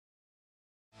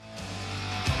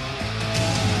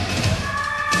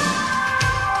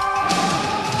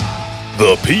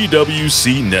The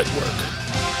PWC Network.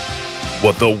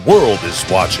 What the world is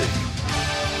watching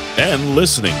and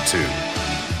listening to.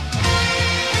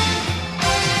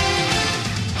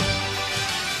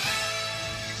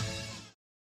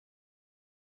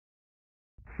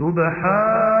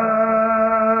 سبحان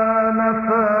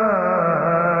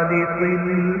فالق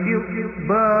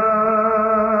الإصباح.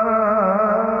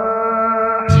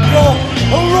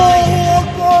 Allahu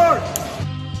Akbar!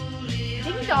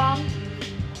 Ding dong.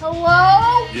 Hello?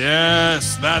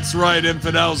 Yes, that's right,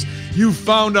 infidels. You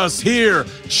found us here,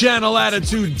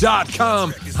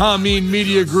 channelattitude.com, Hameen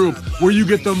Media Group, where you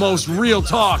get the most real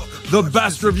talk, the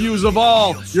best reviews of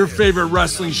all your favorite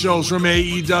wrestling shows from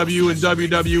AEW and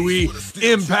WWE,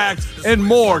 Impact, and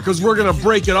more, because we're going to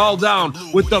break it all down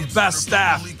with the best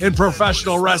staff in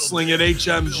professional wrestling at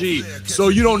HMG. So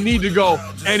you don't need to go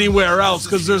anywhere else,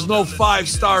 because there's no 5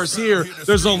 stars here.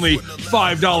 There's only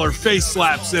 $5 face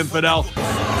slaps, infidel.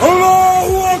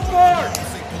 Allahu Akbar!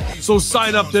 So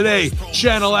sign up today,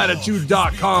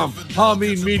 channelattitude.com,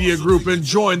 Hameen Media Group, and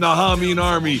join the Hameen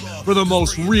Army for the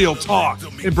most real talk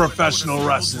in professional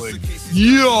wrestling.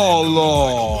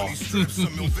 YOLO!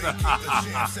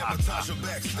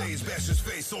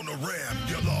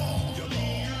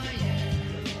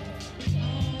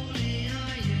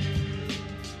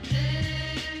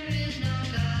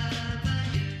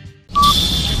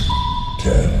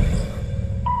 Ten,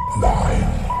 9,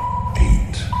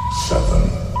 8, 7,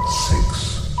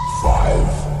 6, 5,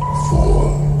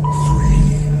 4, 3,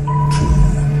 2,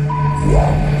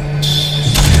 1, 0.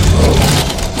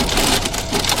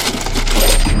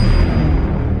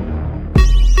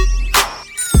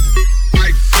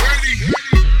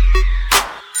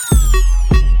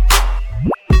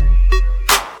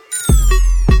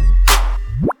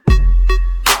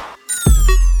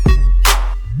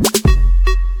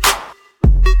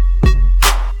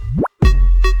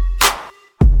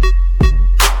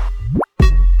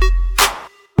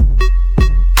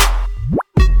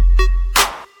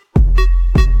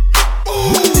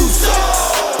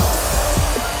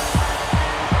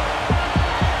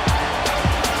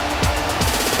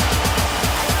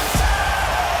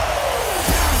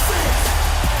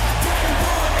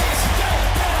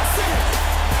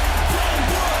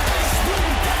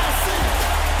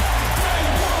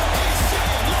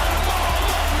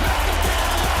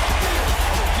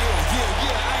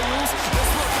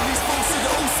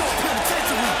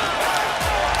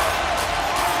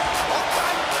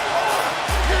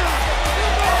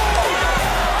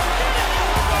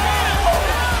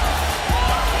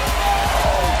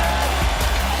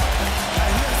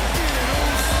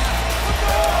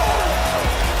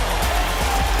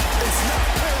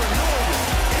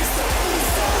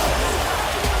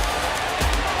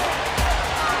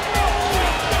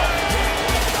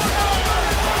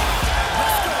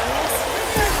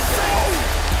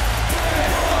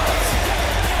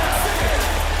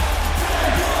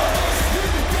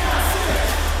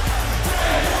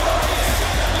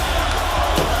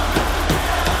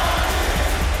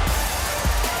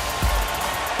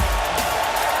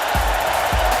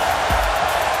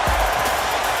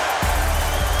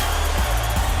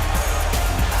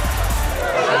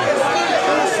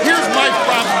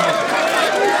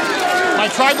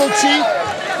 Tribal Chief,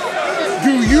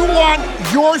 do you want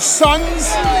your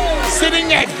sons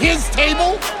sitting at his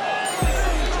table?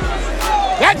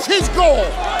 That's his goal.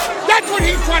 That's what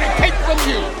he's trying to take from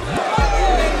you.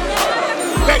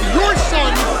 That your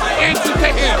sons answer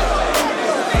to him.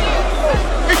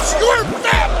 It's your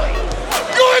family.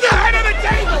 You're the head of the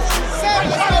table.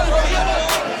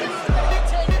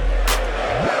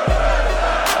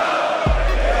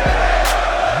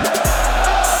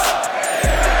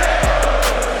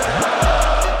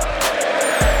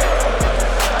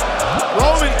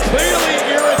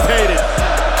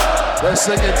 They're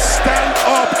singing, stand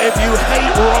up if you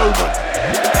hate Roman.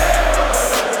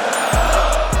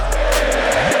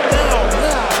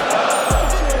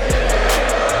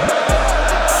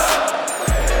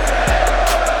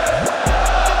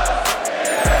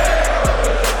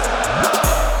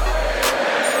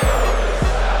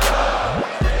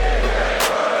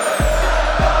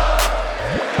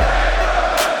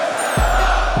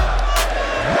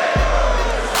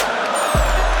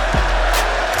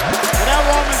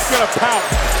 Pout.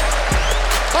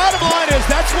 Bottom line is,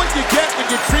 that's what you get when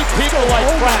you treat people like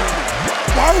crap.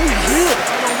 Why are we here?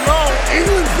 I don't know.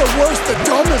 England's the worst, the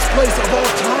dumbest place of all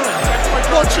time. A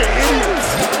bunch of idiots.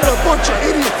 What a bunch of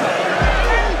idiots.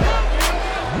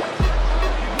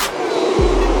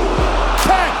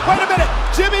 Tag! Wait a minute!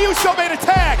 Jimmy Uso made a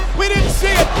tag! We didn't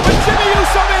see it, but Jimmy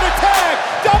Uso made a tag!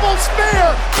 double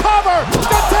spear, cover,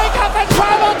 to take out the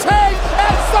Tribal Chief,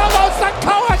 and Solo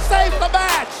Sikoa saves the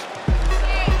match.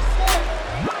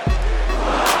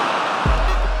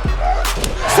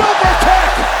 Super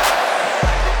kick.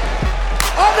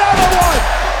 Another one.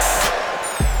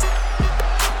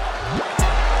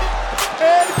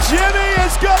 And Jimmy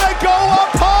is gonna go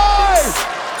up high.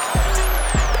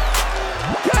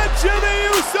 Can Jimmy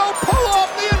Uso pull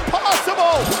off the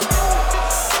impossible?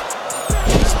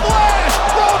 Splash!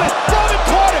 Roman caught him!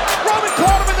 Roman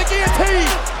caught him in the guillotine!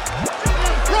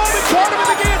 Roman caught him in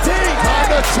the guillotine! Time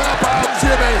to tap out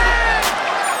Jimmy!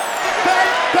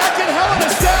 Back in Hell in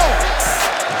a Cell!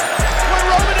 When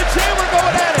Roman and Jay were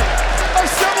going at it! A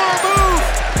similar move!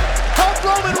 Helped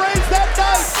Roman Reigns that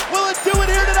night! Will it do it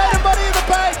here tonight in Money in the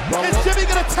Bank? Is Jimmy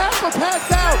gonna tap or pass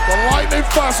out? The lightning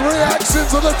fast reactions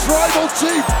of the Tribal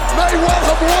Chief may well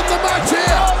have won the match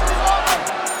here!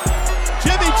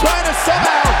 Jimmy trying to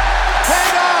somehow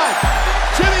hang on.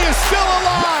 Jimmy is still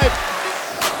alive.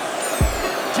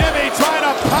 Jimmy trying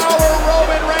to power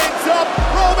Roman Reigns up.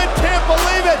 Roman can't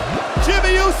believe it.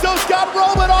 Jimmy Uso's got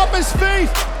Roman off his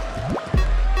feet.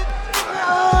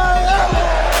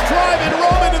 Driving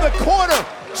Roman to the corner.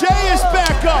 Jay is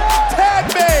back up. Tag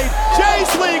made.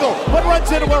 Jay's legal, but runs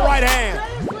into a right hand.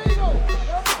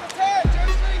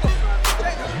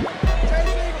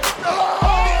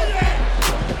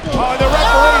 Oh, the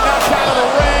referee knocked out of the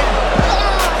ring.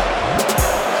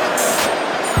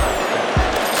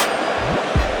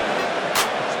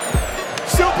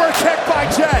 Super kick by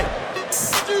Jay.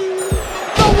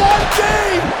 The 1D.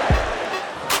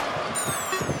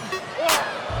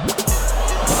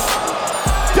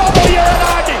 Double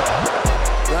Uranagi.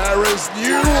 There is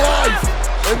new life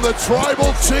in the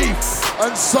Tribal Chief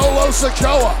and Solo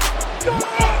Sikoa.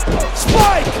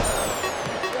 Spike.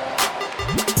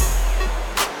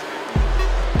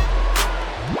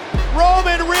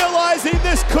 Roman realizing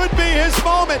this could be his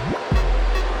moment.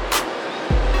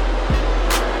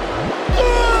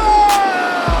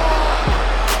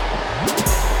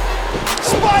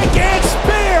 Spike and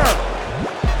spear.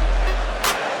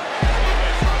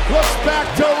 Looks back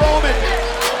to Roman.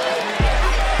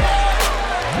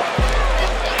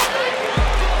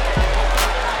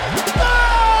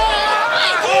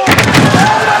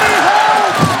 Nobody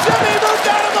home. Jimmy moved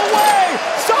out of the way.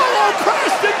 Solo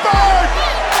crashed and burned.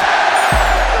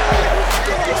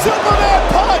 Superman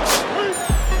punch!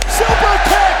 Super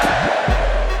kick!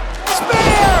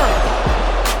 Spear!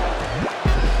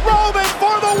 Roman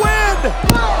for the win!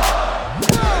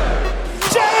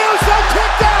 Jey Uso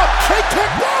kicked out! He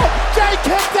kicked out! Jey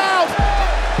kicked out!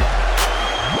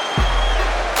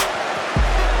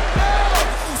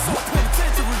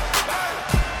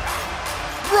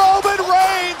 Roman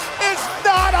Reigns is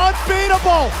not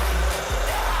unbeatable!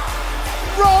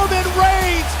 Roman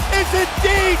Reigns is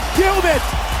indeed human!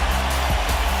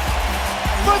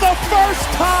 For the first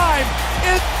time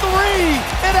in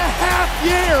 3.5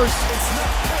 years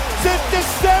since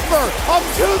December of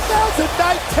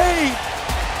 2019,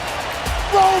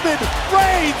 Roman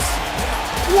Reigns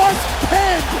was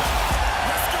pinned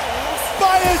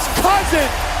by his cousin,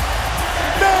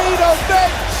 main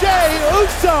event Jey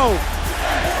Uso.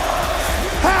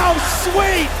 How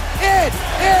sweet it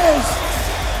is!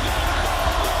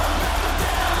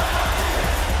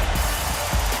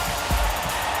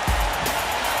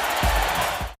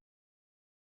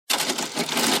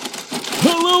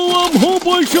 Hello, I'm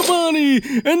Homeboy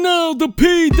Shivani, and now the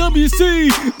PWC,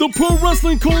 the Pro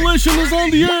Wrestling Coalition, is on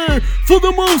the air for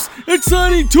the most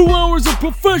exciting 2 hours of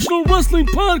professional wrestling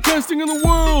podcasting in the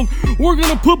world. We're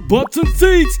gonna put butts in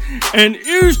seats and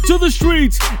ears to the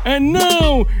streets. And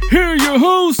now, here are your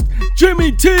hosts,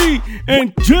 Jimmy T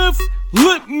and Jeff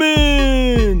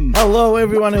Lippman. Hello,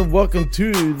 everyone, and welcome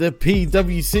to the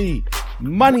PWC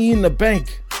Money in the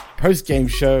Bank post-game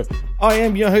show. I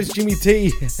am your host, Jimmy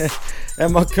T,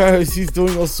 and my co-host, he's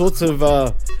doing all sorts of,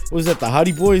 was it the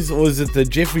Hardy Boys, or is it the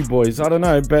Jeffrey Boys? I don't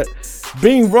know, but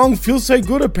being wrong feels so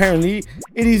good, apparently.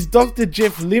 It is Dr.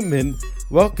 Jeff Lippman.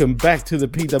 Welcome back to the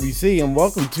PWC, and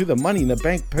welcome to the Money in the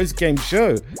Bank post-game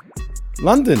show.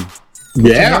 London, put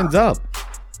your hands up.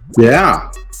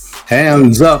 Yeah,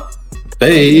 hands up,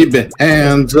 baby,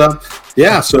 hands up.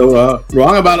 Yeah, so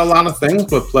wrong about a lot of things,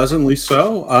 but pleasantly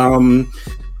so.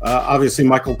 Obviously,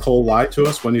 Michael Cole lied to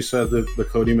us when he said that the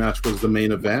Cody match was the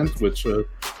main event, which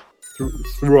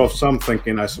threw off some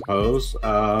thinking, I suppose.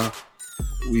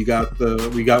 We got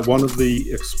one of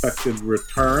the expected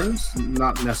returns,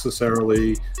 not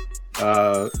necessarily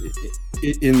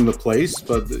in the place,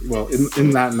 but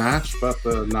in that match, but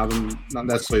not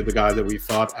necessarily the guy that we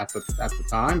thought at the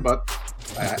time. But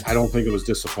I don't think it was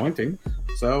disappointing.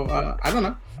 So I don't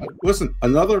know. Listen,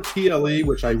 another PLE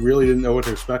which I really didn't know what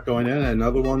to expect going in, and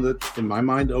another one that, in my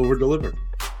mind, over delivered.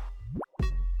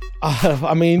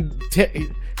 I mean,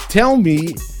 tell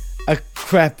me a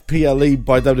crap PLE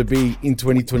by WWE in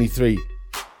 2023.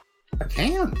 I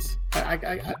can't.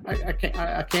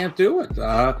 I can't do it.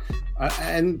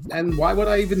 And why would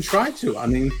I even try to? I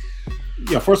mean,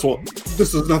 first of all,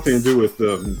 this has nothing to do with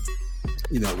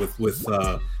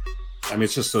I mean,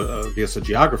 it's just I guess a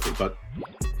geography. But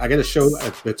I get a show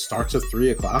that starts at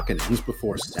 3:00 and ends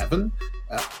before 7.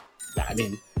 I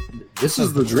mean, this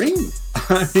is the dream.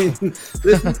 I mean,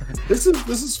 this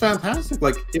is fantastic.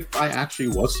 Like, if I actually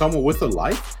was someone with a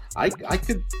life, I'd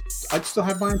still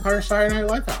have my entire Saturday Night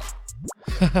Life out.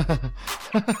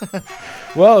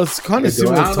 Well, it's kind of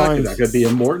similar times. I could be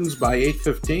in Morton's by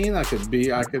 8:15.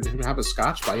 I could have a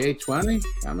scotch by 8:20.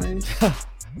 I mean,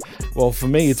 well, for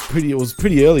me, it was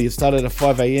pretty early. It started at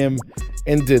 5 a.m.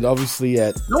 ended obviously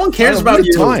at no one cares about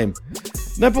you. Time.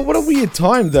 No, but what a weird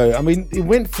time though. I mean, it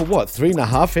went for what,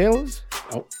 3.5 hours?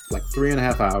 Oh, like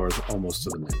 3.5 hours, almost to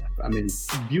the minute. I mean,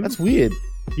 that's weird.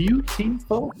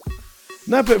 Beautiful.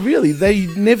 No, but really, they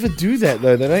never do that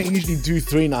though. They don't usually do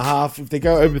 3.5. If they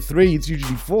go over 3, it's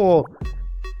usually 4.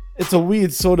 It's a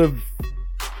weird sort of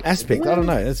aspect. I don't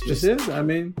know. It's just. It is. I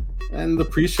mean, and the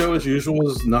pre-show, as usual,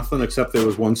 was nothing except there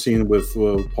was one scene with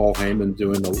Paul Heyman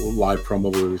doing a live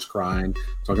promo where he was crying,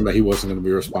 talking about he wasn't going to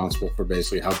be responsible for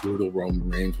basically how brutal Roman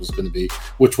Reigns was going to be,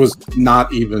 which was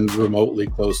not even remotely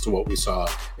close to what we saw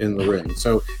in the ring.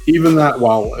 So even that,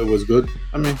 while it was good,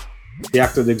 I mean, he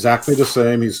acted exactly the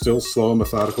same. He's still slow and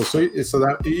methodical. So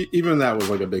that even that was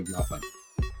like a big nothing.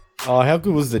 Oh, how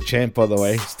good was the chant, by the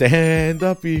way? Stand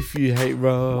up if you hate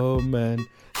Roman.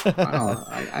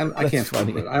 I can't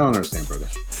funny. I don't understand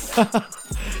British.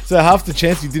 So half the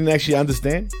chance you didn't actually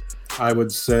understand? I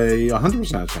would say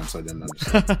 100% chance I didn't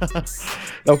understand.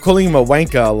 I'm calling him a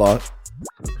wanker a lot.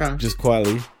 Okay. Just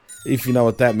quietly, if you know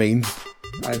what that means.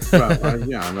 I think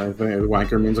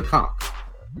wanker means a cock.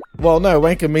 Well, no,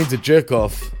 wanker means a jerk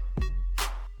off.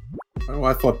 Oh,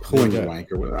 I thought pulling a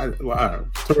wanker was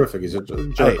terrific. He's a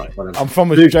jerk off. I'm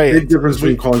from Australia. Big difference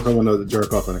between calling someone a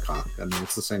jerk off and a cock. I mean,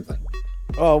 it's the same thing.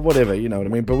 Oh, whatever, you know what I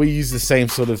mean. But we use the same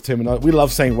sort of terminology. We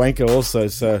love saying wanker also,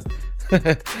 so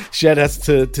shout outs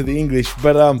to the English.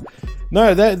 But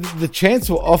no, the chants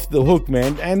were off the hook,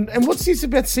 man. And what's this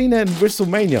about Cena and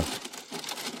WrestleMania?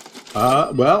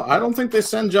 Well, I don't think they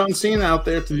send John Cena out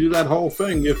there to do that whole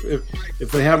thing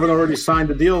if they haven't already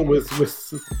signed a deal with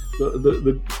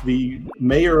the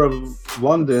mayor of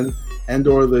London and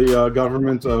or the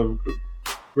government of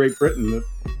Great Britain.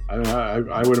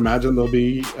 I would imagine there'll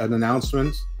be an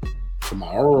announcement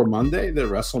tomorrow or Monday that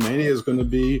WrestleMania is going to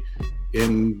be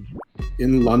in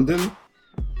London.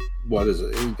 What is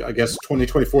it? I guess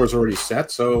 2024 is already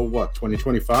set. So what?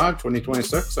 2025,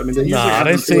 2026? I mean, I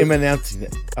don't see him announcing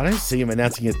it. I don't see him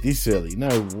announcing it this early.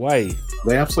 No way.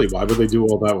 They absolutely. Why would they do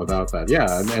all that without that?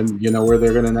 Yeah, and you know where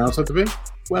they're going to announce it to be?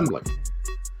 Wembley.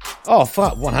 Oh,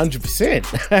 fuck,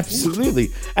 100%. Absolutely.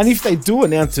 And if they do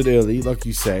announce it early, like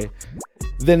you say,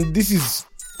 then this is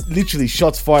literally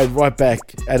shots fired right back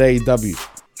at AEW.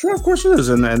 Sure, of course it is.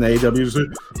 And AEW is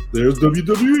there's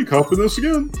WWE copying us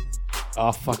again.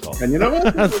 Oh, fuck off. And you know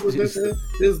what?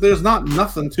 there's not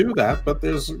nothing to that, but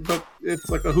it's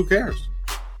like who cares?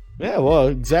 Yeah, well,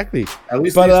 exactly. At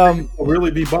least these will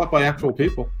really be bought by actual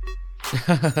people.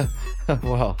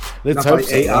 Well, let's not hope by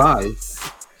so. AI.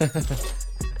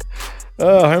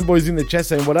 Oh, homeboy's in the chat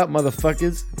saying, "What up,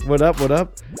 motherfuckers? What up? What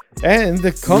up?" And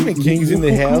the Comic King's in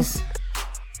the house.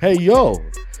 Hey, yo.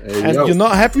 And you're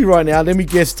not happy right now. Let me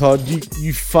guess, Todd.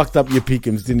 You fucked up your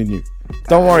pick'ems, didn't you?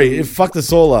 Don't worry, it fucked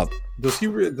us all up. Does he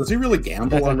really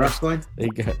gamble on wrestling? There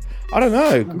you go. I don't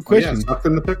know. Good question. Yeah, sucked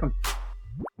in the pick'em.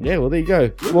 Yeah, well, there you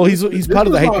go. Well, he's part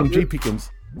of the HMG pick'ems.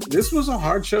 This was a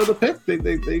hard show to pick.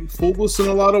 They fooled us in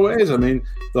a lot of ways. I mean,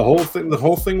 the whole thing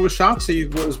with Shotzi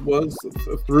was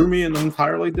threw me in an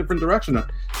entirely different direction.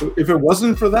 If it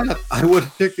wasn't for that, I would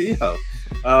have picked Io,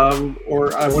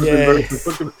 or I would have been very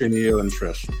conflicted between Io and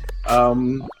Trish.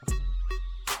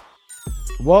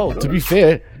 Well, to be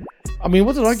fair, I mean,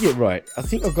 what did I get right? I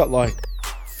think I got like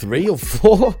 3 or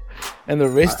 4, and the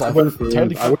rest I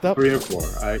totally fucked up. 3 or 4.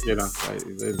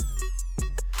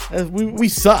 We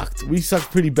sucked. We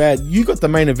sucked pretty bad. You got the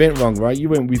main event wrong, right? You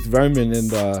went with Roman and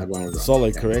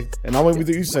Solo, correct? And I went with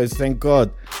the Usos, thank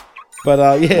God.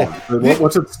 But yeah.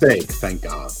 What's at stake? Thank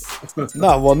God.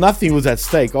 No, well, nothing was at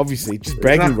stake. Obviously, just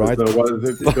bragging rights.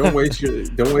 Don't waste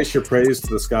your praise to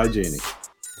the Sky Genie.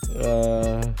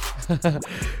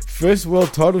 First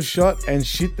world title shot and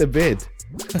shit the bed.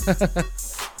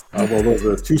 Well, those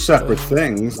are two separate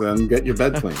things. Then get your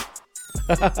bed clean.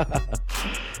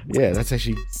 Yeah, that's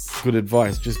actually good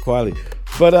advice, just quietly.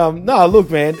 But no, look,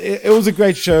 man, it was a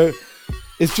great show.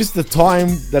 It's just the time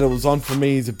that it was on for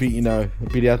me is a bit, a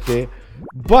bit out there.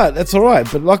 But that's all right.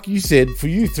 But like you said, for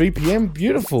you, 3 p.m.,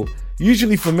 beautiful.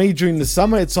 Usually for me during the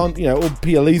summer, it's on, all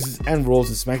PLEs and Raws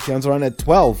and SmackDowns are on at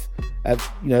 12 at,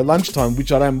 lunchtime,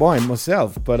 which I don't mind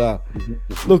myself. But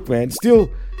look, man,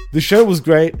 still, the show was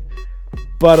great.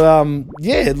 But,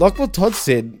 yeah, like what Todd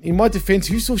said, in my defense,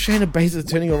 who saw Shayna Baszler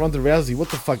turning on Ronda Rousey? What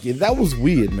the fuck? Yeah, that was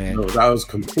weird, man. No, that was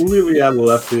completely out of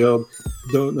left field.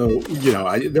 Don't know,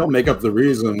 they'll make up the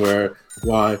reason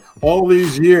why all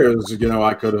these years,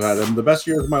 I could have had them. The best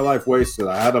years of my life wasted.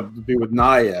 I had to be with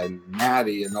Nia and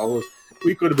Maddie and all those.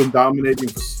 We could have been dominating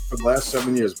for the last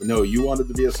 7 years. But no, you wanted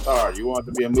to be a star. You wanted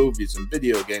to be in movies and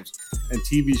video games and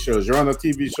TV shows. You're on a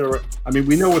TV show. I mean,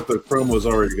 we know what the promo is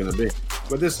already going to be.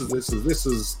 But this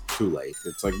is too late.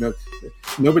 It's like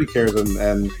nobody cares.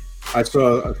 And I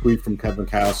saw a tweet from Kevin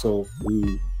Castle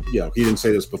who, he didn't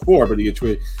say this before, but he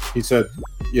said,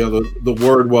 the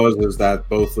word is that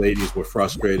both ladies were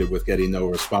frustrated with getting no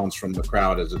response from the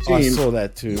crowd as a team. I saw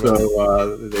that too.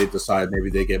 So they decide maybe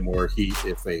they get more heat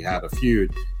if they had a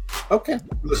feud. Okay,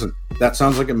 listen, that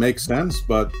sounds like it makes sense,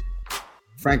 but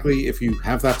frankly, if you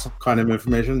have that kind of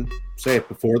information, say it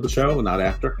before the show, not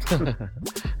after.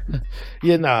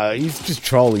 Yeah, no, he's just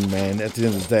trolling, man, at the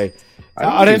end of the day.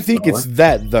 I don't think it's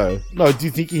that, though. No, do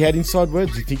you think he had inside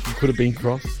words? Do you think he could have been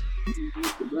cross?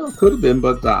 Well, could have been,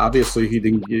 but obviously he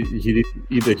didn't.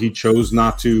 Either he chose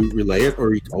not to relay it,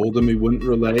 or he told him he wouldn't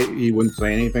relay. He wouldn't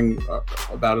say anything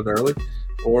about it early,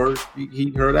 or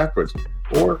he heard afterwards,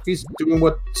 or he's doing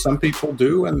what some people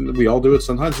do, and we all do it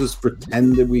sometimes: is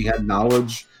pretend that we had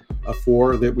knowledge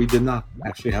for that we did not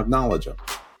actually have knowledge of.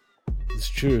 It's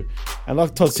true, and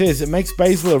like Todd says, it makes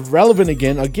Baszler relevant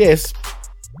again, I guess.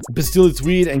 But still, it's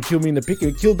weird and killed me in the pick.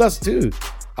 It killed us too.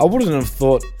 I wouldn't have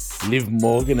thought Liv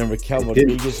Morgan and Raquel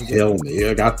Rodriguez. Kill me.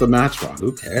 I got the match wrong.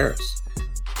 Who cares?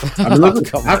 I mean,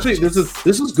 actually, this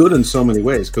is good in so many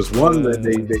ways because one,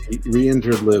 they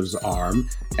re-injured Liv's arm,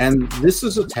 and this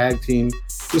is a tag team.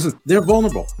 Listen, they're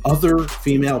vulnerable. Other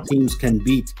female teams can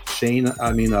beat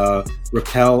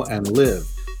Raquel and Liv.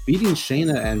 Beating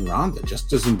Shayna and Ronda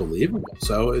just isn't believable.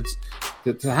 So it's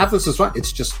to have this as fun.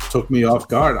 It's just took me off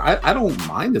guard. I don't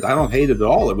mind it. I don't hate it at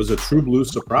all. It was a true blue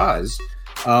surprise.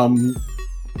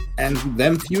 And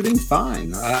them feuding,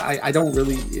 fine. I don't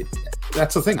really.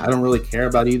 That's the thing. I don't really care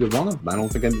about either one of them. I don't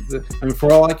think. I mean,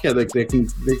 for all I care, they can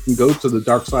go to the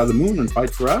dark side of the moon and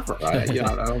fight forever. I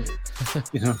don't.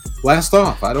 Blast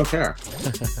off. I don't care.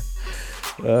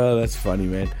 Oh, that's funny,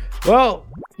 man. Well,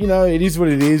 it is what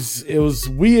it is. It was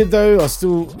weird though. I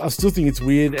still think it's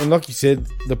weird. And like you said,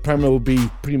 the promo will be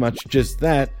pretty much just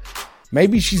that.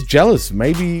 Maybe she's jealous.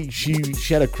 Maybe she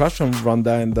had a crush on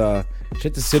Ronda and she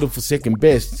had to settle for second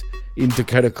best in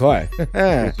Dakota Kai.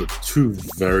 Those are two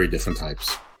very different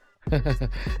types.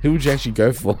 Who would you actually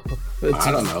go for? I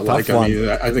don't know. I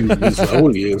think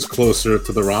Zoe is closer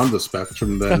to the Ronda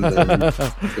spectrum than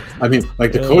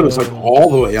Dakota's like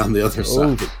all the way on the other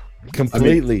side.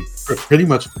 Completely. Pretty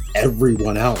much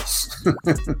everyone else.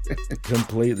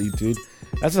 Completely, dude.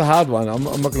 That's a hard one. I'm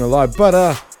not gonna lie.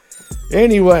 But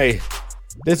anyway,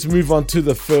 let's move on to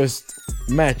the first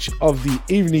match of the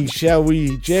evening, shall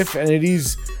we, Jeff? And it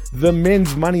is the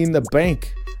men's Money in the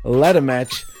Bank ladder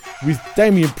match with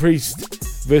Damian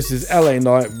Priest versus LA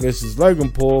Knight versus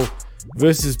Logan Paul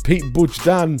versus Pete Butch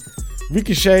Dunne,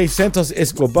 Ricochet, Santos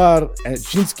Escobar, and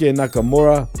Shinsuke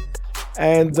Nakamura.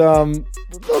 And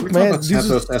look, man,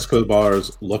 Santos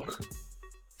Escobar's look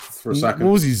for a second.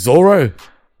 What was he, Zorro?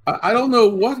 I don't know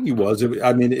what he was.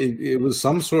 It was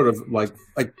some sort of like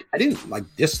I didn't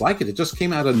dislike it. It just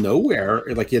came out of nowhere.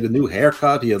 Like he had a new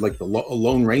haircut. He had like a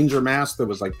Lone Ranger mask that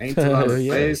was like painted on his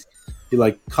face. He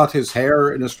cut his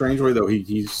hair in a strange way, though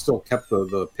he still kept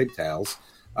the pigtails.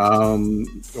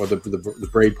 Or the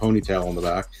braid ponytail on the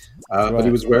back. Right. But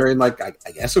he was wearing I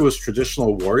guess it was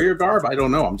traditional warrior garb. I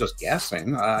don't know. I'm just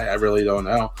guessing. I really don't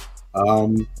know.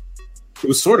 It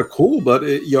was sort of cool, but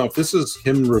if this is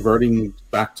him reverting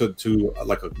back to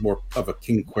like a more of a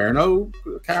King Cuerno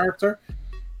character,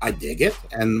 I dig it.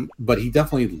 But he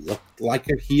definitely looked like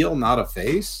a heel, not a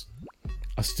face.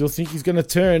 I still think he's going to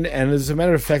turn. And as a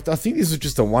matter of fact, I think this was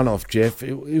just a one-off, Jeff.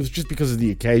 It was just because of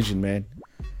the occasion, man.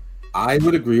 I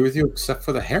would agree with you, except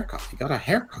for the haircut. He got a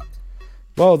haircut.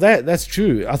 Well, that's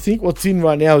true. I think what's in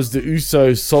right now is the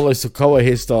Uso Solo Sikoa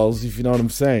hairstyles, if you know what I'm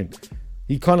saying.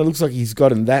 He kind of looks like he's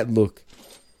gotten that look.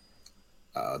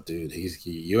 Oh, dude,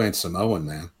 you ain't Samoan,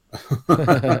 man.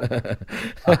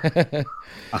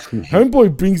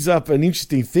 Homeboy brings up an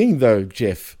interesting thing, though,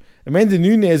 Jeff. Amanda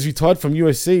Nunes retired from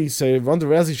UFC, so Ronda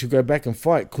Rousey should go back and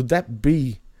fight. Could that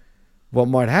be what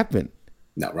might happen?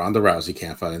 No, Ronda Rousey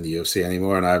can't fight in the UFC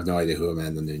anymore, and I have no idea who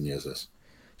Amanda Nunes is.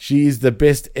 She is the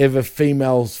best ever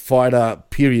female fighter,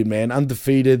 period, man.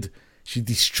 Undefeated. She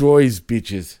destroys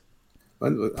bitches. I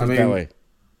mean,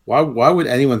 why would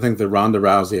anyone think that Ronda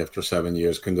Rousey, after 7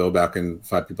 years, can go back and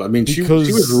fight people? I mean, she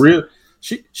was real.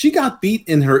 She got beat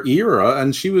in her era,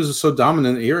 and she was so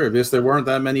dominant in the era because there weren't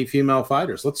that many female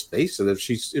fighters. Let's face it. If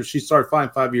she started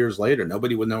fighting 5 years later,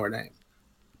 nobody would know her name.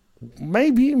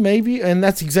 Maybe, and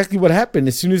that's exactly what happened.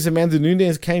 As soon as Amanda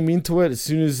Nunes came into it, as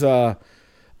soon as a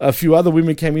few other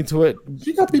women came into it,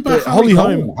 she got beat by Holly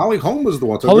Holm. Holly Holm was the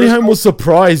one. Holly Holm was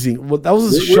surprising. Well, that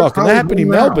was a shock, and that happened in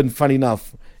Melbourne. Funny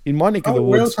enough, in my neck of the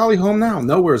woods. Where's Holly Holm now?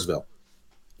 Nowheresville.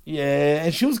 Yeah,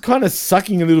 and she was kind of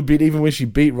sucking a little bit, even when she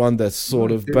beat Ronda,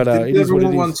 sort of. But it is what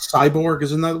it is. Cyborg,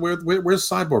 isn't that where's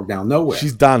Cyborg now? Nowhere.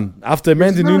 She's done. After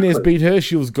Amanda Nunes beat her,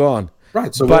 she was gone.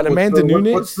 Right. So, but Amanda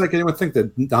Nunes, what's like anyone think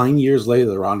that 9 years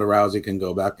later, Ronda Rousey can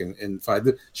go back and fight?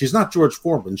 She's not George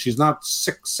Foreman. She's not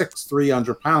 6'6",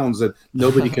 300 pounds that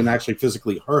nobody can actually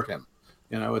physically hurt him.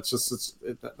 You know,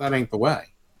 that ain't the way.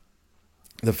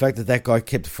 The fact that guy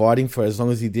kept fighting for as long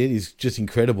as he did is just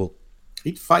incredible.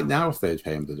 He'd fight now if they'd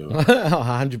pay him to do it.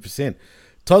 100%.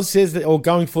 Todd says that,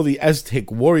 going for the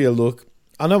Aztec warrior look.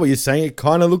 I know what you're saying. It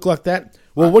kind of looked like that.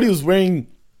 Well, what he was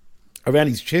wearing around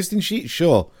his chest and shit,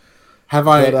 sure.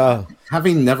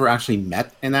 Having never actually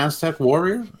met an Aztec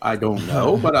warrior, I don't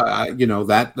know, but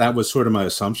that was sort of my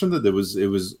assumption that it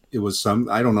was some,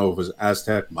 I don't know if it was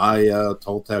Aztec, Maya,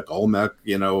 Toltec, Olmec,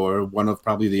 or one of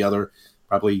probably the other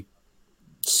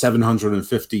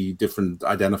 750 different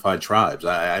identified tribes.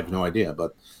 I have no idea,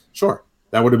 but sure,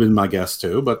 that would have been my guess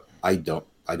too. But I don't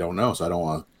know, so I don't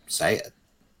want to say it.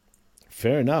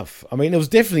 Fair enough. I mean, it was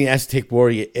definitely Aztec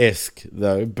warrior-esque,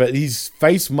 though. But his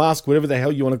face mask, whatever the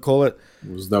hell you want to call it,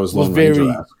 that was Lone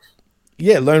Ranger-esque.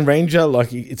 Yeah, Lone Ranger.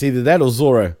 Like it's either that or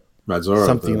Zorro. Right, Zorro.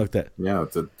 Something like that. Yeah,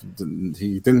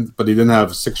 he didn't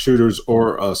have 6 shooters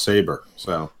or a saber.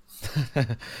 So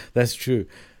that's true.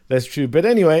 That's true. But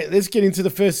anyway, let's get into the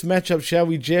first matchup, shall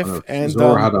we, Jeff? And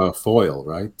Zorro had a foil,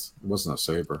 right? It wasn't a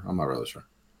saber. I'm not really sure.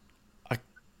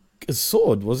 A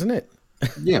sword, wasn't it?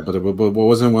 Yeah, but it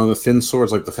wasn't one of the thin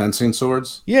swords, like the fencing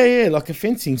swords. Yeah, like a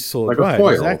fencing sword, like right? A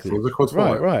foil. Exactly. It was a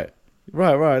foil.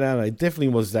 Right. No, it definitely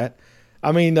was that.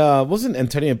 I mean, wasn't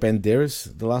Antonio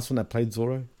Banderas the last one that played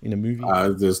Zorro in a movie?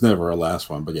 There's never a last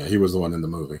one, but yeah, he was the one in the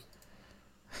movie.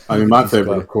 I mean, my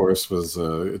favorite, of course, was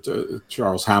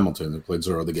Charles Hamilton, who played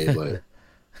Zorro the Gay Blade.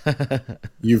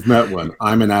 You've met one.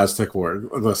 I'm an Aztec warrior.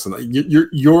 Listen,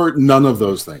 you're none of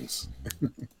those things.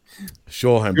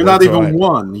 Sure, you're not even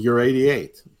one. You're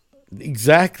 88.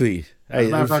 Exactly. Hey,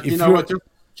 matter of fact, you know what?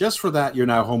 Just for that, you're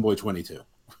now Homeboy 22.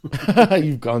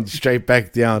 You've gone straight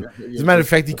back down. As a matter of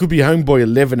fact, he could be Homeboy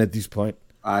 11 at this point.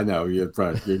 I know. You're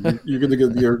right. You're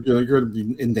gonna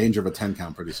be in danger of a 10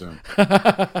 count pretty soon.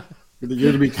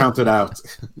 You're gonna be counted out.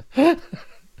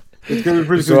 It's gonna be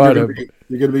pretty soon.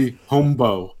 You're gonna be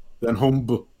Homebo, then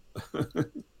Homebo.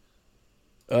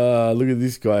 Look at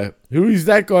this guy. Who is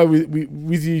that guy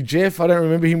with you, Jeff? I don't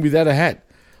remember him without a hat.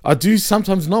 I do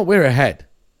sometimes not wear a hat.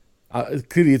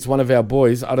 Clearly, it's one of our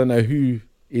boys. I don't know who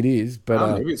it is,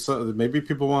 but maybe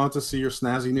people want to see your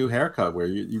snazzy new haircut, where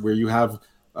you have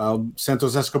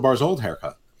Santos Escobar's old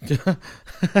haircut.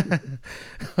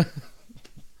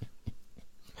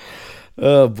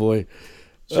 Oh boy.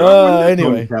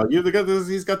 Anyway,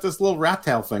 he's got this little rat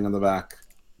tail thing on the back.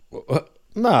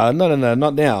 No,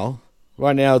 not now.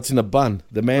 Right now, it's in a bun.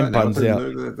 The man bun's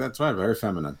out. That's right. Very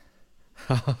feminine.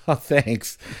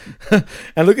 Thanks.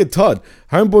 And look at Todd.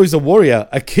 Homeboy's a warrior,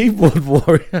 a keyboard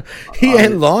warrior. He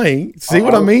ain't lying. See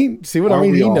what I mean? He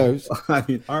knows.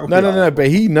 No. But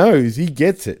he knows. He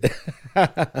gets it.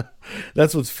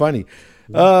 That's what's funny.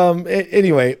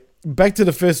 Anyway, back to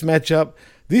the first matchup.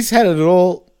 This had it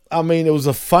all. I mean, it was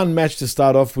a fun match to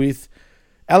start off with.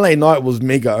 LA Knight was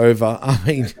mega over. I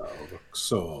mean,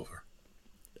 so over.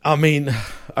 I mean,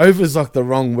 over's like the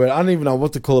wrong word. I don't even know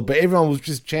what to call it, but everyone was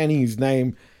just chanting his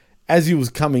name as he was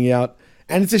coming out.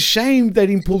 And it's a shame they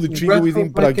didn't pull the trigger with him,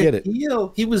 but I get it.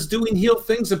 He was doing heel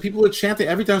things, and people would chant it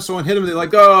every time someone hit him. They're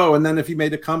like, "Oh!" And then if he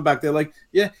made a comeback, they're like,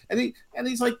 "Yeah." And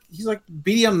he's like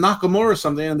BDM Nakamura or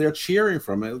something, and they're cheering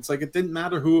from it. It's like it didn't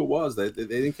matter who it was. They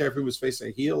didn't care if he was facing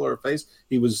a heel or a face.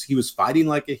 He was fighting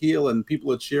like a heel, and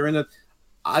people are cheering it.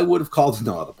 I would have called an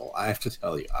audible. I have to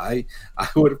tell you, I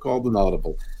would have called an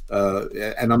audible.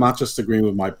 And I'm not just agreeing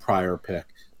with my prior pick.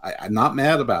 I'm not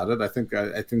mad about it. I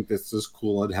think this is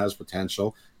cool. It has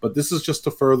potential, but this is just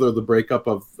to further the breakup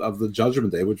of the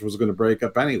Judgment Day, which was going to break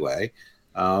up anyway.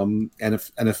 And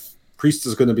if Priest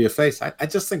is going to be a face, I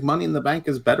just think Money in the Bank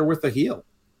is better with a heel.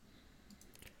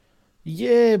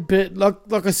 Yeah, but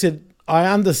like I said, I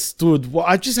understood. Well,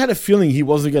 I just had a feeling he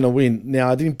wasn't going to win. Now,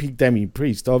 I didn't pick Damian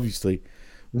Priest, obviously,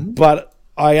 but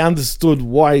I understood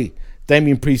why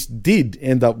Damian Priest did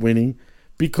end up winning,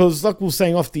 because, like we were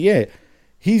saying off the air,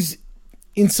 he's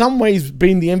in some ways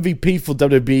been the MVP for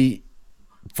WWE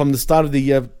from the start of the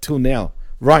year till now.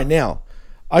 Right now,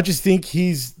 I just think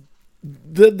he's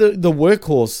the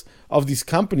workhorse of this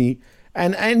company,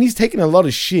 and he's taken a lot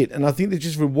of shit, and I think they're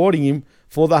just rewarding him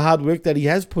for the hard work that he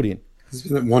has put in. He's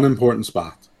been at one important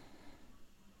spot.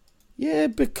 Yeah,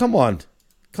 but come on,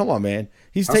 man.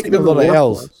 He's taking a lot of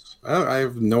L's. I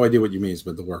have no idea what you mean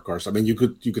with the workhorse. I mean, you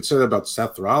could say that about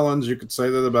Seth Rollins. You could say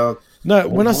that about... No,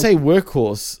 when I say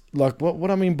workhorse, like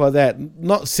what I mean by that,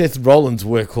 not Seth Rollins'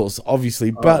 workhorse,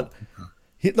 obviously, but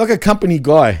like a company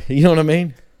guy. You know what I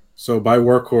mean? So by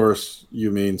workhorse,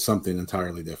 you mean something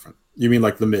entirely different. You mean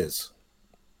like The Miz?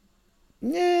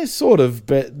 Yeah, sort of,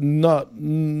 but not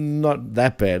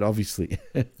that bad, obviously.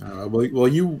 Well,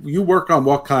 you work on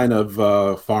what kind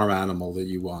of farm animal that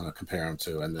you want to compare him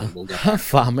to, and then we'll get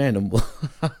farm animal.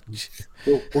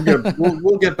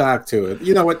 we'll get back to it.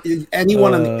 You know what?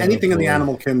 Anything in the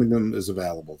animal kingdom is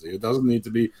available to you. It doesn't need to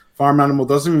be farm animal.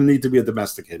 Doesn't even need to be a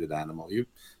domesticated animal.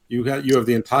 You have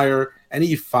the entire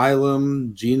any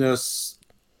phylum, genus,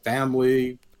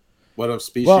 family, whatever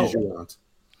species you want.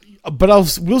 But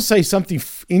will say something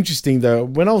interesting, though.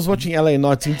 When I was watching LA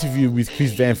Knight's interview with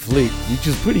Chris Van Fleet, which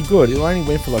was pretty good. It only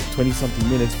went for like 20-something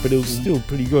minutes, but it was still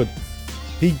pretty good.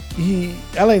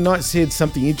 LA Knight said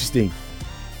something interesting.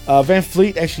 Van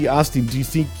Fleet actually asked him, do you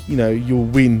think, you'll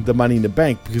win the Money in the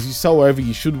Bank? Because you're so over,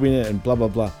 you should win it, and blah, blah,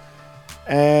 blah.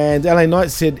 And LA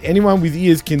Knight said, anyone with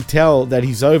ears can tell that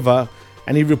he's over.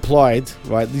 And he replied,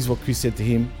 right, this is what Chris said to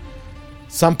him,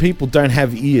 some people don't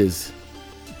have ears.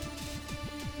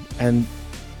 And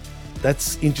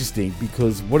that's interesting,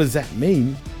 because what does that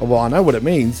mean? Well, I know what it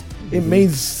means. It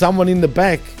means someone in the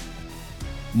back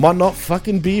might not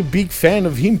fucking be a big fan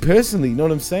of him personally. You know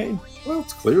what I'm saying? Well,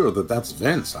 it's clear that that's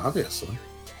Vince, obviously.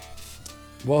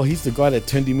 Well, he's the guy that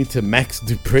turned him into Max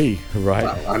Dupree, right?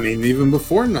 Well, I mean, even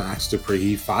before Max Dupree,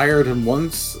 he fired him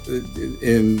once a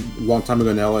long time ago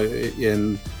in LA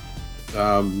in what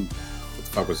the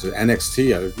fuck was it?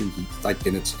 NXT, like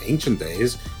in its ancient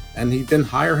days. And he didn't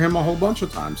hire him a whole bunch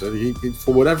of times. He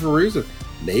for whatever reason,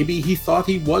 maybe he thought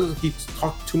he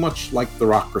talked too much like The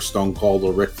Rock or Stone Cold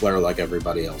or Ric Flair, like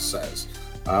everybody else says.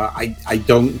 I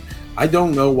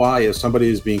don't know why, if somebody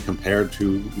is being compared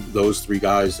to those three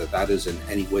guys, that is in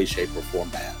any way, shape, or form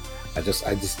bad. I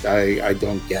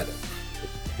don't get it.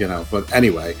 But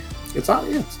anyway, it's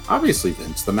obviously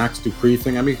Vince, the Max Dupree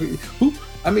thing.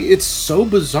 I mean, it's so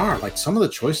bizarre. Like, some of the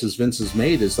choices Vince has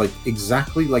made is like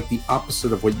exactly like the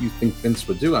opposite of what you think Vince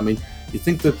would do. I mean, you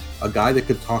think that a guy that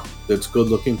could talk, that's good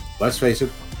looking, let's face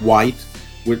it, white,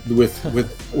 with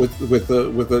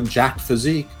a jacked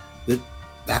physique,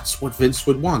 that's what Vince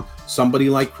would want. Somebody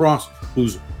like Cross,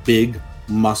 who's big,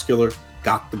 muscular,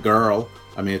 got the girl.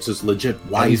 I mean, it's just legit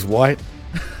white. He's white.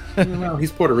 Well,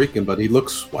 he's Puerto Rican, but he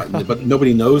looks white, but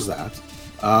nobody knows that.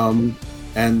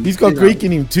 And he's got Greek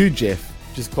in him too, Jeff.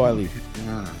 Just quietly.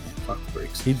 Fuck the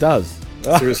Greeks. He does.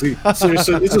 Seriously,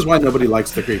 this is why nobody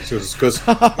likes the Greeks, because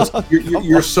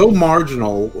you're so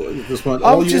marginal. This one,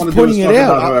 all you want to do is talk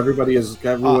about how everybody is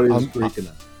Greek in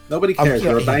it. Nobody cares.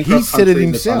 You're a bankrupt he said it country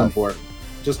himself. That's unimportant.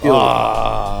 Just deal with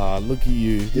it. Look at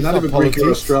you. You're not even Greek or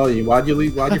Australian. Why'd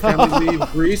your family leave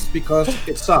Greece? Because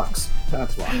it sucks.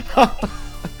 That's why.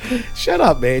 Shut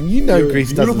up, man. You know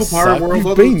Greece doesn't suck.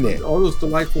 You've been there. All those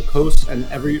delightful coasts, and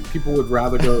people would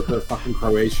rather go to fucking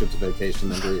Croatia to vacation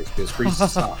than Greece, because Greece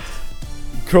sucks.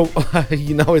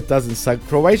 You know it doesn't suck.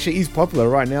 Croatia is popular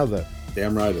right now, though.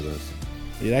 Damn right it is.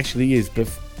 It actually is, but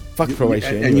fuck Croatia.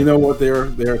 And anyway. You know what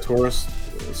their tourist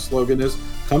slogan is?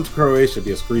 Come to Croatia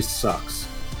because Greece sucks.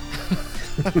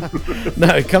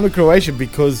 No, come to Croatia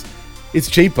because it's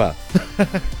cheaper.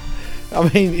 I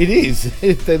mean, it is.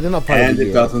 They're not part and of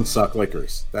it doesn't suck like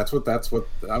Greece. That's what.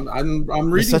 I'm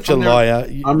reading. You're such a liar.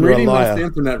 I'm reading off the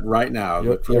internet right now.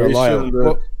 You're a liar.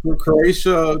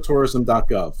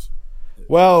 CroatiaTourism.gov.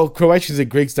 Well, Croatians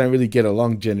and Greeks don't really get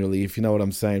along generally, if you know what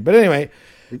I'm saying. But anyway,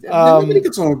 nobody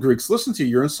gets along with Greeks. Listen to you.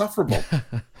 You're insufferable.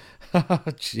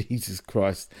 Jesus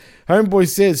Christ. Homeboy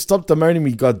says, "Stop demoting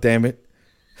me, goddammit."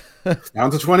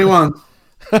 Down to 21.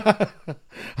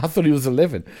 I thought he was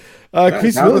 11.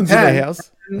 Chris now the Williams in 10. the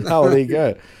house. Oh, there you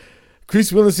go.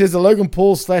 Chris Williams says the Logan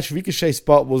Paul / Ricochet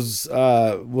spot was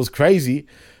crazy.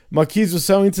 My kids were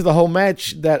so into the whole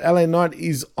match that LA Knight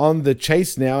is on the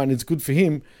chase now, and it's good for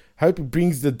him. Hope it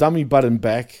brings the dummy button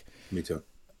back. Me too.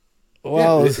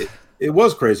 Well, yeah, it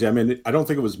was crazy. I mean, I don't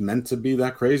think it was meant to be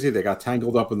that crazy. They got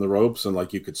tangled up in the ropes, and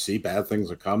like you could see bad things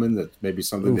are coming. That maybe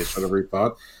something they should have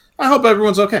rethought. I hope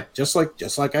everyone's okay. Just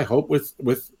like I hope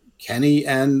with Kenny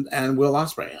and Will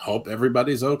Ospreay. I hope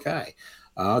everybody's okay.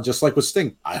 Just like with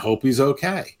Sting, I hope he's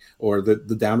okay. Or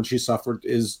the damage he suffered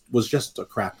was just a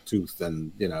cracked tooth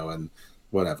and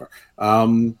whatever.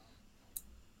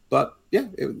 But yeah,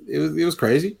 it was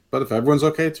crazy. But if everyone's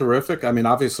okay, terrific. I mean,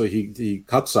 obviously he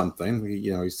cut something.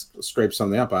 He scraped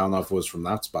something up. I don't know if it was from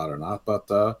that spot or not. But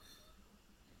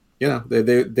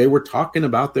they were talking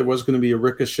about there was going to be a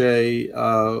Ricochet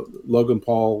Logan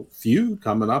Paul feud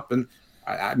coming up, and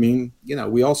I mean,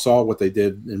 we all saw what they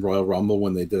did in Royal Rumble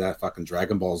when they did that fucking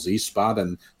Dragon Ball Z spot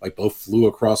and like both flew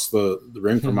across the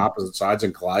ring from opposite sides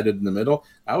and collided in the middle.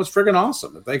 That was friggin'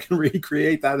 awesome. If they can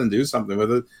recreate that and do something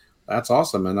with it, that's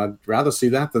awesome. And I'd rather see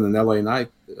that than an LA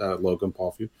Knight Logan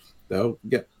Paul feud. Though,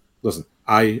 listen,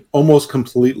 I almost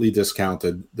completely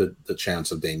discounted the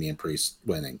chance of Damian Priest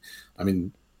winning. I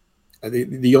mean,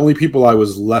 the only people I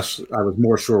was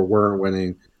more sure weren't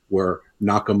winning were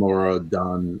Nakamura,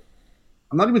 Dunn.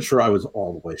 I'm not even sure I was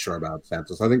all the way sure about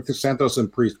Santos. I think the Santos and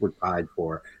Priest were tied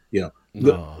for,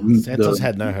 Santos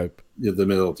had no hope. The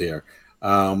middle tier.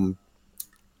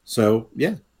 So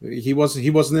yeah, he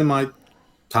wasn't in my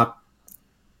top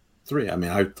 3. I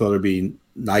mean, I thought it'd be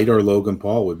Knight or Logan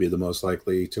Paul would be the most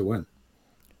likely to win.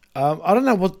 I don't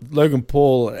know what Logan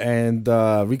Paul and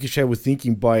Ricochet were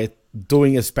thinking by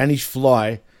doing a Spanish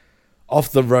fly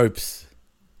off the ropes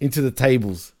into the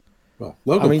tables. Well,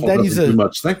 Logan Paul doesn't do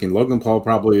much thinking. Logan Paul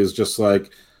probably is just like,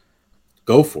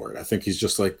 go for it. I think he's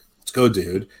just like, let's go,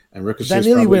 dude. And Ricochet that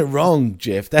nearly went wrong,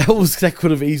 Jeff. That could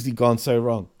have easily gone so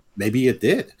wrong. Maybe it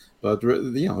did, but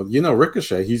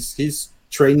Ricochet. He's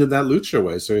trained in that lucha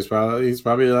way, so he's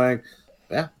probably like,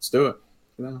 yeah, let's do it.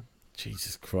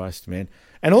 Jesus Christ, man!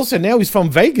 And also now he's from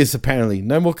Vegas. Apparently,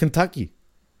 no more Kentucky.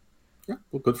 Yeah,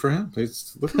 well, good for him.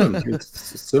 Look at him. He's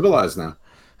civilized now.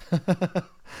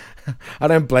 I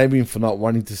don't blame him for not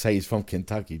wanting to say he's from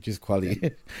Kentucky. Just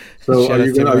quality. So are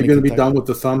you going to be done with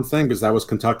the thumb thing? Because that was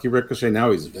Kentucky Ricochet.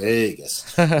 Now he's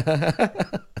Vegas.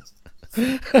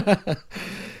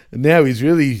 Now he's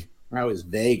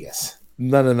Vegas.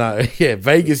 No. Yeah,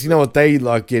 Vegas. You know what they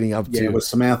like getting up to. Yeah, with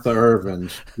Samantha Irvin.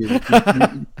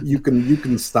 You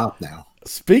can stop now.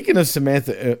 Speaking of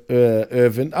Samantha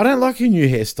Irvin, I don't like her new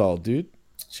hairstyle, dude.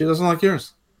 She doesn't like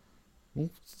yours.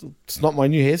 It's not my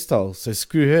new hairstyle, so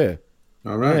screw her.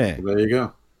 All right, yeah. Well, there you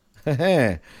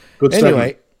go. Good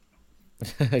anyway,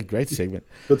 great segment.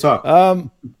 Good talk.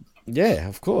 Yeah,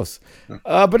 of course.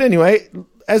 But anyway,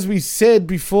 as we said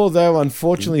before, though,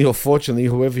 unfortunately or fortunately,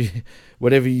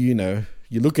 whatever you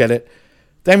look at it,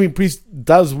 Damian Priest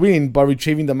does win by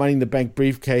retrieving the Money in the Bank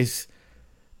briefcase.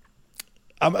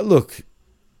 Look,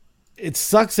 it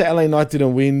sucks that LA Knight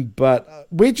didn't win, but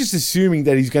we're just assuming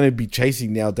that he's going to be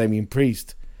chasing now Damian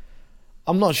Priest.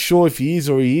 I'm not sure if he is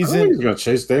or he isn't. I don't think he's going to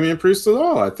chase Damian Priest at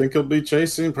all. I think he'll be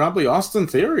chasing probably Austin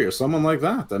Theory or someone like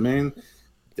that. I mean,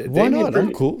 why not?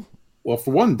 I'm cool. Well,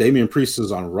 for one, Damian Priest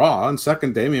is on Raw, and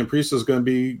second, Damian Priest is going to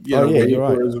be you're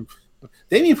right.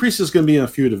 Damian Priest is going to be in a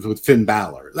feud with Finn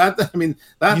Balor.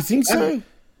 You think so?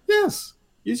 Yes.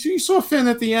 You saw Finn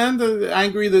at the end,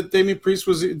 angry that Damian Priest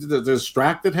was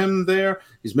distracted him there.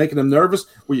 He's making him nervous.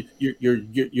 You're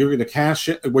going to cash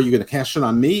it. Were you going to cash in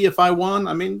on me if I won?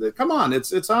 I mean, come on,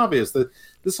 it's obvious that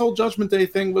this whole Judgment Day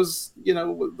thing was,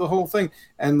 the whole thing,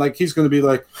 and like he's going to be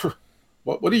like,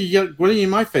 what are you in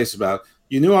my face about?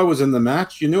 You knew I was in the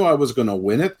match. You knew I was going to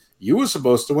win it. You were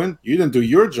supposed to win. You didn't do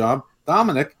your job,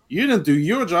 Dominic. You didn't do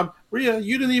your job, Rhea.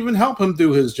 You didn't even help him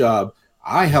do his job.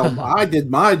 I did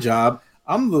my job.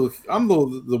 I'm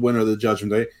the winner of the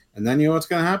Judgment Day, and then you know what's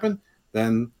going to happen?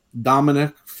 Then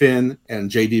Dominic, Finn, and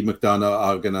JD McDonough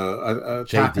are going to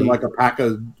attack him like a pack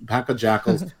of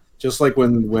jackals, just like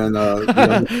when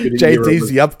JD's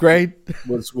the upgrade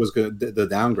was the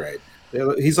downgrade.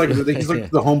 He's like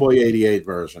the Homeboy 88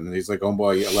 version, and he's like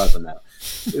Homeboy 11 now.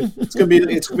 It's gonna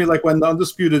be like when the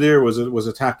Undisputed Era was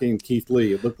attacking Keith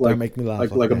Lee. It looked like make me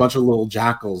laugh like a bunch of little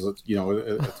jackals,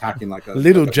 attacking like a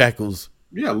little jackals.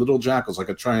 Yeah, little jackals, like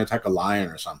trying to attack a lion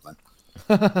or something.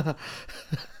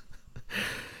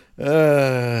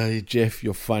 Jeff,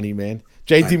 you're funny, man.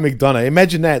 JD McDonough.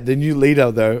 Imagine that, the new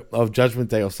leader, though, of Judgment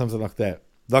Day or something like that.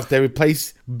 Like they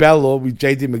replace Balor with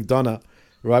JD McDonough,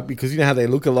 right? Because you know how they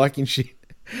look alike and shit.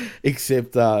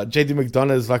 Except JD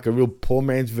McDonough is like a real poor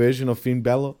man's version of Finn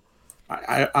Balor.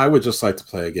 I would just like to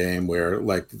play a game where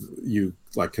like you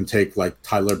like can take like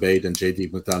Tyler Bate and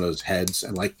JD McDonough's heads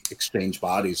and like exchange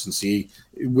bodies and see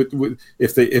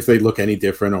if they look any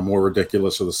different or more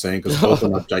ridiculous or the same, because both of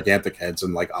them have gigantic heads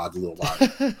and like odd little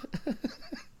bodies.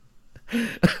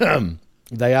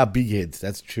 They are big heads,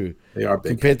 that's true. They are big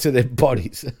compared to their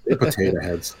bodies. They're potato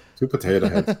heads. 2 potato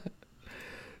heads.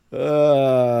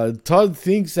 Todd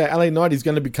thinks that LA Knight is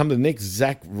going to become the next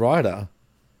Zack Ryder.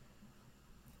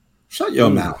 Shut your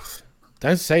mouth.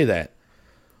 Don't say that.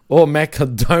 Or Matt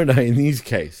Cardona in his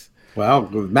case. Well,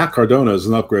 Matt Cardona is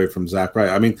an upgrade from Zack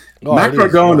Ryder. I mean, Matt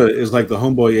Cardona is like the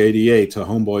Homeboy 88 to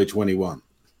Homeboy 21.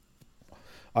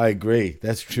 I agree.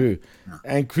 That's true.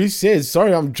 And Chris says,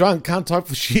 sorry, I'm drunk. Can't type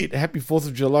for shit. Happy 4th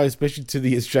of July, especially to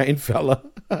the Australian fella.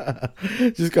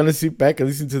 Just going to sit back and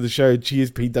listen to the show. Cheers,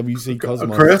 PWC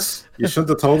Cosmos. Chris, you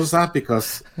shouldn't have told us that,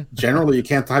 because generally you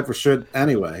can't type for shit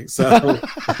anyway. So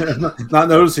not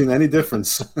noticing any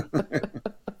difference.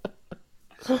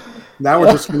 Now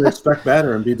we're just going to expect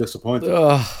better and be disappointed.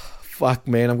 Oh, fuck,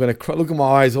 man. I'm going to cry. Look at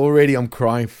my eyes already. I'm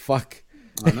crying. Fuck.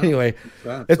 Anyway,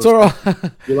 it's all right.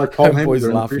 You're like Paul Heyman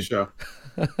during the pre-show.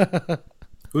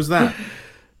 Who's that?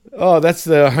 Oh, that's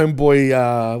the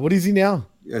homeboy. What is he now?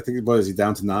 I think, what is he,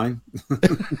 down to 9?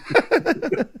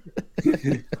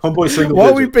 Homeboy single. Why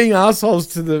are we being assholes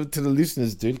to the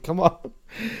listeners, dude? Come on,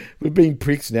 we're being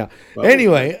pricks now. Well,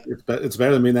 anyway, it's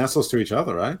better than being assholes to each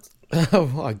other, right?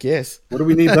 Well, I guess. What do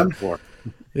we need them for?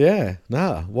 Yeah,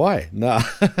 nah. Why? Nah.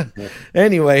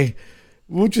 Anyway.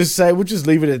 We'll just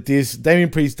leave it at this. Damian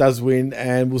Priest does win,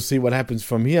 and we'll see what happens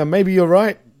from here. Maybe you're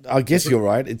right. I guess you're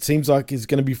right. It seems like it's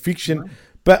going to be fiction,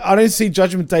 but I don't see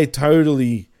Judgment Day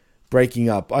totally breaking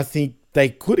up. I think they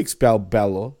could expel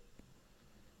Balor,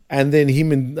 and then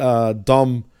him and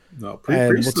Dom. No,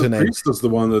 Priest is the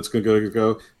one that's going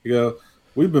to go.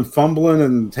 We've been fumbling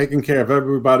and taking care of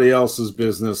everybody else's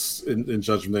business in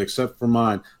Judgment Day except for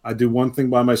mine. I do one thing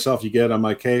by myself. You get on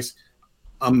my case.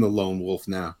 I'm the lone wolf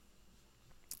now.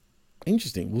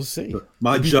 Interesting. We'll see.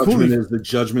 My judgment is the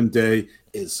Judgment Day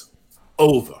is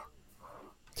over.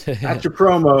 At your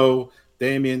promo,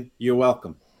 Damien, you're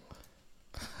welcome.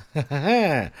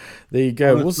 There you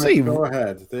go. We'll see. Go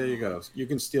ahead. There you go. You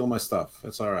can steal my stuff.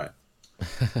 That's all right.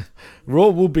 Raw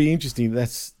will be interesting.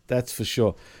 That's for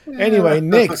sure. Anyway,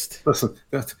 next. Listen,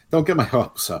 don't get my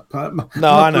hopes up.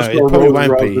 No, I know. It probably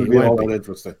won't be. It won't be.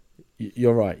 Interesting.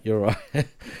 You're right.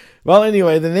 Well,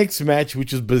 anyway, the next match,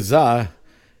 which is bizarre,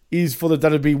 is for the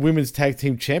WWE Women's Tag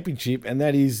Team Championship, and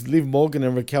that is Liv Morgan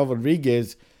and Raquel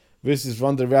Rodriguez versus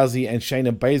Ronda Rousey and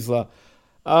Shayna Baszler.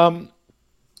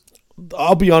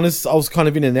 I'll be honest, I was kind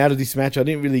of in and out of this match. I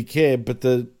didn't really care, but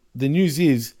the news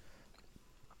is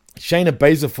Shayna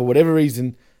Baszler, for whatever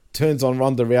reason, turns on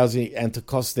Ronda Rousey, and to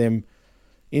cost them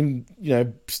in,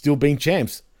 still being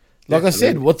champs. Like I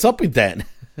said, what's up with that?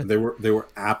 They were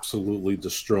absolutely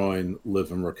destroying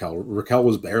Liv and Raquel. Raquel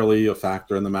was barely a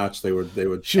factor in the match. They were.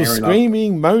 She was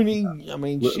screaming, moaning. I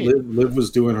mean, Liv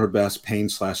was doing her best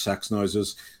pain/sex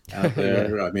noises out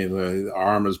there. Yeah. I mean, the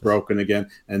arm is broken again,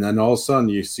 and then all of a sudden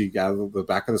you see out of the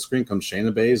back of the screen comes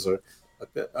Shayna Baszler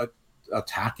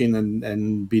attacking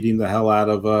and beating the hell out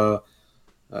of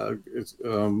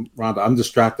Ronda. I'm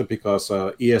distracted because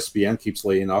ESPN keeps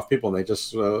laying off people, and they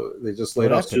just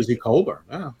laid off Susie Colbert.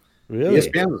 Yeah. Really?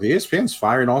 ESPN's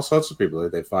firing all sorts of people.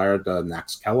 They fired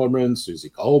Max Kellerman, Susie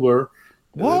Colbert.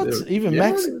 What? Even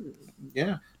Max?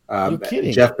 Yeah. You're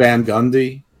kidding. Jeff Van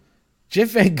Gundy. Jeff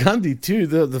Van Gundy, too,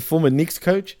 the former Knicks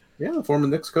coach? Yeah, the former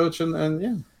Knicks coach.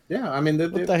 And yeah. I mean,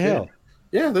 what the hell?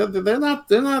 Yeah, they're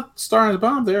not starting to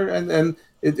bomb there. And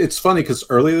it's funny because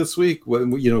earlier this week,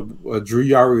 when Drew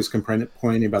Yari was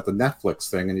complaining about the Netflix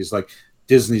thing, and he's like,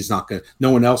 Disney's not going to,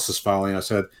 no one else is following. I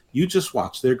said, you just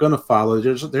watch. They're going to follow.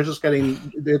 They're just letting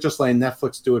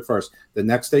Netflix do it first. The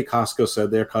next day, Costco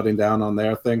said they're cutting down on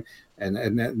their thing. And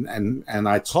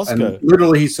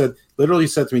literally he said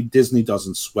to me, Disney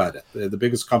doesn't sweat it. They're the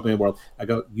biggest company in the world. I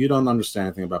go, you don't understand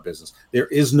anything about business. There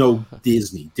is no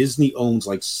Disney. Disney owns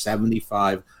like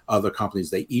 75 other companies.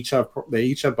 They each have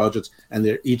budgets, and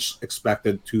they're each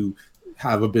expected to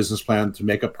have a business plan to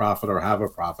make a profit or have a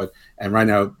profit. And right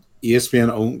now,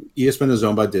 ESPN is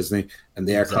owned by Disney, and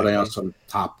they are cutting out some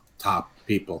top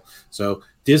people. So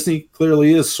Disney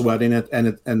clearly is sweating it,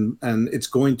 and it's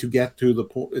going to get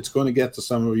to it's going to get to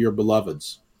some of your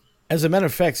beloveds. As a matter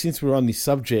of fact, since we're on this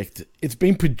subject, it's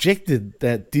been projected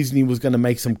that Disney was going to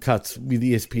make some cuts with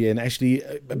ESPN. Actually,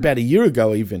 about a year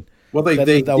ago, even. Well, they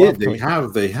did.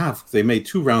 They made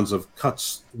 2 rounds of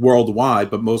cuts worldwide,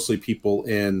 but mostly people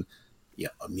in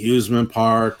amusement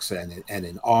parks and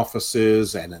in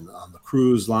offices and on the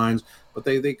cruise lines. But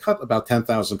they cut about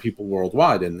 10,000 people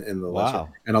worldwide in the Wow.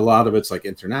 and a lot of it's like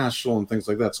international and things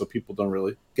like that. So people don't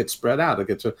really get spread out.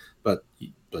 But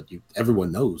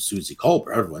everyone knows Susie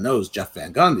Colbert. Everyone knows Jeff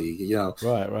Van Gundy.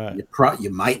 Right. You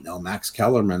might know Max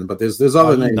Kellerman, but there's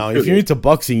other names. No, if you're into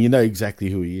boxing, you know exactly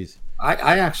who he is.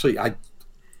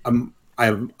 I'm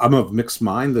of mixed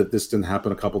mind that this didn't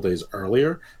happen a couple days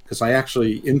earlier, because I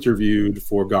actually interviewed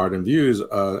for Garden Views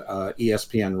a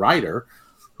ESPN writer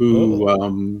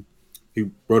who he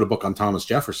wrote a book on Thomas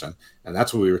Jefferson, and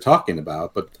that's what we were talking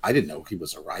about. But I didn't know he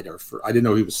was a writer I didn't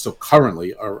know he was still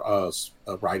currently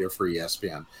a writer for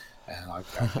ESPN, and I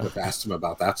could have asked him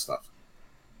about that stuff.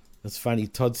 That's funny.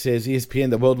 Todd says ESPN,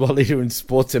 the worldwide leader in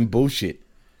sports and bullshit.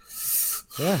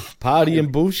 Yeah, party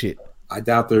and bullshit. I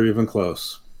doubt they're even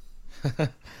close.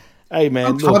 Hey,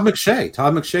 man. Todd McShay.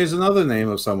 Todd McShay is another name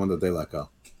of someone that they let go.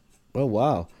 Oh,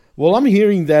 wow. Well, I'm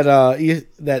hearing that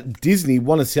that Disney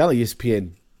want to sell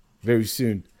ESPN very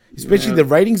soon. Especially the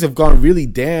ratings have gone really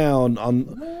down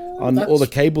on all the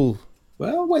cable.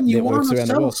 Well, when you want to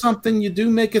sell something, you do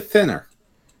make it thinner.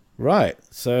 Right.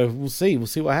 So we'll see. We'll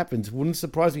see what happens. Wouldn't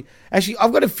surprise me. Actually,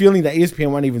 I've got a feeling that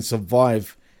ESPN won't even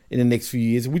survive in the next few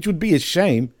years, which would be a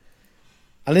shame.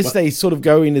 Unless they sort of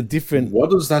go in a different...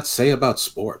 What does that say about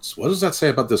sports? What does that say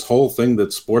about this whole thing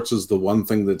that sports is the one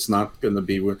thing that's not going to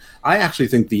be... I actually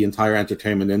think the entire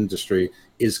entertainment industry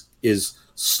is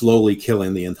slowly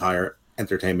killing the entire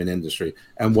entertainment industry.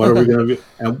 And what are we going to be?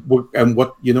 And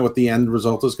what, you know what the end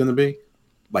result is going to be?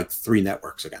 Like 3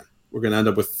 networks again. We're going to end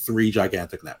up with 3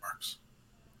 gigantic networks.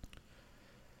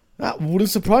 That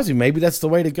wouldn't surprise me. Maybe that's the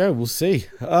way to go. We'll see.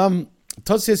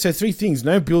 Todd says, so 3 things.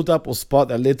 No build-up or spot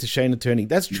that led to Shayna turning.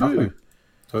 That's true.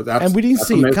 So and we didn't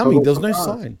see it coming. There was no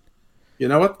sign. You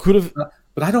know what? Could have...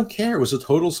 But I don't care. It was a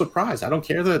total surprise. I don't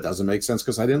care that it doesn't make sense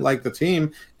because I didn't like the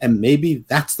team. And maybe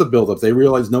that's the build-up. They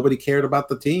realized nobody cared about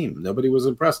the team. Nobody was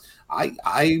impressed.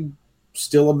 I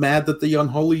still am mad that the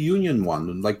Unholy Union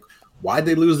won. Like, why'd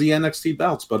they lose the NXT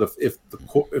belts? But if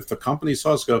the company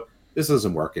saw us go, this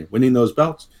isn't working, winning those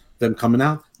belts, them coming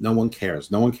out, no one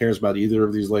cares. No one cares about either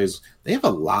of these ladies. They have a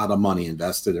lot of money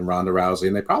invested in Ronda Rousey,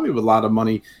 and they probably have a lot of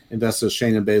money invested in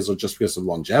Shayna Baszler just because of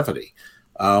longevity.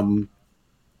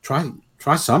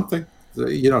 Try something.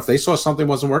 If they saw something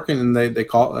wasn't working and they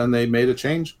called and they made a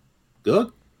change,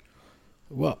 good.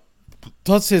 Well,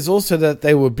 Todd says also that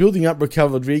they were building up Raquel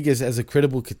Rodriguez as a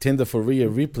credible contender for Rhea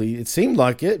Ripley. It seemed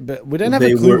like it, but we don't have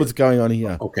a clue what's going on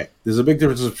here. Okay, there's a big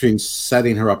difference between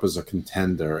setting her up as a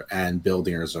contender and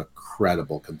building her as a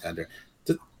credible contender.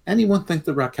 Did anyone think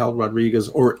that Raquel Rodriguez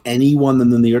or anyone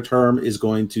in the near term is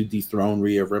going to dethrone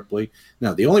Rhea Ripley?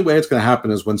 No, the only way it's going to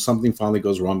happen is when something finally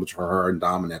goes wrong between her and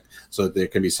Dominic, so that there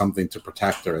can be something to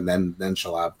protect her, and then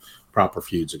she'll have proper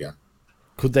feuds again.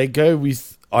 Could they go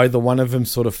with either one of them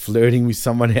sort of flirting with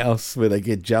someone else where they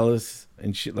get jealous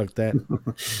and shit like that?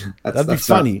 That'd be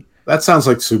funny. That sounds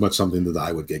like too much something that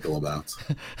I would giggle about.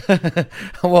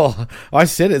 Well, I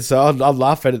said it, so I'd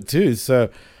laugh at it too.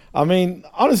 So, I mean,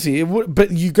 honestly, it would.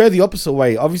 But you go the opposite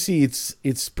way. Obviously,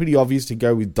 it's pretty obvious to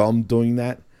go with Dom doing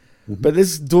that. Mm-hmm. But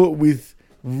let's do it with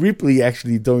Ripley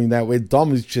actually doing that, where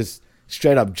Dom is just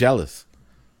straight up jealous.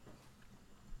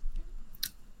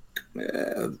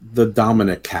 The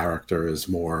Dominic character is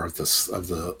more of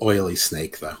the oily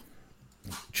snake, though.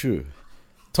 True.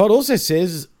 Todd also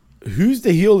says, who's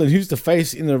the heel and who's the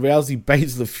face in the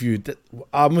Rousey-Baszler feud?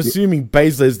 I'm assuming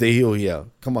Baszler's the heel here.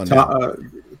 Come on,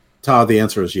 Todd, the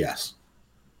answer is yes.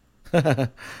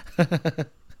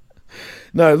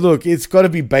 No, look, it's got to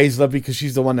be Baszler because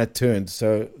she's the one that turned.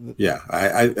 So yeah,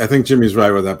 I think Jimmy's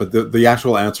right with that. But the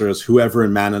actual answer is whoever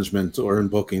in management or in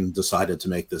booking decided to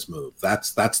make this move.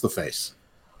 That's the face.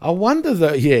 I wonder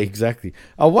though. Yeah, exactly.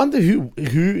 I wonder who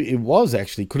it was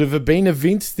actually. Could have been a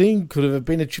Vince thing. Could have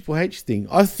been a Triple H thing.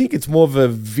 I think it's more of a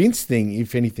Vince thing,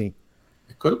 if anything.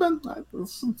 It could have been.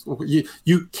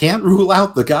 You can't rule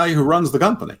out the guy who runs the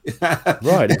company.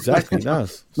 Right. Exactly. No,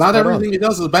 not everything he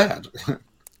does is bad.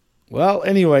 Well,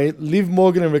 anyway, Liv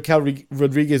Morgan and Raquel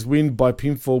Rodriguez win by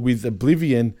pinfall with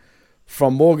Oblivion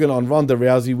from Morgan on Ronda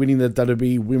Rousey, winning the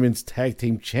WWE Women's Tag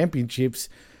Team Championships.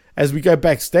 As we go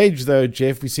backstage, though,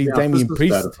 Jeff, we see Damian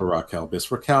Priest. Better for Raquel because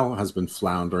Raquel has been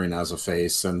floundering as a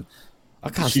face, and I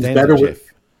can't stand her, Jeff.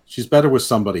 She's better with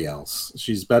somebody else.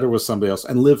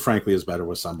 And Liv, frankly, is better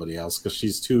with somebody else because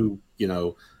she's too,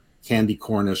 candy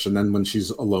cornish. And then when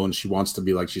she's alone, she wants to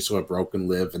be like she's sort of broken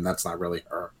Liv, and that's not really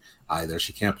her either.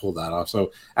 She can't pull that off.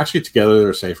 So actually together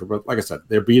they're safer. But like I said,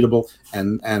 they're beatable.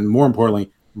 And more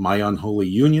importantly, my Unholy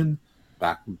Union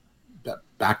back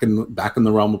in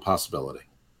the realm of possibility.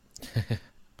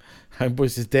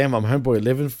 Homeboy says, damn, I'm Homeboy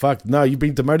 11. Fuck, no, you've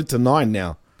been demoted to 9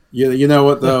 now. You know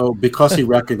what, though? Because he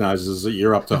recognizes that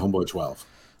you're up to Homeboy 12.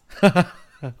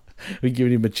 We're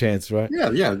giving him a chance, right?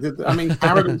 Yeah. I mean,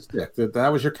 carrot and stick. That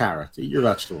was your carrot. Eat your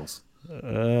vegetables.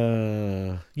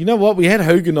 You know what? We had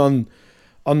Hogan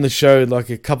on the show like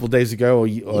a couple of days ago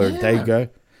or a day ago.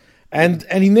 And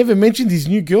he never mentioned his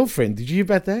new girlfriend. Did you hear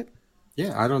about that?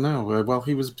 Yeah, I don't know. Well,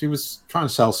 he was trying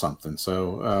to sell something.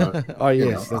 So,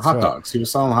 yes, that's hot right. dogs. He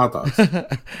was selling hot dogs.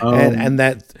 And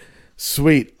that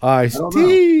sweet iced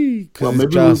tea. Well,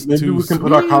 maybe we can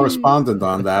put our correspondent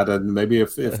on that, and maybe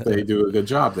if they do a good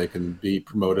job, they can be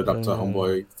promoted up to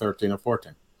Homeboy 13 or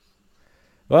 14.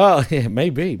 Well, yeah,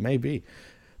 maybe.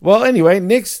 Well, anyway,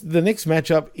 the next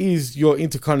matchup is your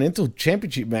Intercontinental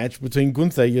Championship match between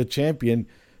Gunther, your champion,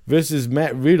 versus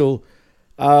Matt Riddle.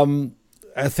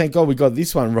 Thank God we got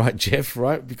this one right, Jeff,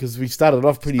 right? Because we started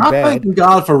off pretty bad. Thank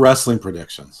God for wrestling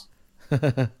predictions.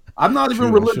 I'm not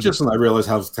even religious, and I realize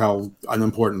how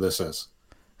unimportant this is.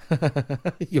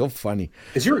 You're funny.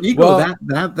 Is your ego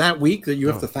that weak that you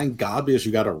have to thank God because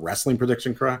you got a wrestling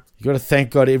prediction correct? You got to thank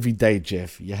God every day,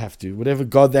 Jeff. You have to. Whatever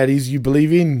God that is you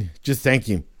believe in, just thank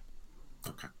him.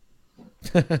 Okay.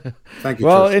 Thank you.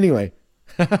 Well, Trish. anyway.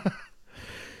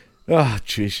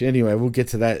 Trish. Anyway, we'll get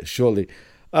to that shortly.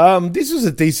 This was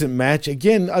a decent match.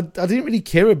 Again, I didn't really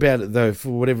care about it, though,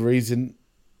 for whatever reason.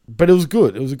 But it was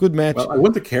good. It was a good match. Well, I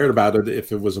wouldn't have cared about it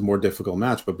if it was a more difficult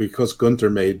match, but because Gunther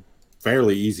made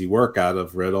fairly easy work out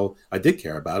of Riddle, I did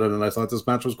care about it, and I thought this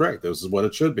match was great. This is what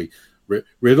it should be.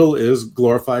 Riddle is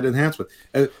glorified enhancement.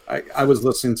 And I was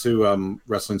listening to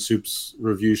Wrestling Soup's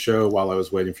review show while I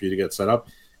was waiting for you to get set up,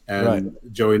 and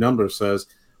Joey Number says,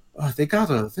 they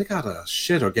gotta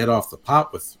shit or get off the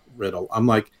pot with Riddle. I'm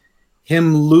like,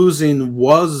 him losing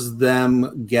was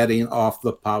them getting off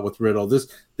the pot with Riddle. This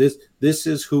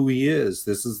is who he is.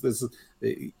 This is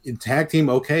in tag team.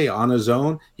 Okay, on his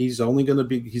own, he's only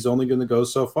gonna go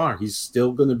so far. He's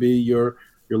still gonna be your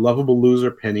lovable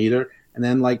loser, pin eater, and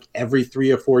then like every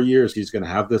 3 or 4 years, he's gonna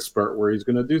have this spurt where he's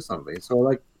gonna do something. So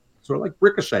like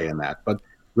Ricochet in that, but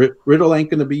Riddle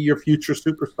ain't gonna be your future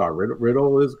superstar.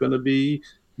 Riddle is gonna be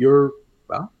your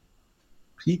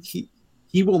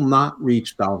he will not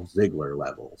reach Dolph Ziggler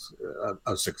levels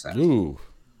of success. Ooh,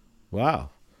 wow.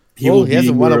 He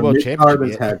hasn't won a world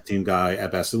championship yet. Tag team guy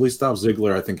at best. At least Dolph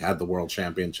Ziggler, I think, had the world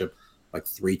championship like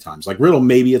 3 times. Like Riddle,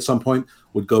 maybe at some point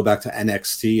would go back to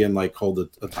NXT and like hold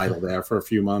a title there for a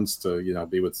few months to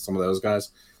be with some of those guys.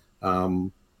 I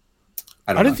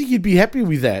don't think he'd be happy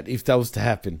with that if that was to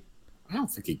happen. I don't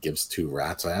think he gives 2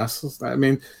 rats asses. I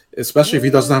mean, especially if he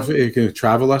doesn't have he can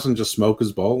travel less and just smoke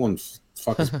his bowl and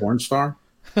fuck his porn star.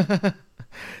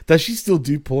 Does she still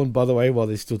do porn, by the way, while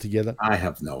they're still together? I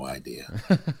have no idea.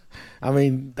 I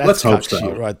mean, that's let's hope so.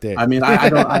 Shit right there. I mean, I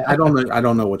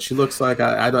don't know what she looks like.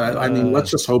 I mean,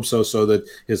 let's just hope so that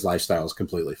his lifestyle is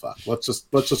completely fucked. Let's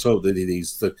just hope that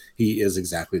he is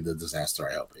exactly the disaster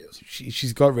I hope he is.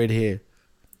 She's got red hair.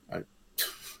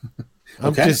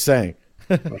 I'm just saying.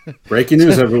 Breaking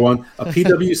news, everyone! A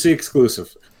PWC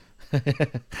exclusive.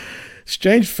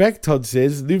 Strange fact, Todd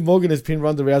says, Liv Morgan has pinned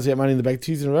Ronda Rousey at Money in the Bank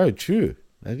 2 years in a row. True.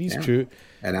 That is true.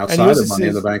 And outside of Money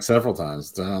in the Bank several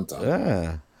times.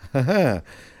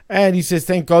 And he says,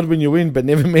 thank God when you win, but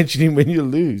never mention him when you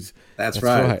lose. That's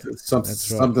right.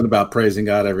 Something about praising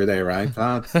God every day, right?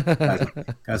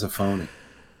 Guy's a phony.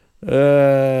 He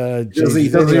doesn't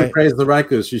even praise the right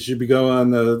goose. You should be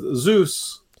going on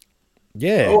Zeus.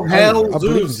 Yeah. Oh, hell,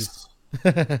 Zeus.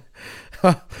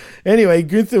 Anyway,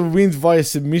 Gunther wins via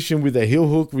submission with a heel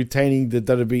hook, retaining the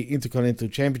WWE Intercontinental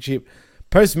Championship.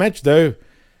 Post-match, though,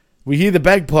 we hear the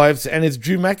bagpipes, and it's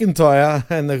Drew McIntyre,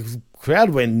 and the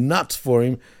crowd went nuts for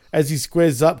him as he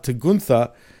squares up to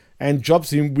Gunther and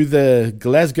drops him with a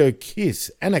Glasgow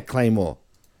kiss and a Claymore.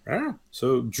 Yeah.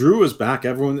 So Drew is back.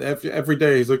 Everyone every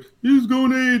day he's like, he's going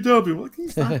to AEW. Like,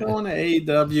 he's not going to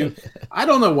AEW. I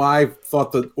don't know why I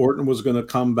thought that Orton was going to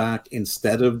come back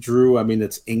instead of Drew. I mean,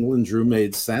 it's England. Drew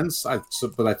made sense.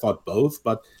 But I thought both.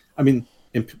 But I mean,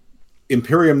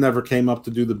 Imperium never came up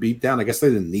to do the beatdown. I guess they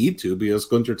didn't need to because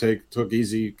Gunther took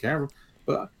easy care.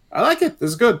 But I like it. This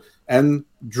is good. And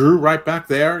Drew right back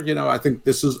there. I think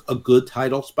this is a good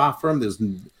title spot for him.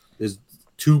 There's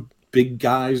 2 big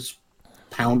guys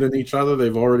pounding each other.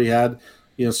 They've already had,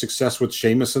 success with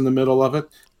Sheamus in the middle of it,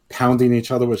 pounding each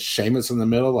other with Sheamus in the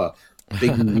middle, a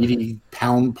big meaty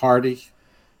pound party.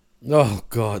 Oh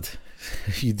God,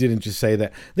 you didn't just say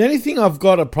that. The only thing I've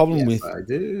got a problem with, I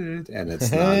did, and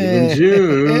it's not even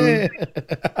June.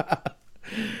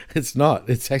 It's not.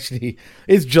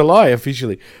 It's July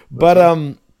officially. But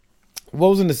what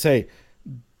was I going to say?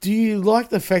 Do you like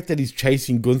the fact that he's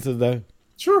chasing Gunther though?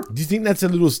 Sure. Do you think that's a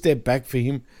little step back for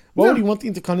him? Why would he want the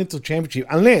Intercontinental Championship?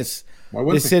 Unless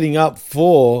they're setting up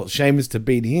for Sheamus to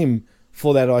beat him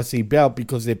for that IC belt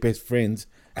because they're best friends.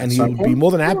 And he would be more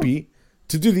than happy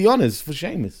to do the honors for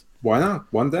Sheamus. Why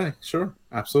not? One day. Sure.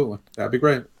 Absolutely. That'd be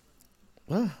great.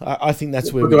 Well, I think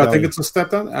that's where do I think it's a step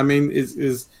down? I mean,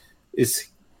 is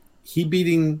he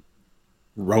beating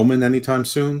Roman anytime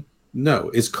soon? No.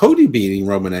 Is Cody beating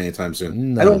Roman anytime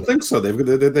soon? No. I don't think so. They've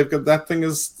got that thing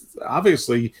is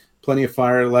obviously plenty of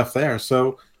fire left there.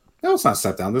 So no, it's not a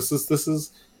step down.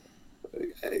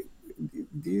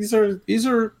 These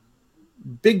are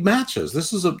big matches.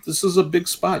 This is a big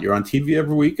spot. You're on TV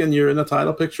every week and you're in a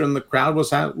title picture and the crowd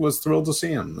was thrilled to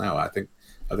see him. No, I think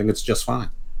it's just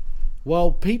fine.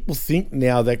 Well, people think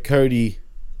now that Cody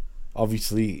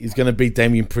obviously is going to beat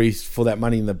Damian Priest for that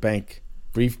Money in the Bank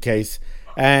briefcase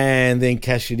and then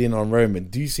cash it in on Roman.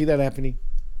 Do you see that happening?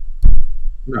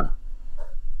 No.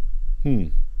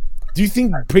 Do you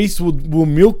think Priest will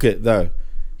milk it though?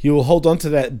 He will hold on to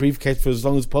that briefcase for as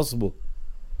long as possible.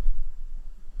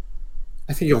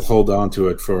 I think he'll hold on to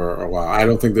it for a while. I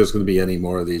don't think there's going to be any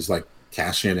more of these like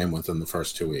cashing in within the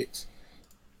first 2 weeks.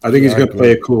 I think he's going to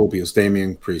play it cool because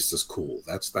Damian Priest is cool.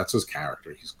 That's his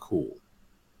character. He's cool.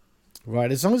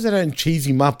 Right, as long as they don't cheese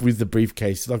him up with the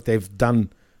briefcase like they've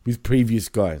done with previous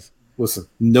guys. Listen,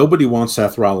 nobody wants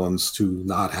Seth Rollins to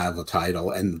not have a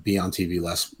title and be on TV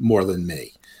more than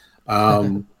me.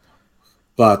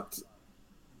 But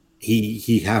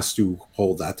he has to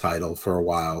hold that title for a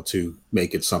while to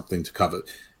make it something to covet.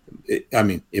 It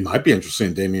might be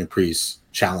interesting. Damian Priest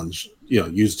challenge,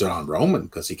 used it on Roman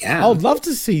because he can. I would love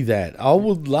to see that. I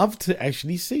would love to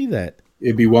actually see that.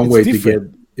 It'd be one way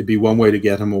to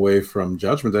get him away from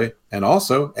Judgment Day, and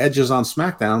also Edge is on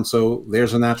SmackDown, so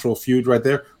there's a natural feud right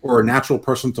there, or a natural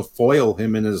person to foil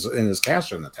him in his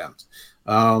cash-in attempt.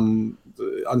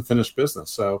 Unfinished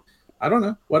business. So I don't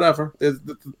know. Whatever.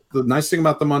 The nice thing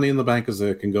about the Money in the Bank is that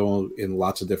it can go in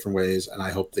lots of different ways, and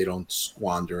I hope they don't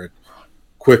squander it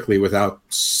quickly without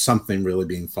something really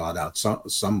being thought out.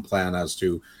 Some plan as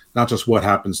to not just what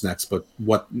happens next, but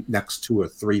what next 2 or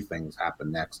 3 things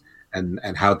happen next, and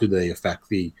how do they affect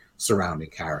the surrounding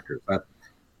characters.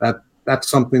 That's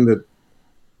something that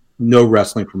no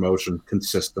wrestling promotion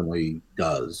consistently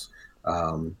does.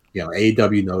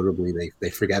 AEW notably,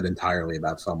 they forget entirely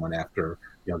about someone after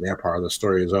their part of the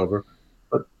story is over.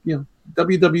 But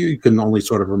WWE can only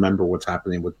sort of remember what's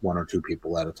happening with 1 or 2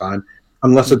 people at a time,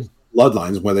 unless it's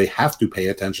Bloodlines where they have to pay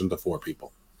attention to 4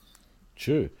 people.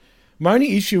 True. My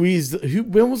only issue is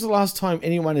when was the last time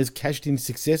anyone has cashed in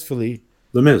successfully?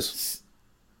 The Miz.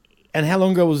 And how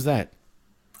long ago was that?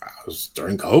 It was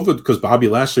during COVID because Bobby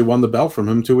Lashley won the belt from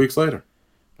him 2 weeks later.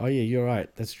 Oh yeah, you're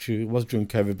right. That's true. It was during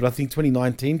COVID, but I think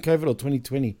 2019 COVID or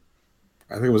 2020.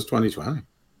 I think it was 2020.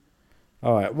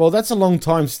 All right. Well, that's a long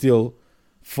time still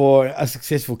for a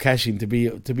successful cash-in. To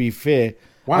be fair,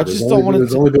 wow, there's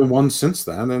only been one since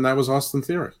then, and that was Austin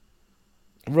Theory.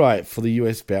 Right, for the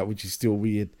US bout, which is still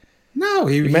weird. No,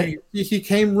 he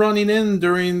came running in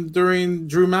during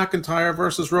Drew McIntyre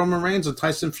versus Roman Reigns, and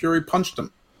Tyson Fury punched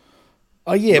him.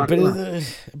 Oh yeah,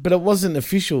 but it wasn't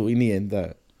official in the end,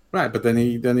 though. Right, but then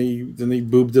he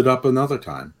boobed it up another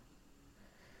time.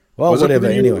 Well, whatever.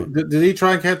 Anyway, did he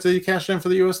cash in for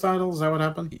the US title? Is that what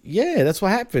happened? Yeah, that's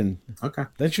what happened. Okay.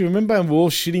 Don't you remember? And we're all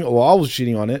shitting, or I was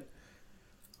shitting on it.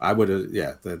 I would have.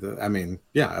 Yeah.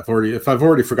 If I've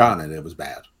already forgotten it, it was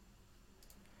bad.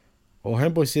 Well,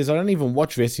 Homeboy says I don't even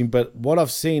watch wrestling, but what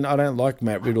I've seen, I don't like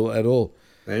Matt Riddle at all.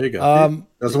 There you go.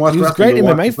 Doesn't watch he was wrestling. Great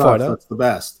MMA fighter. That's the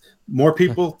best. More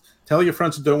people tell your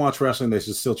friends who don't watch wrestling they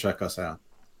should still check us out.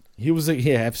 He was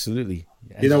absolutely.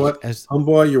 You know what,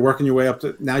 homeboy, you're working your way up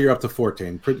to now. You're up to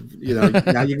 14.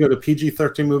 Now you go to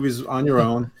PG-13 movies on your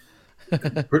own.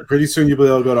 Pretty soon you'll be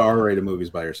able to go to R-rated movies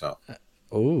by yourself.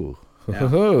 Oh, yeah.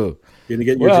 You're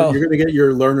gonna get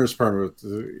your learner's permit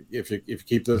if you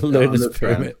keep the learner's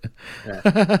permit.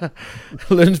 Yeah.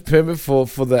 Learner's permit for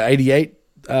the 88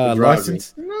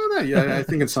 license. No, yeah, I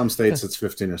think in some states it's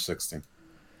 15 or 16.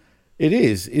 It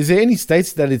is. Is there any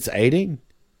states that it's 18?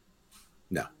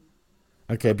 No.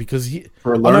 Okay, because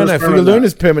for the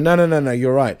learner's permit, no,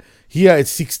 you're right. Here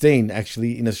it's 16,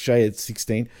 actually. In Australia it's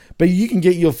 16. But you can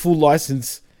get your full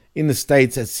license in the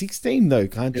States at 16, though,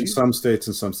 can't you? In some states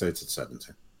it's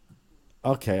 17.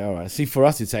 Okay, all right. See, for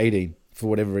us it's 18, for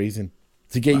whatever reason,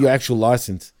 to get your actual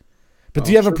license. But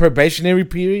do you have a probationary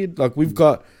period? Like, we've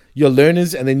got your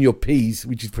learners and then your Ps,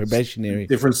 which is probationary.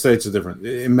 Different states are different.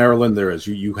 In Maryland, there is.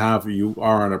 You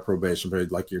are on a probation period,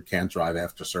 like you can't drive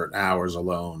after certain hours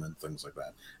alone and things like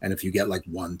that. And if you get like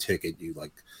one ticket,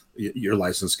 your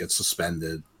license gets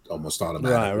suspended almost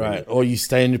automatically. Right. Or you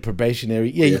stay in the probationary.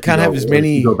 Yeah, you can't have as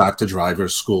many. You go back to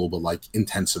driver's school, but like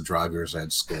intensive driver's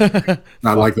ed school,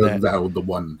 not like the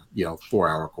one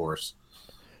 4-hour course.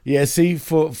 Yeah, see,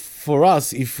 for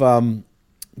us, if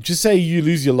just say you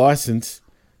lose your license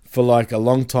for like a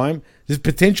long time, there's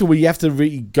potential where you have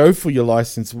to go for your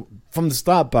license from the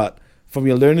start, but from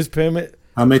your learner's permit.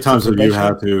 How many times have you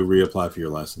had to reapply for your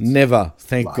license? Never.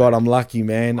 Thank Liar. God, I'm lucky,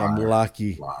 man. Liar. I'm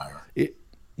lucky. Liar.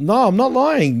 No, I'm not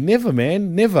lying. Never,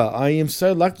 man. Never. I am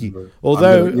so lucky.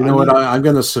 Although, I'm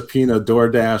going to subpoena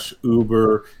DoorDash,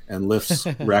 Uber, and Lyft's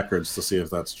records to see if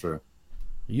that's true.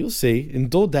 You'll see. And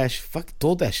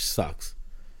DoorDash sucks.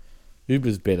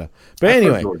 Uber's better. But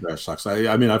anyway, DoorDash sucks.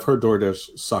 I've heard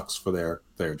DoorDash sucks for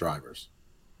their drivers.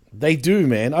 They do,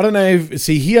 man. I don't know.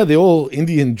 Here they're all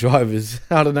Indian drivers.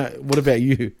 I don't know. What about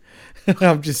you?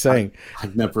 I'm just saying.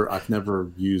 I've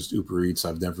never used Uber Eats.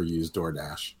 I've never used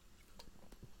DoorDash.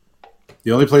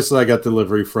 The only places I get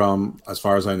delivery from, as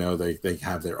far as I know, they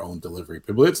have their own delivery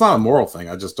people. It's not a moral thing.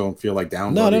 I just don't feel like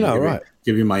downloading.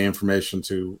 Giving my information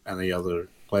to any other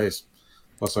place.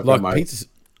 Plus,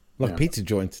 pizza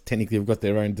joints. Technically, have got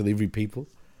their own delivery people.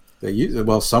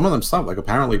 Some of them stop. Like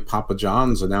apparently, Papa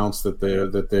John's announced that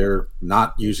they're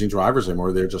not using drivers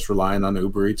anymore. They're just relying on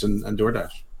Uber Eats and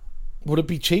DoorDash. Would it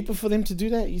be cheaper for them to do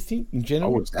that? You think in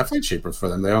general? Oh, it's definitely cheaper for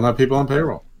them. They don't have people on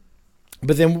payroll.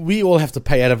 But then we all have to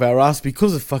pay out of our ass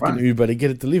because of fucking Uber to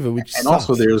get it delivered, which sucks.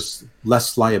 Also there's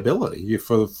less liability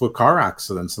for car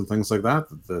accidents and things like that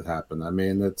happen. I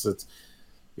mean, it's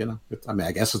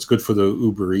I guess it's good for the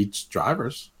Uber Eats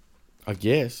drivers. I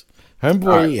guess.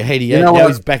 Homeboy 88, now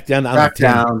he's back down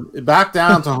to back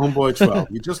down to Homeboy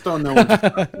 12. You just don't know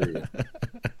when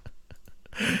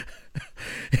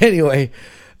Anyway,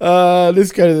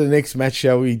 let's go to the next match,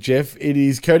 shall we, Jeff? It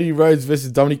is Cody Rhodes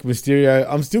versus Dominic Mysterio.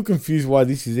 I'm still confused why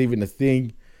this is even a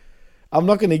thing. I'm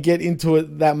not going to get into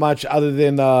it that much other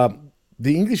than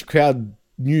the English crowd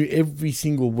knew every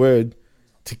single word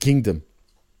to Kingdom.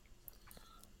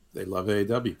 They love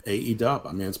AEW.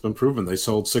 I mean, it's been proven. They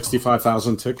sold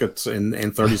 65,000 tickets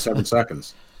in 37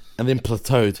 seconds. And then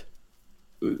plateaued.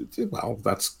 Well,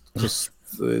 that's just...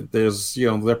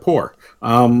 they're poor.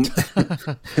 But,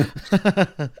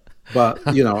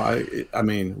 I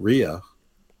mean, Rhea,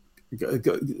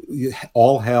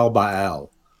 all hail by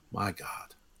Al. My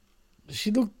God.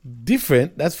 She looked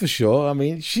different, that's for sure. I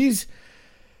mean,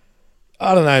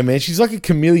 I don't know, man. She's like a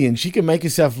chameleon. She can make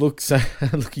herself look so...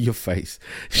 Look at your face.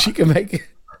 She can make...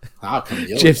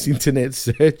 Jeff's internet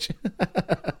search.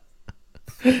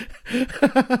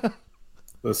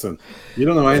 Listen, you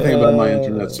don't know anything about my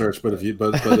internet search, but if you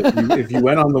went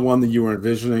on the one that you were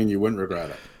envisioning, you wouldn't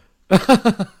regret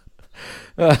it.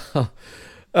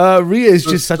 Rhea is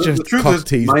just such a cock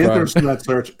tease. My internet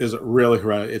search is really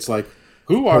horrendous. It's like,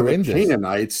 who are the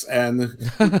Canaanites, and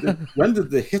when did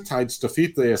the Hittites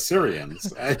defeat the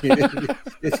Assyrians? It'd be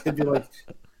like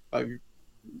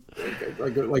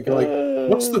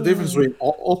what's the difference between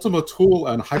Ultima Thule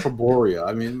and Hyperborea?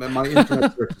 I mean, my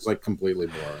internet search is like completely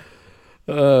boring.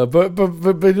 But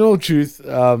in all truth,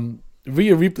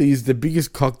 Rhea Ripley is the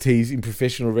biggest cock tease in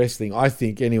professional wrestling, I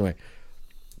think. Anyway,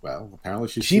 well, apparently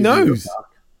she knows.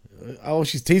 Oh,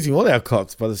 she's teasing all our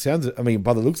cocks by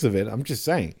the looks of it. I'm just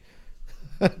saying.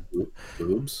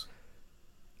 Boobs.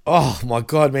 Oh my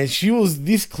God, man! She was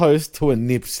this close to a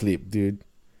nip slip, dude.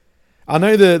 I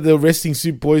know the Wrestling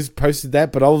Suit Boys posted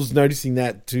that, but I was noticing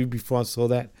that too before I saw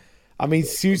that. I mean,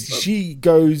 seriously, she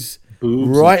goes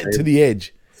right to the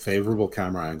edge. Favorable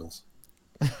camera angles.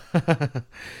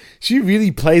 She really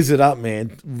plays it up,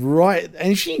 man. Right,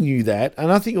 and she knew that,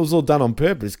 and I think it was all done on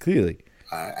purpose. Clearly,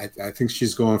 I think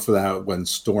she's going for that when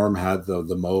Storm had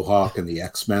the mohawk and the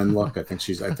X-Men look. I think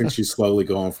she's slowly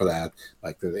going for that.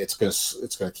 Like it's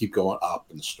gonna keep going up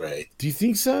and straight. Do you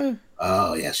think so?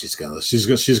 Oh yeah, she's gonna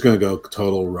go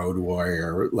total Road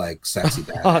Warrior, like sexy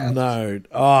badass.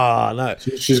 Oh no!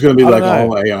 She's gonna be like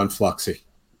all Aeon Fluxy.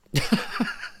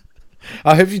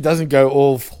 I hope she doesn't go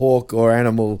all hawk or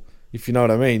animal, if you know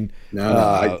what I mean.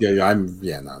 No.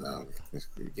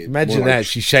 Imagine that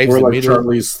she shaves the like middle.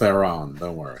 Charlize Theron.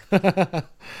 Don't worry.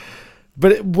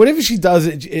 But whatever she does,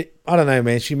 I don't know,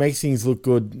 man. She makes things look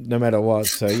good no matter what.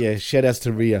 So yeah, shout outs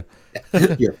to Rhea.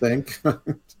 You think?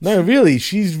 No, really,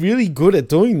 she's really good at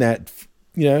doing that.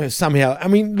 Somehow. I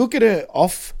mean, look at her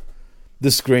off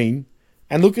the screen.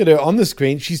 And look at her on the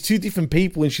screen. She's two different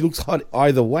people, and she looks hot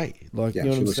either way. Like, you know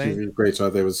what I'm saying? She was great. So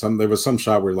there was some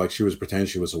shot where like she was pretending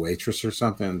she was a waitress or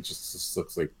something. And it just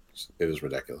looks like it was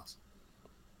ridiculous.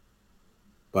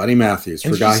 Buddy Matthews,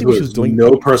 for a guy who has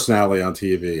no personality on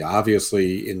TV,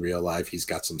 obviously in real life he's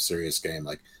got some serious game.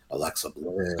 Like Alexa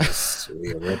Bliss,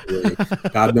 Rhea Ripley.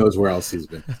 God knows where else he's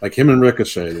been. Like him and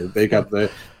Ricochet, they got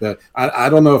the. I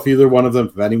don't know if either one of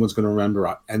them, if anyone's going to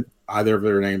remember and either of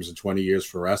their names in 20 years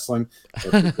for wrestling,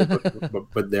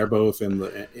 but they're both in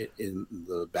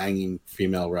the banging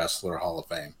female wrestler Hall of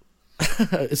Fame.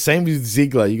 Same with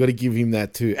Ziggler. You got to give him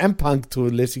that too, and Punk to a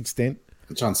less extent.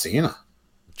 John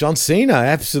Cena,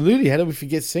 absolutely. How do we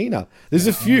forget Cena? There's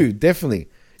a few, definitely.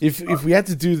 If we had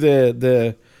to do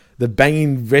the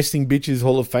banging wrestling bitches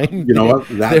Hall of Fame, you know what?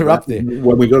 They're up there.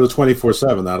 When we go to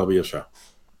 24/7, that'll be a show.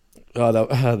 Oh,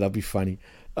 that'll be funny.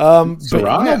 But you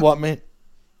know what, man?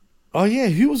 Oh yeah,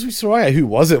 who was with Soraya? Who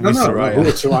was it with Soraya? Who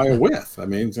was Soraya with? I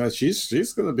mean,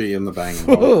 she's going to be in the banging.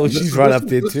 Oh, she's right up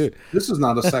there too. This is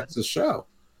not a sexist show.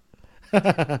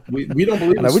 We don't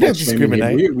believe in we don't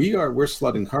discriminate. We're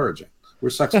slut encouraging. We're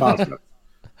sex positive.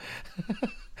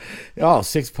 Oh,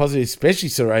 sex positive, especially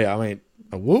Soraya. I mean,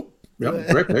 a whoop. Yep,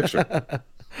 great picture.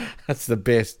 That's the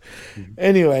best.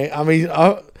 Anyway, I mean,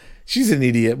 she's an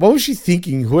idiot. What was she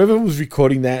thinking? Whoever was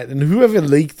recording that and whoever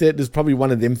leaked it is probably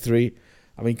one of them three.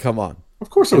 I mean, come on. Of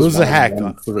course, it was a hack.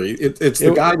 Three. It's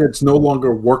the guy that's no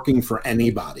longer working for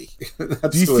anybody. Do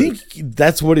you think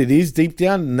that's what it is deep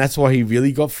down, and that's why he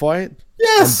really got fired?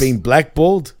 Yes, and being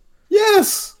blackballed.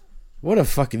 Yes. What a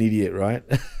fucking idiot, right?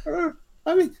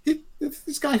 I mean,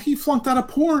 this guy, he flunked out of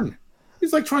porn.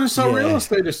 He's like trying to sell real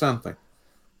estate or something.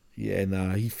 Yeah,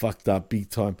 no, he fucked up big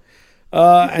time.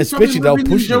 And especially they'll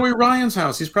push Joey Ryan's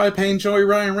house. He's probably paying Joey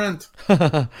Ryan rent.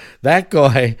 That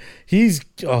guy,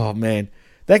 oh man,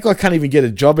 that guy can't even get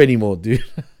a job anymore, dude.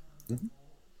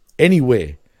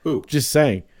 Anywhere. Who? Just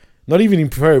saying. Not even in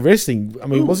pro wrestling. I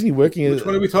mean, wasn't he working? Which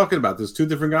one are we talking about? There's two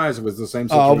different guys with the same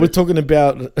situation. Oh, we're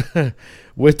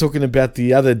talking about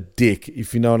the other dick,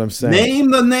 if you know what I'm saying.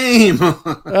 Name the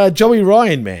name. Joey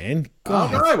Ryan, man.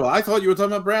 God. All right. Well, I thought you were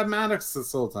talking about Brad Maddox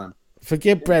this whole time.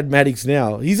 Forget Brad Maddox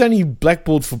now. He's only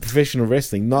blackballed for professional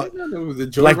wrestling, not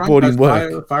blackboarding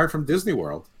work. Fired from Disney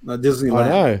World, Disneyland. I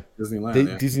know.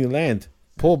 Disneyland. Disneyland.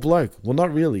 Poor bloke. Well,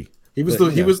 not really. He was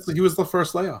the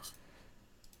first layoff.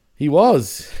 He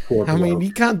was. I mean,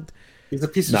 he can't. He's a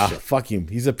piece of shit. Fuck him.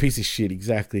 He's a piece of shit.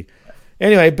 Exactly.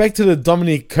 Anyway, back to the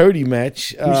Dominic Cody match.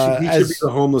 He should be the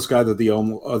homeless guy that the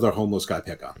other homeless guy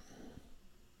pick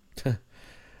on.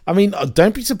 I mean,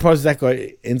 don't be surprised that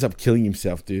guy ends up killing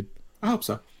himself, dude. I hope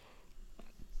so.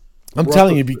 I'm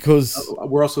telling you because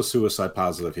we're also suicide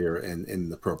positive here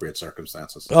in appropriate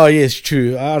circumstances. Oh yes,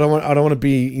 true. I don't want to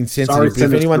be insensitive. Sorry,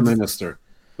 if anyone, minister,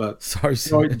 but sorry,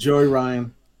 Joey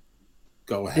Ryan.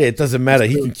 Go ahead. Yeah, it doesn't matter.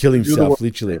 He can kill himself,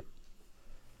 literally.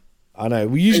 I know.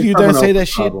 We usually don't say that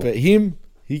shit, but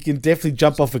he can definitely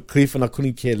jump off a cliff, and I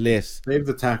couldn't care less. Save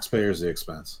the taxpayers the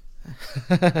expense.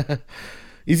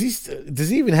 Does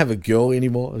he even have a girl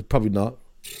anymore? Probably not.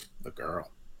 The girl.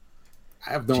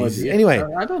 I have no idea. Anyway,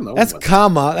 I don't know. That's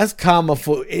karma. That's karma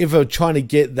for ever trying to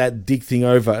get that dick thing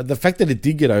over. The fact that it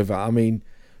did get over. I mean,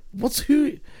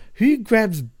 who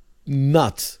grabs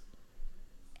nuts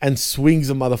and swings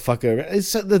a motherfucker?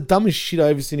 It's the dumbest shit I've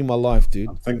ever seen in my life, dude.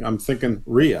 I'm thinking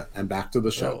Rhea and back to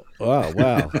the show. Oh,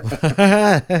 wow.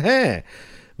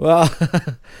 Well,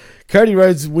 Cody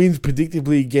Rhodes wins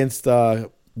predictably against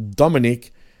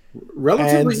Dominic.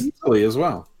 Relatively easily as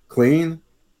well. Clean.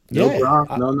 No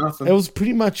Brock, no nothing. It was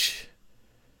pretty much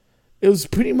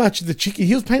the chicken.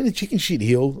 He was playing the chicken shit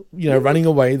heel, running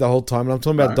away the whole time. And I'm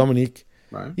talking about Dominic.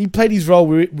 Right. He played his role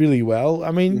really well.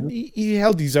 I mean, he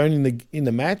held his own in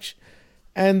the match,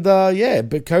 and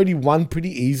but Cody won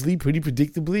pretty easily, pretty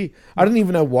predictably. I don't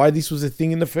even know why this was a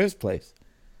thing in the first place.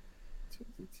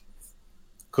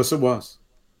 Because it was.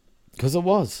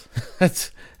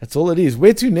 That's all it is.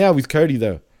 Where to now with Cody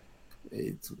though?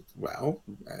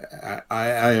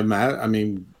 I imagine. I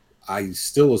mean, I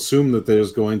still assume that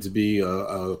there's going to be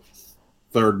a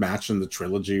third match in the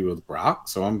trilogy with Brock,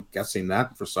 so I'm guessing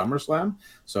that for SummerSlam.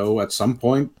 So at some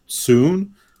point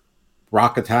soon,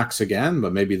 Brock attacks again,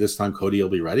 but maybe this time Cody will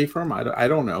be ready for him. I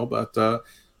don't know, but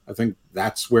I think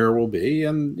that's where we'll be.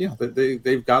 And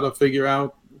they've got to figure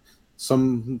out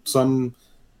some.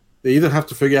 They either have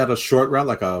to figure out a short route,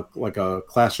 like a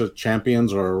Clash of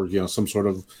Champions, or some sort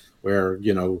of where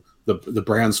the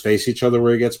brands face each other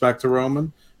where he gets back to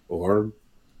Roman, or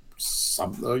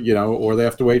or they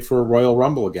have to wait for a Royal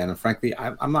Rumble again. And frankly,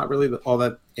 I'm not really all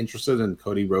that interested in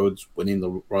Cody Rhodes winning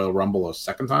the Royal Rumble a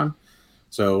second time.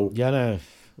 So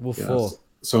we'll fall.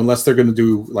 So unless they're going to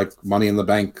do like Money in the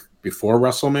Bank before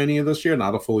WrestleMania this year,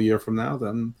 not a full year from now,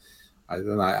 then I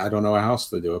don't know how else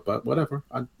to do it. But whatever,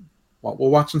 we'll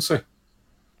watch and see.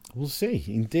 We'll see.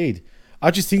 Indeed,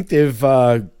 I just think they've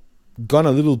gone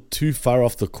a little too far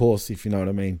off the course, if you know what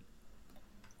I mean.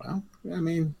 Well, I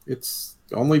mean, it's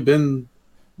only been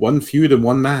one feud and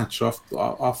one match off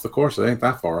the course. It ain't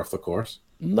that far off the course.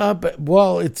 No, but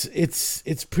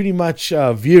it's pretty much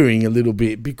veering a little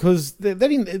bit because they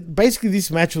didn't. Basically,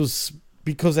 this match was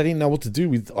because they didn't know what to do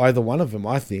with either one of them.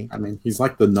 I think. I mean, he's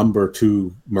like the number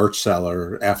 2 merch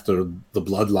seller after the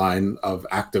Bloodline of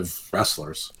active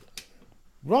wrestlers.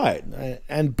 Right,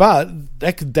 but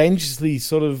that could dangerously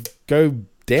sort of go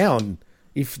down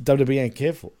if WWE ain't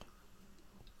careful.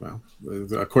 Well,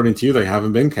 according to you, they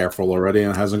haven't been careful already,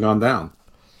 and it hasn't gone down.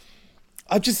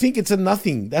 I just think it's a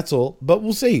nothing. That's all. But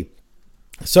we'll see.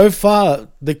 So far,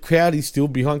 the crowd is still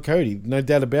behind Cody. No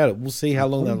doubt about it. We'll see how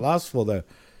long that lasts for, though.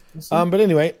 But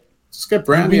anyway, just get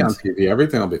Brandy on TV.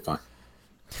 Everything will be fine.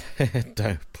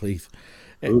 Don't, please.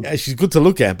 She's good to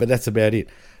look at, but that's about it.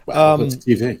 Well, it's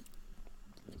TV.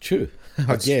 True,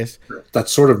 I guess.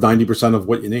 That's sort of 90% of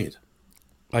what you need.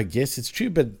 I guess it's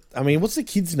true, but I mean, what's the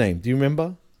kid's name? Do you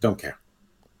remember? Don't care.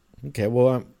 Okay,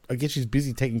 well, I guess she's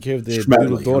busy taking care of their Schmedley.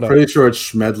 little daughter. I'm pretty sure it's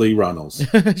Schmedley Runnels.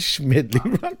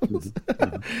 Schmedley Runnels.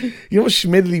 You know what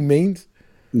Schmedley means?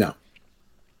 No.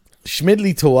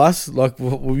 Schmedley to us, like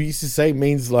what we used to say,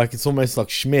 means like it's almost like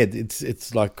schmed.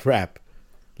 It's like crap.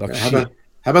 Like how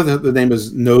about the name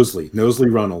is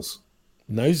Nosley Runnels?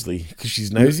 Nosley, because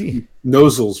she's nosy?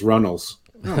 Nosels Runnels.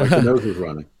 Oh, like the nose is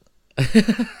running.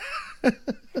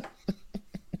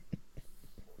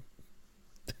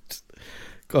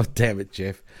 God damn it,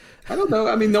 Jeff. I don't know.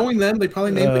 I mean, knowing them, they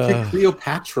probably named the kid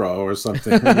Cleopatra or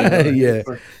something. Yeah.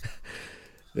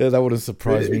 Yeah, that would have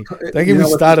surprised me. Don't get me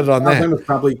started on that. Her name was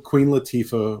probably Queen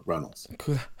Latifah Runnels.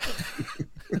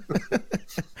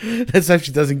 Let's hope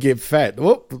she doesn't get fat.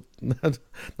 Whoop. Not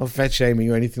fat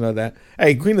shaming or anything like that.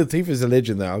 Hey, Queen Latifah is a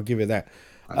legend, though. I'll give you that.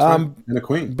 Right. And a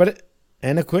queen.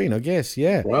 And a queen, I guess,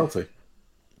 yeah.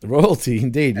 Royalty,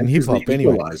 indeed. And in hip-hop,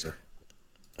 anyway.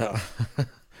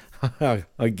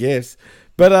 I guess.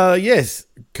 But, yes,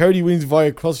 Cody wins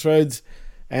via Crossroads,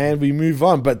 and we move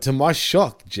on. But to my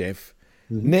shock, Jeff,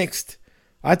 next,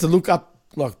 I had to look up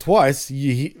like twice.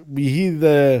 We hear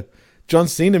the John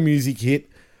Cena music hit.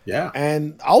 Yeah.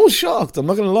 And I was shocked. I'm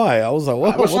not going to lie. I was like,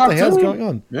 what the hell's going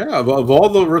on? Yeah, of all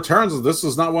the returns, this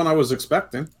is not one I was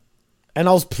expecting. And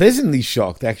I was pleasantly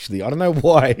shocked, actually. I don't know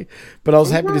why, but I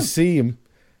was happy to see him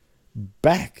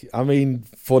back. I mean,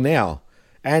 for now.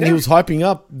 And he was hyping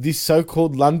up this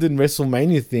so-called London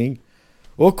WrestleMania thing.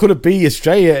 Or could it be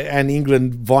Australia and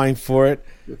England vying for it?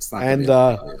 It's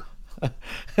not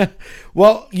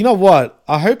well, you know what?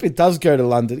 I hope it does go to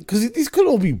London because this could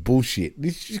all be bullshit.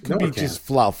 This could be just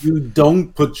fluff. You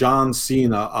don't put John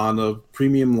Cena on a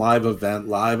premium live event,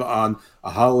 live on a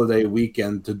holiday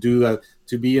weekend to do that,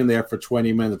 to be in there for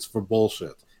 20 minutes for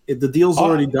bullshit. The deal's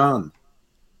already done.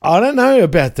 I don't know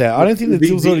about that. I don't think the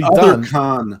deal's already done. The other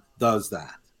con does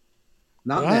that.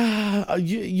 Not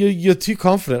you're too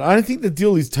confident. I don't think the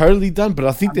deal is totally done, but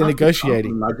I think they're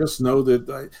negotiating. I just know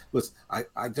that.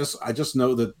 I just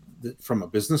know that from a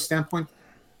business standpoint,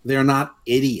 they're not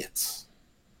idiots.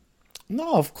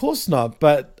 No, of course not.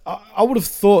 But I would have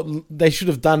thought they should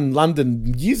have done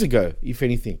London years ago, if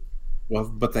anything. Well,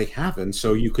 but they haven't.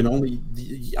 So you can only,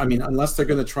 I mean, unless they're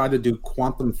going to try to do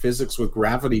quantum physics with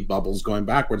gravity bubbles going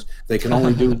backwards, they can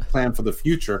only plan for the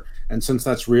future. And since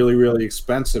that's really, really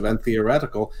expensive and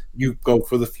theoretical, you go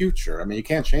for the future. I mean, you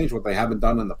can't change what they haven't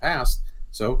done in the past.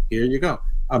 So here you go.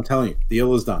 I'm telling you,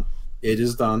 deal is done. It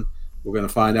is done. We're going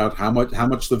to find out how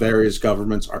much the various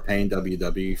governments are paying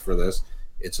WWE for this.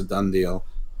 It's a done deal.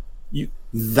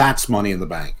 That's money in the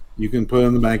bank. You can put it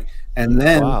in the bank, and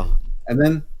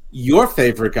then your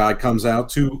favorite guy comes out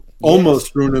to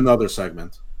almost ruin another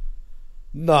segment.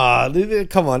 Nah,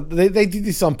 come on. They did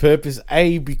this on purpose.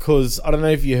 Because I don't know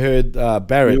if you heard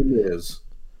Barrett.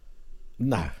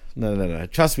 No.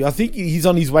 Trust me. I think he's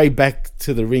on his way back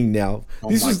to the ring now.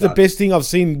 This is the best thing I've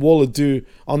seen Waller do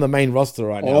on the main roster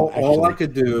right now. All I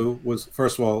could do was,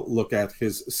 first of all, look at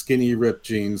his skinny ripped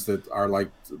jeans that are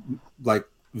like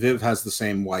Viv has the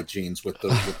same white jeans with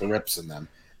the rips in them.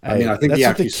 I mean, I think that's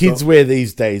what the kids wear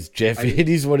these days, Jeff. It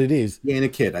is what it is. He ain't a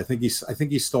kid. I think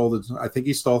he stole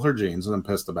her jeans, and I'm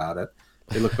pissed about it.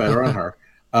 They look better on her.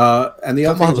 And the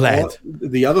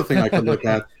other thing I could look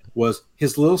at was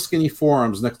his little skinny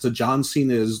forearms next to John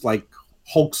Cena's like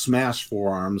Hulk smash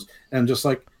forearms, and I'm just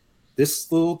like,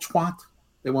 this little twat.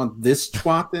 They want this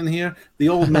twat in here. The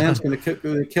old man's gonna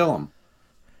kill him.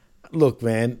 Look,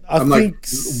 man,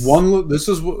 this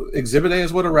is Exhibit A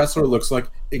is what a wrestler looks like.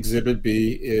 Exhibit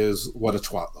B is what a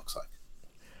twat looks like.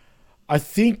 I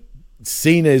think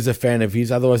Cena is a fan of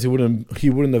his. Otherwise, he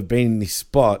wouldn't have been in this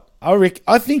spot.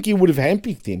 I think he would have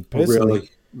handpicked him personally.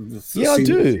 Oh, really? Yeah, I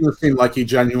do. It seemed like he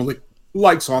genuinely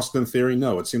likes Austin Theory.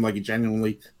 No, it seemed like he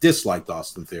genuinely disliked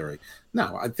Austin Theory.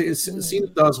 No, I think Cena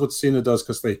does what Cena does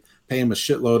because they pay him a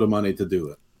shitload of money to do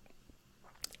it.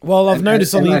 Well, I've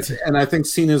noticed on the and I think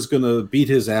Cena's going to beat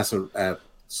his ass at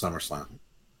SummerSlam.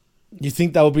 You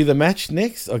think that will be the match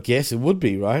next? I guess it would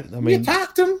be, right? I mean, he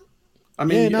attacked him. I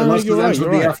mean, unless it ends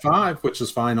with the F5, which is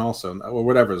fine also, or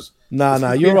whatever's.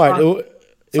 No, you're right.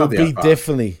 It will be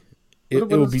definitely. It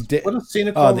will be. What does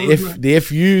Cena call the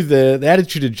FU, the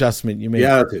attitude adjustment. You mean? The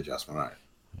attitude adjustment, right?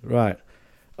 Right.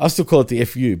 I still call it the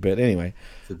FU, but anyway.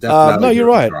 No, you're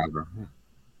right.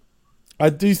 I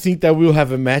do think they will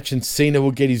have a match, and Cena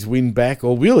will get his win back,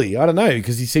 or will he? I don't know,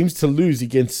 because he seems to lose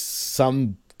against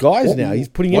some guys now. He's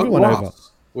putting everyone over.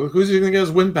 Well, who's he going to get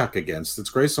his win back against? It's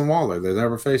Grayson Waller. They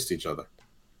never faced each other.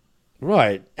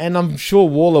 Right, and I'm sure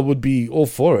Waller would be all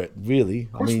for it, really.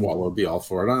 Of course Waller would be all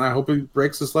for it, and I hope he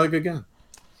breaks his leg again.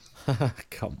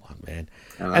 Come on, man.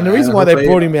 And the reason why they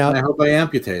brought him out... I hope they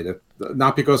amputate it.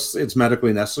 Not because it's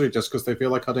medically necessary, just because they feel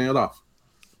like cutting it off.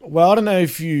 Well, I don't know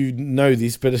if you know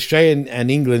this, but Australia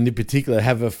and England in particular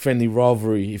have a friendly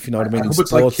rivalry, if you know what I mean. I hope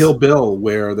it's like Kill Bill,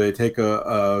 where they take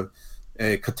a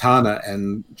katana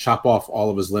and chop off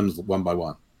all of his limbs one by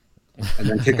one, and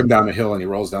then kick him down the hill, and he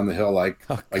rolls down the hill like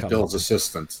Bill's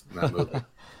assistant in that movie.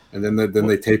 And then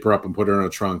they tape her up and put her in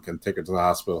a trunk and take her to the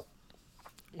hospital.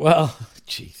 Well,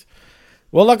 jeez.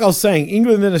 Well, like I was saying,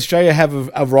 England and Australia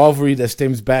have a rivalry that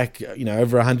stems back,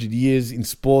 over 100 years in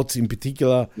sports in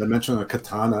particular. They mention a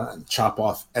katana and chop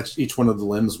off each one of the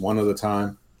limbs one at a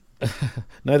time.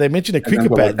 No, they mentioned a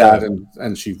cricket bat, though.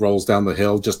 And she rolls down the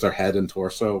hill, just her head and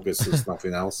torso, because there's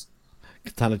nothing else.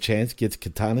 Katana Chance gets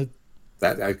katana.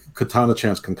 That Katana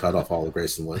Chance can cut off all the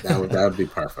Grayson Wood. That would be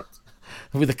perfect.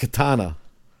 With a katana.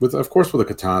 Of course, with a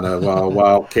katana,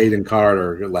 while Caden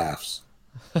Carter laughs.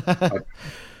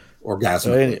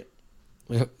 Orgasmically.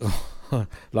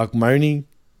 Like moaning?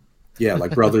 Yeah,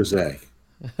 like Brother Zay.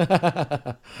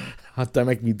 Don't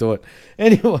make me do it.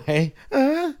 Anyway,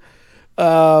 like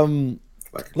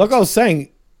I was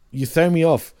saying, you throw me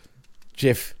off,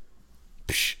 Jeff.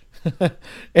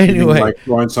 Anyway. Like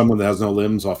throwing someone that has no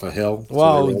limbs off a hill.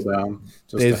 Well, so down,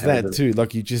 there's that too,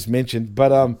 like you just mentioned.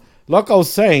 But like I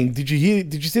was saying, did you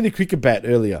see the cricket bat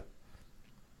earlier?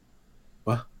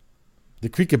 What? The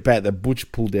cricket bat that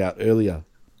Butch pulled out earlier.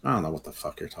 I don't know what the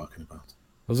fuck you're talking about.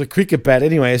 It was a cricket bat.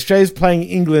 Anyway, Australia's playing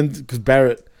England because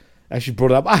Barrett actually brought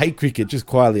it up. I hate cricket, just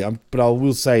quietly, but I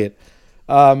will say it.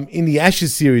 In the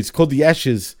Ashes series, called the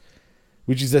Ashes,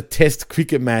 which is a test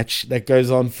cricket match that goes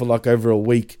on for like over a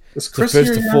week. Is Chris the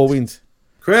first to 4 wins.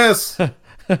 Chris,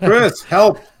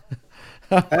 help.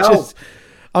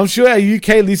 I'm sure our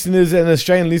UK listeners and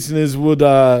Australian listeners would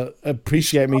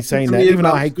appreciate me saying that, even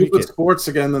though I hate cricket. Sports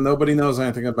again that nobody knows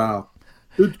anything about.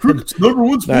 Cricket's number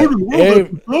one sport in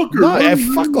the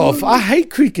world. Fuck off. I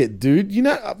hate cricket, dude.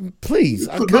 Please.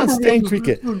 I can't stand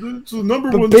cricket. It's the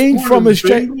number but one being sport from in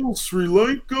Australia, Sri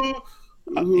Lanka.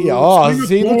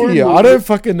 See, look at you. I don't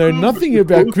fucking know nothing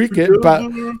about cricket,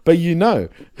 but you know.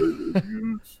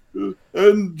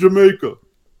 And Jamaica.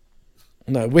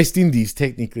 No, West Indies,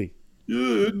 technically.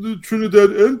 Yeah, and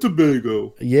Trinidad and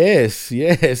Tobago. Yes,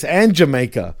 and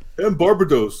Jamaica. And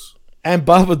Barbados.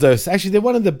 Actually, they're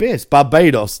one of the best.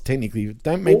 Barbados, technically.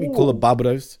 Don't make me call it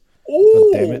Barbados.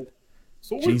 God damn it.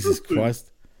 So Jesus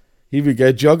Christ. Here we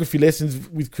go. Geography lessons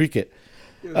with cricket.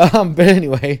 Yes. But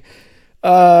anyway,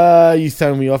 you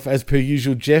throw me off as per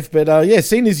usual, Jeff. But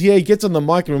Cena's here. He gets on the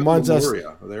mic and reminds us.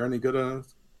 Are they any good at it?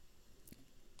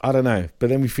 I don't know.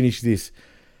 But let me finish this.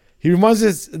 He reminds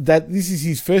us that this is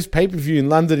his first pay-per-view in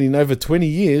London in over 20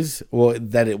 years, or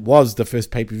that it was the first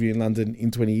pay-per-view in London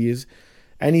in 20 years.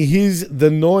 And he hears the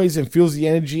noise and feels the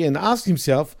energy and asks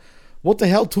himself, what the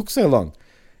hell took so long?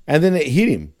 And then it hit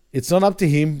him. It's not up to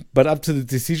him, but up to the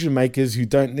decision makers who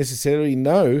don't necessarily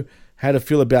know how to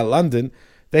feel about London.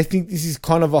 They think this is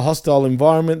kind of a hostile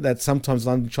environment that sometimes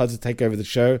London tries to take over the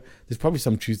show. There's probably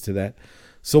some truth to that.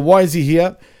 So why is he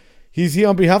here? He's here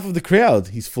on behalf of the crowd.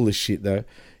 He's full of shit, though.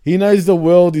 He knows the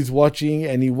world is watching,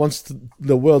 and he wants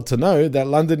the world to know that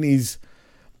London is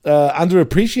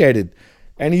underappreciated.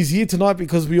 And he's here tonight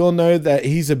because we all know that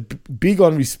he's big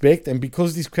on respect, and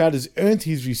because this crowd has earned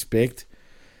his respect,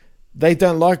 they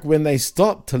don't like when they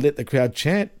stop to let the crowd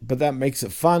chant, but that makes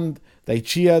it fun. They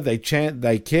cheer, they chant,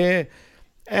 they care,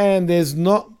 and there's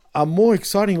not a more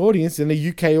exciting audience than the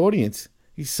UK audience.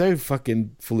 He's so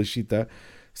fucking full of shit, though.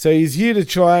 So he's here to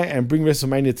try and bring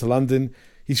WrestleMania to London.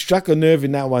 He struck a nerve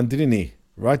in that one, didn't he?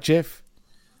 Right, Jeff?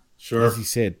 Sure. As he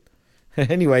said.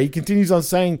 Anyway, he continues on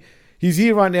saying he's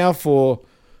here right now for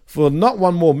not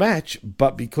one more match,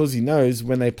 but because he knows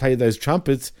when they play those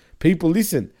trumpets, people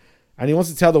listen. And he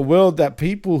wants to tell the world that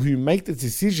people who make the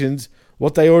decisions,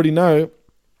 what they already know,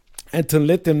 and to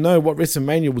let them know what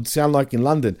WrestleMania would sound like in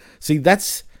London. See,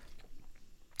 that's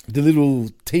the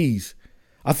little tease.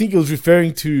 I think it was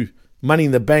referring to Money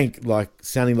in the Bank, like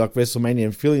sounding like WrestleMania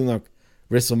and feeling like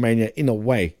WrestleMania in a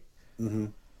way. Mm-hmm.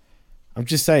 I'm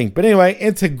just saying. But anyway,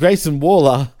 enter Grayson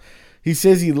Waller. He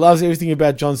says he loves everything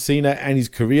about John Cena and his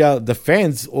career. The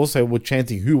fans also were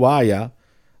chanting, "Who are ya?"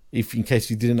 In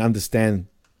case you didn't understand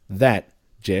that,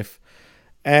 Jeff.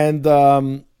 And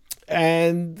I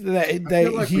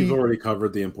feel like we've already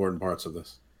covered the important parts of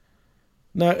this.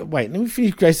 No, wait. Let me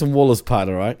finish Grayson Waller's part.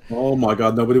 All right. Oh my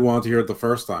God! Nobody wanted to hear it the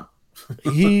first time.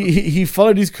 he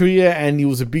followed his career and he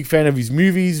was a big fan of his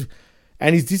movies.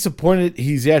 And he's disappointed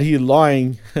he's out here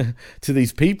lying to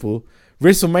these people.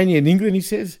 WrestleMania in England, he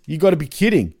says, you got to be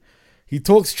kidding. He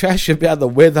talks trash about the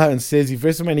weather and says if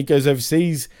WrestleMania goes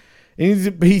overseas, it needs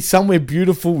to be somewhere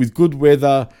beautiful with good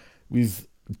weather, with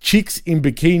chicks in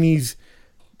bikinis,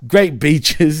 great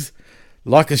beaches,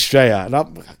 like Australia.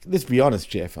 And let's be honest,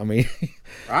 Jeff. I mean,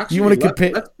 actually, you want to compare?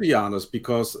 Let's be honest,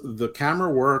 because the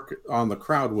camera work on the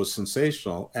crowd was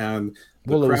sensational, and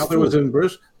the crowd that was in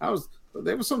British,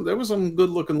 there was some good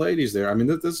looking ladies there. I mean,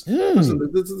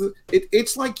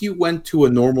 it's like you went to a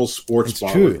normal sports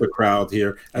bar with the crowd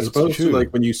here, as opposed to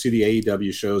like when you see the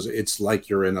AEW shows. It's like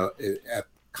you're at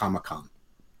Comic-Con.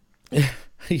 Yeah.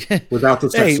 Without the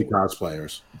sexy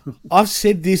cosplayers. I've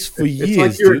said this for years. It's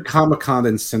like you're at Comic-Con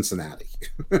in Cincinnati.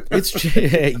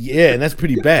 Yeah, and that's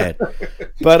pretty bad.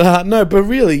 But but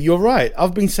really, you're right.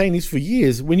 I've been saying this for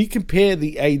years. When you compare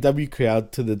the AEW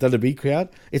crowd to the WWE crowd,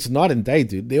 it's night and day,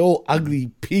 dude. They're all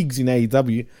ugly pigs in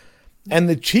AEW, and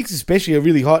the chicks especially are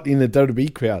really hot in the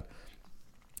WWE crowd.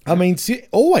 I mean,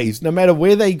 always, no matter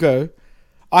where they go,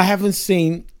 I haven't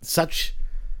seen such.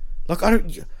 Like I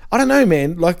don't know,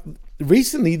 man. Like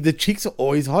recently, the chicks are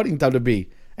always hot in WWE,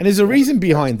 and there's a reason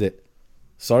behind it.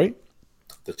 Sorry,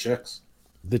 the chicks.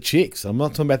 The chicks. I'm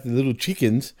not talking about the little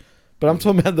chickens, but I'm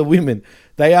talking about the women.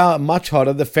 They are much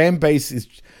hotter. The fan base is.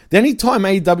 The only time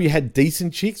AEW had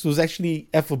decent chicks was actually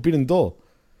at Forbidden Door.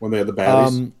 When they had the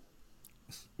baddies.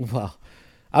 Well,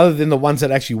 other than the ones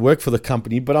that actually work for the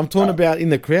company, but I'm talking about in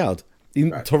the crowd.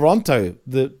 In Toronto,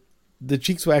 the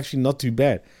chicks were actually not too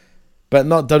bad. But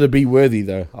not WWE worthy,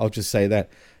 though. I'll just say that.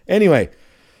 Anyway,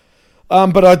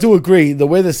 but I do agree. The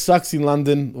weather sucks in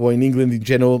London, or in England in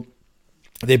general.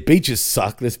 Their beaches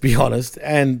suck, let's be honest.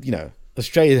 And,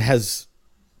 Australia has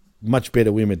much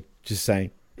better women, just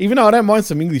saying. Even though I don't mind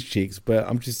some English chicks, but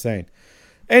I'm just saying.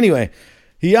 Anyway,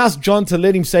 he asked John to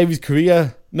let him save his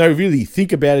career. No, really,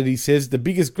 think about it, he says. The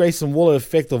biggest Grayson Waller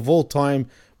effect of all time.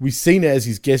 We've seen it as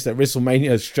his guest at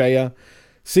WrestleMania Australia.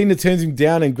 Cena turns him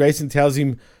down and Grayson tells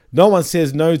him no one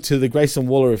says no to the Grayson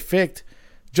Waller effect.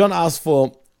 John asks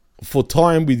for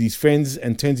time with his friends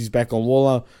and turns his back on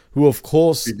Waller, who of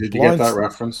course... Did you get that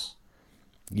reference?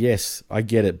 Yes, I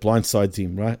get it. Blindsides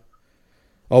him, right?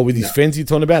 Oh, with his friends you're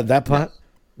talking about? That part?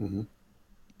 Yes, mm-hmm.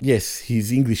 Yes,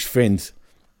 his English friends.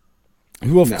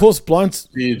 Who of course blinds...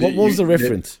 What was the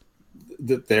reference?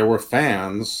 There were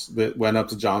fans that went up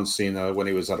to John Cena when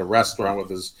he was at a restaurant with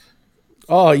his...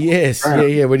 Oh, yes.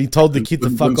 Yeah. When he told the kid to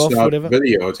fuck off or whatever.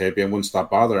 Videotape and wouldn't stop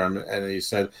bothering him. And he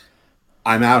said,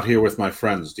 I'm out here with my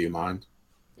friends. Do you mind?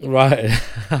 Right.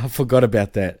 I forgot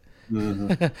about that.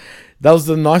 Mm-hmm. That was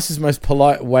the nicest, most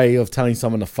polite way of telling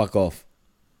someone to fuck off.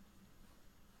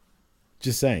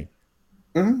 Just saying.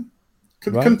 Mm-hmm.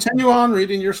 Continue on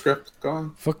reading your script. Go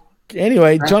on.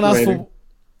 Anyway, John asked for...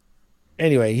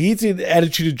 Anyway, he hits the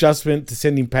attitude adjustment to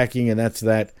send him packing, and that's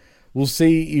that. We'll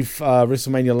see if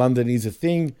WrestleMania London is a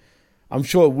thing. I'm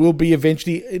sure it will be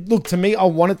eventually. Look, to me, I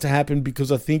want it to happen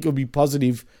because I think it'll be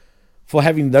positive for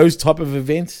having those type of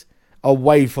events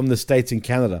away from the States and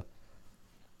Canada.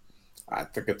 I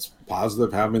think it's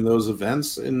positive having those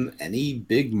events in any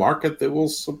big market that will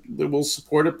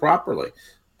support it properly.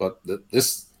 But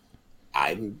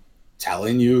I'm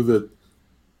telling you that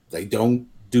they don't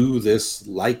do this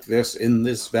like this in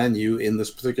this venue in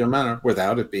this particular manner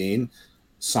without it being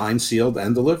signed, sealed,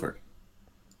 and delivered.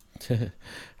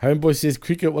 Homeboy says,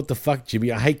 cricket, what the fuck,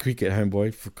 Jimmy? I hate cricket,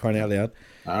 homeboy, for crying out loud.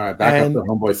 All right, back up to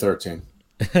Homeboy 13.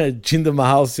 Jinder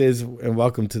Mahal says, and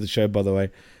welcome to the show, by the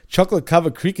way,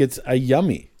 chocolate-covered crickets are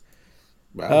yummy.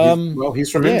 Well,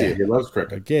 he's from India. He loves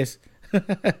cricket. I guess.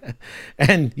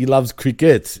 And he loves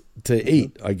cricket to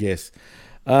eat, I guess.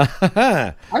 I've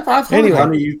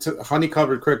heard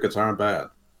honey-covered crickets aren't bad.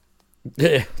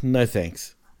 Yeah, no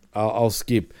thanks. I'll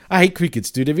skip. I hate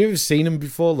crickets, dude. Have you ever seen them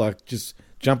before? Like, just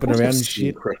jumping around and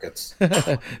shit? Crickets.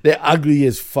 They're ugly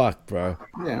as fuck, bro.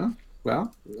 Yeah.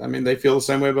 Well, I mean, they feel the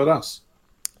same way about us.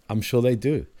 I'm sure they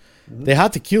do. They're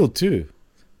hard to kill too.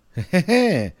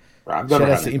 I've never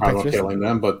had any problem Wrestling. killing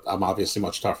them, but I'm obviously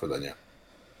much tougher than you.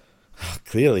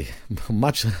 Clearly,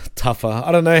 much tougher.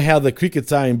 I don't know how the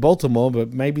crickets are in Baltimore,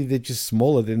 but maybe they're just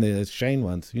smaller than the Shane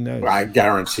ones. Who knows? I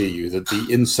guarantee you that the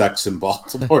insects in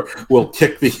Baltimore will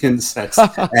kick the insects'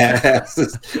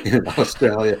 asses in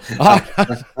Australia. I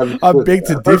beg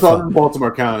to First of all, differ. in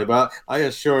Baltimore County, but I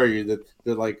assure you that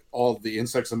like all the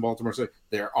insects in Baltimore,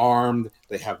 they're armed,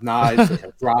 they have knives, they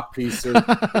have drop pieces.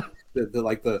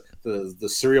 The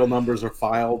serial numbers are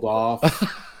filed off.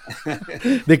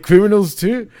 They're criminals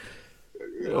too.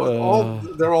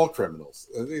 They're all criminals.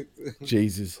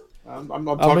 Jesus. I'm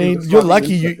talking, you're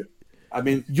lucky.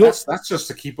 That's just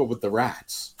to keep up with the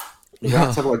rats. The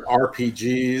rats have like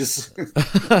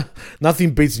RPGs.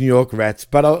 Nothing beats New York rats.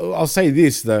 But I'll say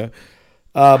this though,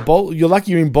 you're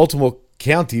lucky you're in Baltimore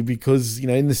County because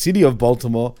in the city of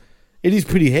Baltimore, it is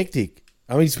pretty hectic.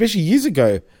 I mean, especially years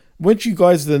ago, weren't you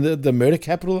guys the murder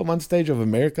capital at one stage of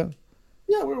America?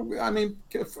 Yeah,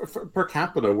 per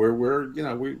capita,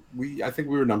 we I think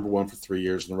we were number one for 3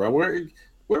 years in a row.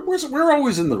 We're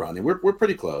always in the running. We're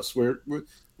pretty close. We're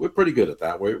pretty good at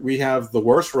that. We have the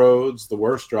worst roads, the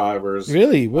worst drivers.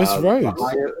 Really, worst roads,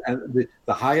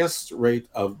 the highest rate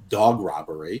of dog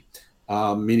robbery.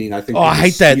 Meaning, I think. Oh, I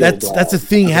hate that. That's a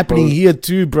thing happening here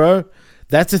too, bro.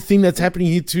 That's a thing that's happening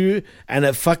here too, and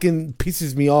it fucking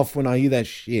pisses me off when I hear that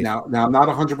shit. Now I'm not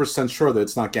 100% sure that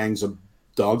it's not gangs of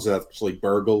dogs that actually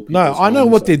burgle. No, I know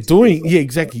what they're doing. Yeah,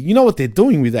 exactly. You know what they're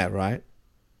doing with that, right?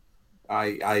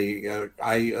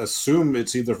 I assume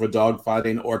it's either for dog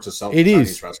fighting or to sell it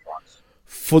Chinese is. restaurants.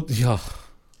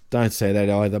 Don't say that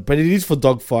either. But it is for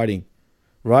dog fighting,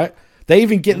 right? They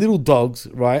even get little dogs,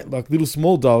 right? Like little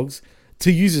small dogs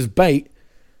to use as bait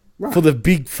for the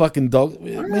big fucking dog.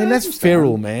 Man, that's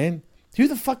feral, man. Who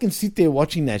the fucking sit there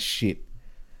watching that shit?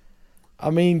 I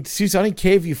mean, seriously, I don't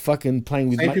care if you're fucking playing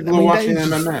with... people are watching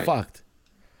MMA. Fucked.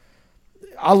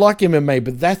 I like MMA,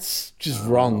 but that's just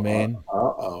wrong, man.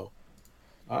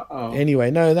 Anyway,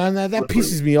 no, that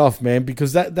pisses me off, man,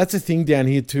 because that's a thing down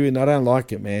here too, and I don't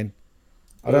like it, man.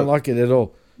 I don't like it at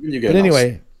all. But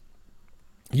anyway,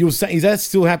 you were saying, is that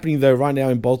still happening though right now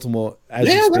in Baltimore?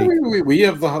 We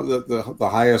have the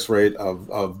highest rate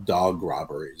of dog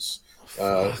robberies,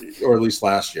 or at least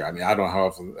last year. I mean, I don't know how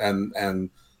often,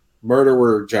 and murder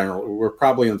we're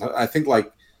probably in. I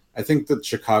think that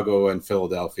Chicago and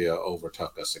Philadelphia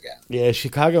overtook us again. Yeah,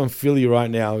 Chicago and Philly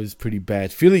right now is pretty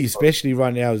bad. Philly, especially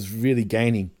right now, is really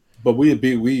gaining. But we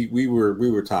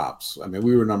were tops. I mean,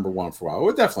 we were number one for a while.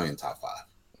 We're definitely in top 5.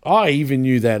 I even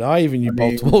knew that. I even knew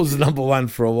Baltimore was the number one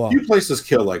for a while. Few places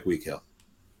kill like we kill.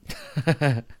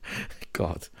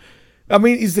 God, I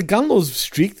mean, is the gun laws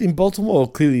strict in Baltimore?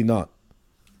 Or clearly not.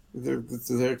 They're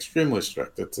extremely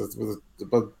strict.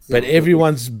 But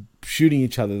everyone's shooting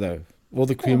each other though. All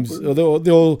the crims, they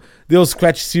all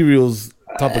scratch cereals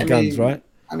type of guns, right?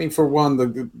 I mean, for one,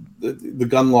 the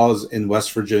gun laws in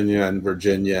West Virginia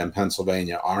and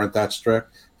Pennsylvania aren't that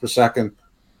strict. For second,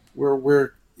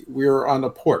 we're on a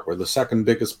port. We're the second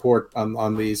biggest port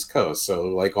on the East Coast. So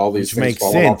like all these things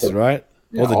makes sense, right?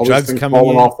 All the drugs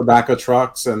falling off the back of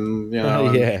trucks, and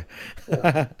yeah.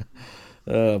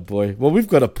 Oh boy. Well, we've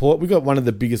got a port. We've got one of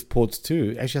the biggest ports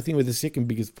too. Actually, I think we're the second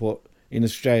biggest port in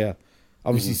Australia.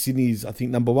 Obviously, Sydney's, I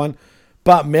think, number one.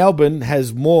 But Melbourne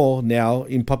has more now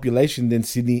in population than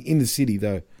Sydney in the city,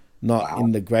 though, not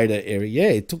in the greater area. Yeah,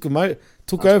 it took over.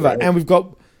 Great. And we've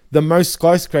got the most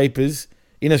skyscrapers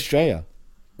in Australia.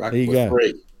 Right, there you go.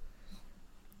 3.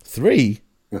 3?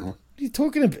 What are you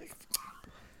talking about?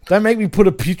 Don't make me put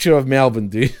a picture of Melbourne,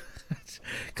 dude.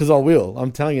 Because I will.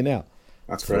 I'm telling you now.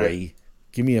 That's 3. Great.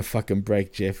 Give me a fucking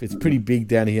break, Jeff. It's pretty big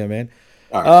down here, man.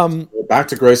 All right. Back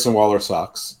to Grayson Waller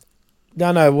socks.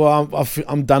 No. Well,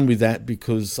 I'm done with that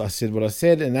because I said what I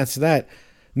said, and that's that.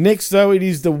 Next, though, it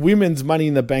is the women's Money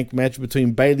in the Bank match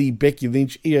between Bayley, Becky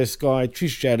Lynch, Io Sky,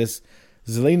 Trish Stratus,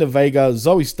 Zelina Vega,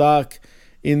 Zoe Stark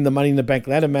in the Money in the Bank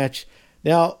ladder match.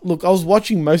 Now, look, I was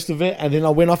watching most of it, and then I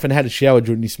went off and had a shower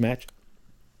during this match.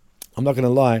 I'm not going to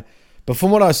lie. But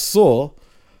from what I saw,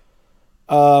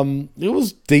 it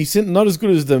was decent. Not as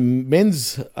good as the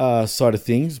men's side of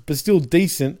things, but still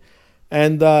decent.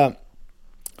 And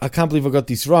I can't believe I got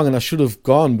this wrong, and I should have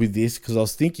gone with this because I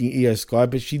was thinking Io Sky,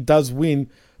 but she does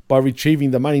win by retrieving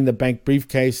the Money in the Bank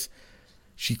briefcase.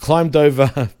 She climbed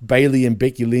over Bayley and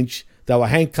Becky Lynch. They were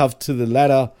handcuffed to the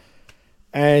ladder,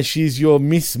 and she's your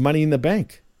Miss Money in the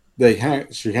Bank.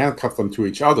 She handcuffed them to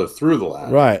each other through the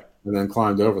ladder. Right. And then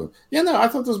climbed over them. Yeah, no, I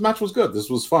thought this match was good. This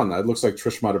was fun. It looks like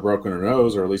Trish might have broken her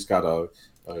nose, or at least got a.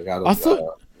 I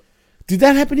thought. Did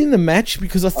that happen in the match?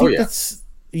 Because I think that's.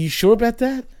 Are you sure about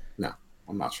that? No,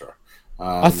 I'm not sure.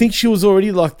 I think she was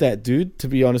already like that, dude, to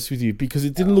be honest with you, because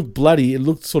it didn't look bloody. It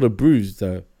looked sort of bruised,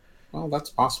 though. Well, that's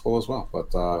possible as well.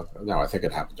 But no, I think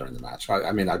it happened during the match.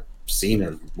 I mean, I've seen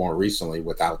her more recently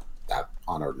without that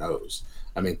on her nose.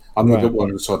 I mean, I'm the good one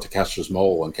who saw Takesha's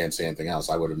mole and can't say anything else.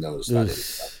 I would have noticed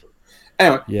that.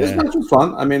 Anyway, this match was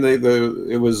fun. I mean,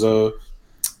 it was Zoe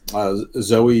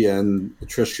and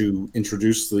Trish who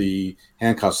introduced the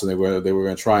handcuffs, and they were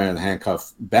going to try and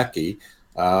handcuff Becky,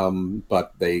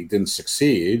 but they didn't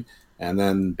succeed. And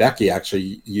then Becky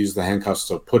actually used the handcuffs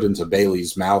to put into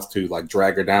Bayley's mouth to like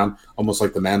drag her down, almost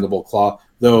like the mandible claw.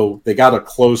 Though they got a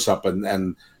close up,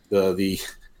 and the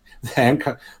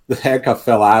handcuff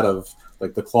fell out of,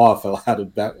 like, the claw fell out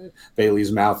of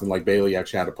Bayley's mouth, and like Bayley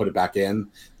actually had to put it back in.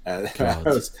 That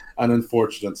was an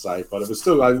unfortunate sight, but it was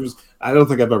still. I don't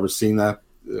think I've ever seen that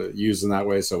used in that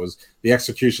way. So it was the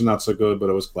execution not so good, but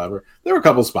it was clever. There were a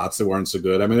couple spots that weren't so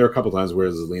good. I mean, there were a couple times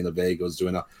where Zelina Vega was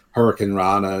doing a Hurricane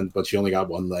Rana, but she only got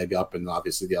one leg up, and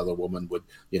obviously the other woman would,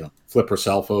 flip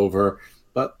herself over.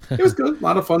 But it was good. A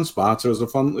lot of fun spots. It was a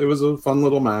fun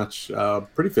little match.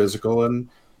 Pretty physical, and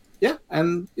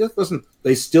listen,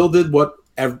 they still did what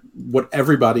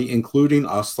everybody, including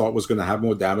us, thought was going to happen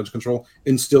with damage control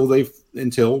until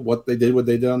what they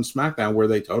did on SmackDown, where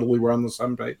they totally were on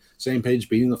the same page,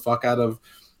 beating the fuck out of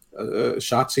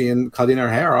Shotzi and cutting her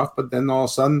hair off. But then all of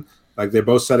a sudden, like, they're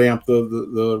both setting up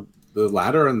the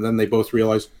ladder, and then they both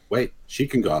realize, wait, she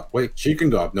can go up. Wait, she can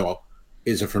go up. No,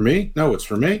 is it for me? No, it's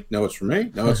for me. No, it's for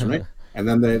me. No, it's for me. And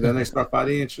then they start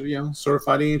fighting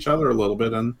each other a little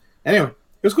bit. And anyway,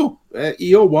 it was cool.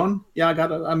 EO won. Yeah,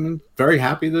 I'm very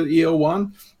happy that EO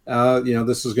won.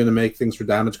 This is going to make things for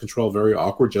Damage Control very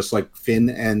awkward, just like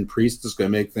Finn and Priest is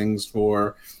going to make things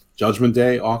for Judgment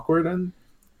Day awkward. And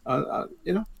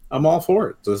I'm all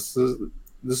for it. This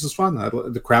is fun.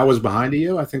 The crowd was behind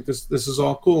EO. I think this is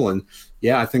all cool. And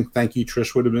yeah, I think Thank You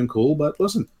Trish would have been cool. But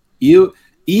listen, EO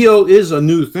is a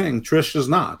new thing. Trish is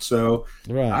not. So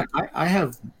right. I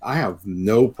have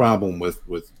no problem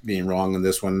with being wrong in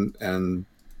this one. And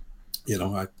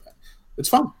it's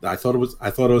fun. I thought it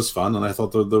was fun, and I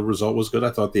thought the result was good.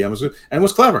 I thought the end was good, and it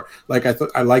was clever. Like,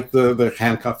 I liked the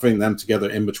handcuffing them together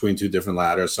in between two different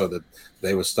ladders, so that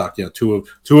they were stuck. Two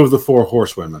of the four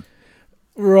horsewomen.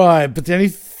 Right, but the only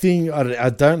thing I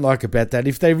don't like about that,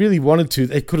 if they really wanted to,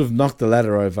 they could have knocked the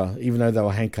ladder over, even though they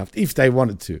were handcuffed, if they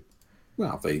wanted to.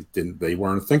 Well, they didn't. They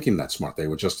weren't thinking that smart. They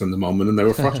were just in the moment, and they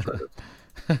were frustrated.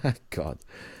 God,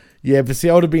 yeah, but see,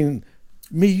 I would have been.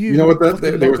 Me, you know what?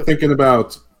 They were thinking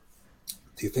about.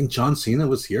 Do you think John Cena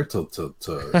was here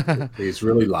to he's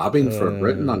really lobbying for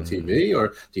Britain on TV, or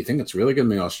do you think it's really going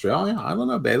to be Australia? I don't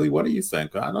know, Bailey. What do you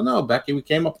think? I don't know, Becky. We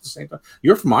came up at the same time.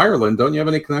 You're from Ireland, don't you have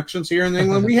any connections here in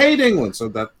England? We hate England, so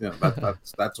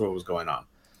that's what was going on.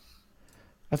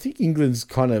 I think England's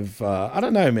kind of I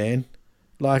don't know, man.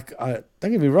 Like, don't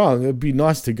get me wrong, it would be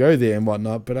nice to go there and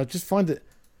whatnot, but I just find it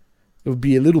would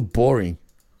be a little boring.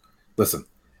 Listen.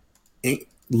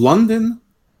 London,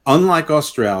 unlike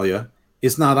Australia,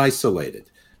 is not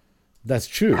isolated. That's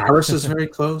true. Paris is very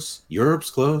close. Europe's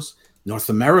close. North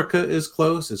America is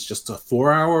close. It's just a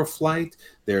 4-hour flight.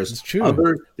 There's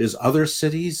other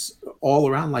cities all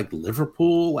around, like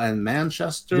Liverpool and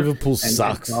Manchester. Liverpool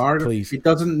sucks. Please. It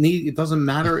doesn't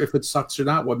matter if it sucks or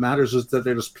not. What matters is that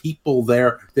there's people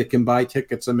there that can buy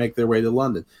tickets and make their way to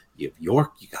London. You have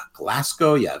York, you got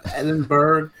Glasgow, you have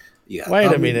Edinburgh.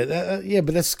 Wait a minute. Yeah,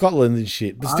 but that's Scotland and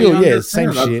shit. But still,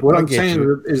 same shit. What I'm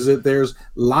saying is that there's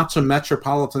lots of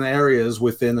metropolitan areas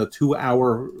within a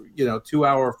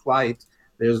 2-hour flight.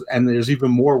 There's even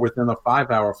more within a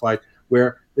 5-hour flight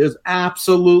where there's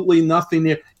absolutely nothing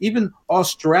there. Even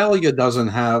Australia doesn't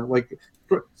have, like,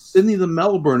 Sydney to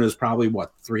Melbourne is probably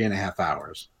 3.5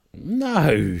 hours.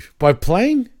 No, by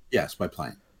plane? Yes, by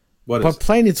plane. By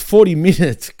plane, it's 40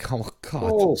 minutes. Come on, God.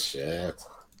 Bullshit.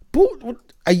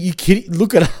 Are you kidding?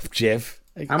 Look it up, Jeff.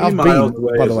 How many miles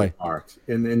away by the way,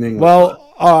 in England?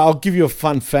 Well, I'll give you a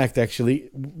fun fact. Actually,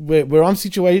 where I'm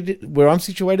situated,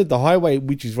 the highway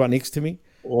which is right next to me,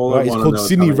 right, it's called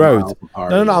Sydney Road.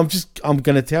 No. I'm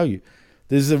going to tell you.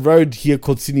 There's a road here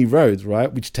called Sydney Road,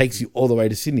 right, which takes you all the way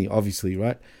to Sydney, obviously,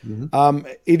 right? Mm-hmm.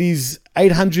 It is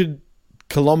 800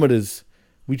 kilometers,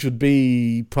 which would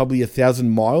be probably 1,000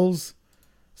 miles,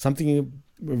 something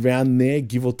around there,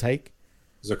 give or take.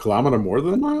 Is a kilometer more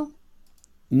than a mile?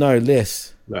 No,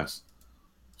 less.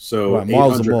 So right,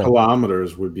 800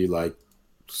 kilometers would be like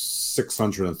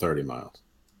 630 miles.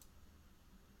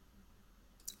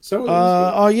 So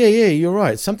yeah, you're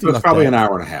right. Something like that. It's probably an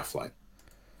hour and a half flight.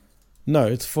 No,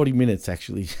 it's 40 minutes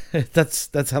actually.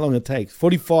 That's how long it takes.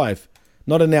 45,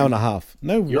 not an hour and a half.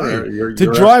 No way.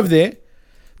 To drive there,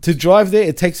 To drive there,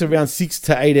 it takes around 6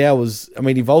 to 8 hours. I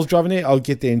mean, if I was driving there, I'll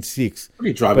get there in 6. What do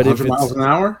you drive, 100 miles an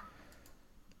hour?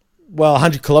 Well,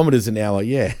 100 kilometers an hour,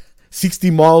 yeah.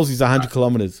 60 miles is 100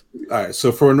 kilometers. All right. So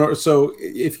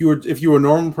if you were a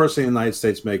normal person in the United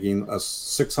States making a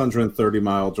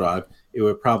 630-mile drive, it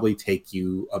would probably take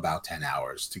you about 10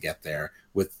 hours to get there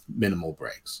with minimal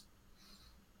breaks.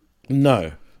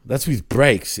 No, that's with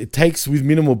brakes. It takes, with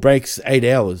minimal brakes, 8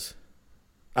 hours.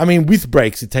 I mean, with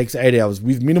brakes, it takes 8 hours.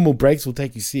 With minimal brakes, it will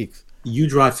take you 6. You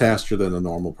drive faster than a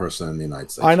normal person in the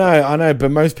United States. I know,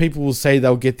 but most people will say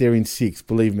they'll get there in 6,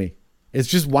 believe me. It's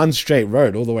just one straight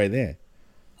road all the way there.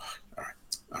 All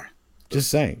right. Just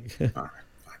saying. All right.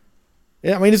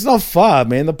 Yeah, I mean, it's not far,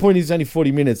 man. The point is only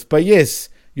 40 minutes. But yes,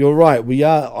 you're right. We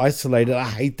are isolated. I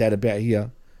hate that about here.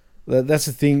 That's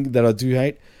the thing that I do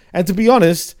hate. And to be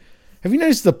honest, have you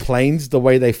noticed the planes, the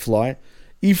way they fly?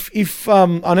 If I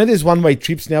know there's one-way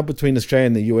trips now between Australia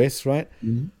and the US, right?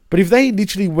 Mm-hmm. But if they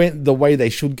literally went the way they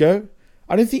should go,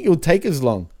 I don't think it would take as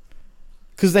long.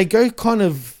 Because they go kind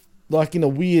of like in a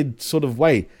weird sort of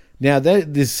way. Now,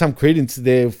 there's some credence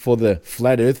there for the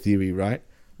flat earth theory, right?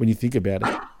 When you think about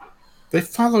it. They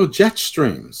follow jet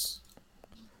streams.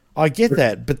 I get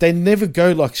that, but they never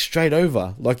go like straight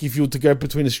over. Like if you were to go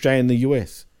between Australia and the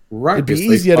US. Right. It'd be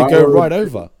easier to go right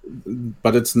over.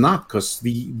 But it's not because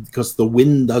the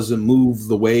wind doesn't move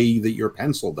the way that your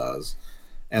pencil does.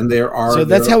 And So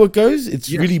that's how it goes?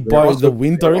 It's really by the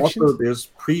wind direction? There's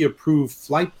pre-approved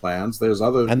flight plans. There's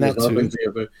other things you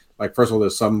have to, like, first of all,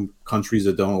 there's some countries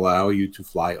that don't allow you to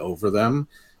fly over them.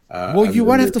 Well, you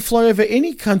won't have to fly over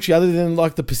any country other than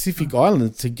like the Pacific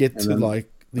Islands to get to like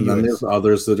the US. Then there's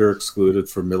others that are excluded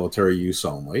for military use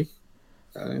only.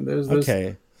 I mean, there's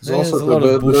also a lot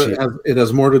of bullshit. It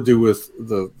has more to do with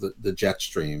the jet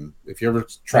stream. If you ever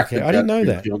track the jet I didn't know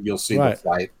stream, that. you'll see the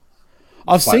flight.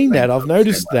 I've seen that. I've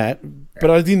noticed that, but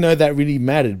I didn't know that really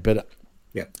mattered. But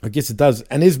yeah, I guess it does.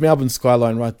 And there's Melbourne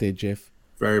skyline right there, Jeff.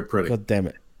 Very pretty. God damn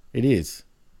it. It is.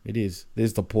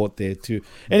 There's the port there too.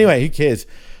 Anyway, who cares?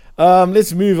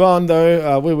 Let's move on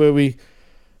though. Where were we?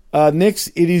 Next,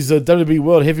 it is a WWE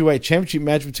World Heavyweight Championship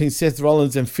match between Seth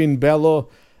Rollins and Finn Balor.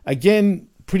 Again,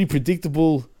 pretty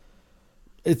predictable.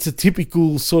 It's a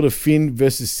typical sort of Finn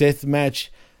versus Seth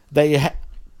match. They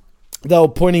were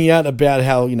pointing out about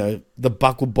how, the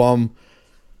buckle bomb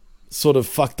sort of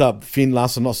fucked up Finn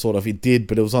last time. Not sort of, it did,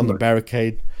 but it was on the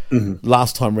barricade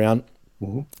last time round.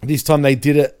 Mm-hmm. This time they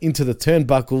did it into the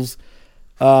turnbuckles.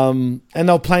 And they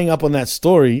were playing up on that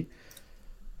story.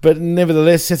 But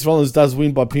nevertheless, Seth Rollins does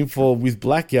win by pinfall with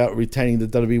Blackout, retaining the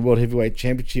WWE World Heavyweight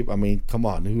Championship. I mean, come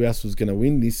on, who else was going to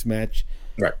win this match?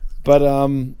 Right. But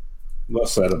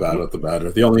less said about it, the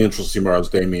better. The only interesting part was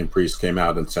Damian Priest came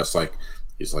out and Seth's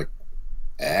he's like,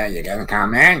 you're gonna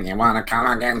come in? You want to come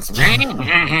against me?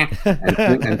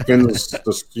 and Finn's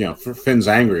just, Finn's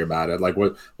angry about it. Like,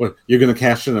 what? You're gonna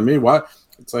cash in on me? What?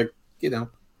 It's like, I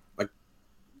don't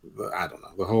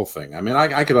know, the whole thing. I mean,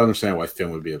 I could understand why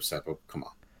Finn would be upset, but come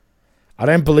on. I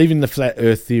don't believe in the flat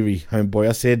Earth theory, homeboy.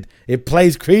 I said it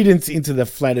plays credence into the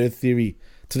flat Earth theory,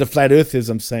 to the flat Earthers.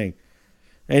 I'm saying.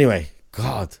 Anyway,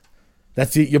 God,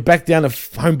 that's it. You're back down to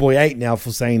homeboy 8 now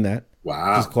for saying that.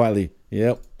 Wow. Just quietly.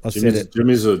 Yep. Said it.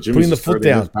 Jimmy's putting the foot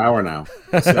down. Power now.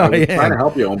 So I'm trying to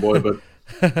help you, homeboy,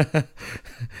 but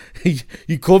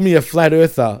you called me a flat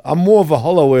earther. I'm more of a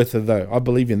hollow earther, though. I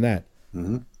believe in that.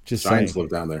 Mm-hmm. Just Giants saying.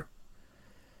 live down there.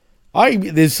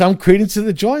 There's some credence to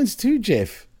the Giants too,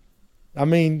 Jeff. I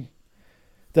mean,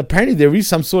 apparently there is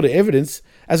some sort of evidence.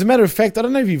 As a matter of fact, I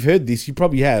don't know if you've heard this. You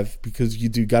probably have because you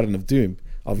do Garden of Doom,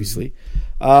 obviously.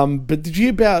 Mm-hmm. But did you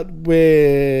hear about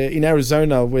where in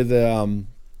Arizona where the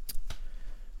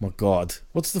my God,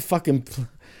 what's the fucking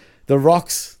the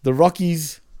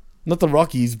Rockies, not the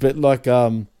Rockies, but like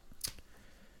in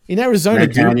Arizona,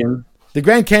 Grand Canyon. The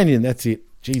Grand Canyon. That's it.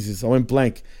 Jesus, I went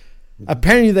blank.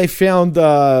 Apparently, they found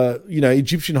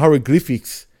Egyptian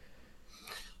hieroglyphics.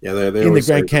 Yeah, they in the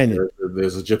Grand Canyon.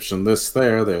 There's Egyptian this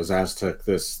there. There's Aztec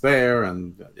this there,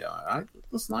 and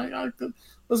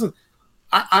listen.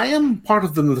 I am part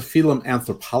of the Nephilim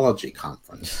Anthropology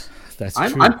Conference. That's true.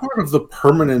 I'm part of the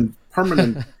permanent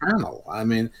panel. I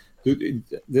mean, dude,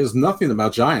 there's nothing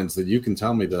about giants that you can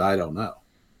tell me that I don't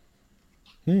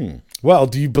know. Well,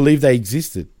 do you believe they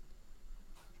existed?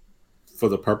 For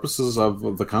the purposes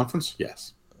of the conference,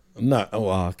 yes. No.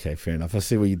 Oh, okay, fair enough. I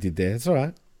see what you did there. That's all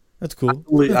right. That's cool.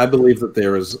 I believe that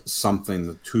there is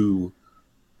something to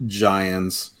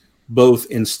giants, both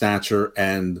in stature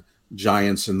and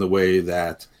giants in the way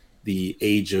that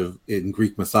in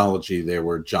Greek mythology, there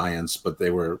were giants, but they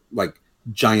were like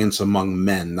giants among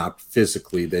men, not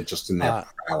physically. They're just in their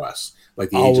prowess. Like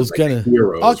the I age was of like,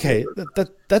 heroes. Okay,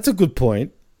 that's a good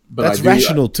point. But that's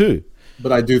rational too.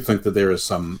 But I do think that there is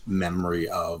some memory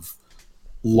of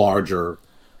larger,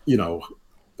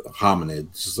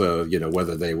 hominids.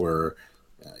 Whether they were,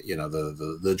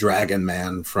 the dragon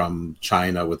man from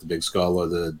China with the big skull, or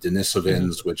the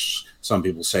Denisovans, which some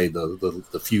people say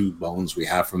the few bones we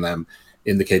have from them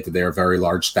indicate that they are very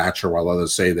large stature, while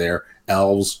others say they're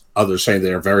elves. Others say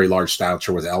they're very large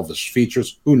stature with elvish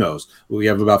features. Who knows? We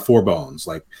have about 4 bones,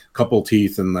 like a couple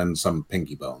teeth and then some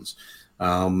pinky bones.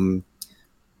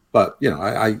 But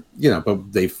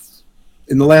they've,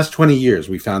 in the last 20 years,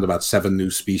 we found about 7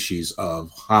 new species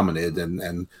of hominid,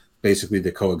 and basically they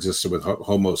coexisted with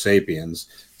Homo sapiens.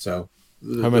 So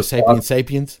Homo sapiens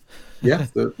sapiens. Yeah,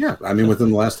 I mean, within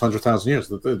the last 100,000 years,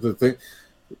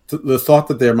 the thought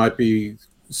that there might be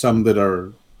some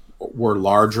that were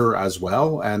larger as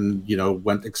well, and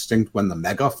went extinct when the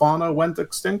megafauna went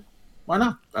extinct. Why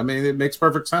not? I mean, it makes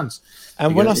perfect sense.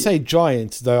 And when I say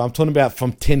giants, though, I'm talking about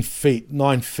from 10 feet,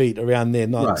 9 feet, around there,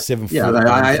 not 7 foot. Yeah,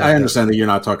 I understand that you're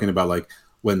not talking about like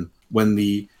when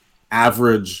the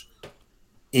average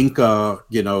Inca,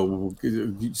 was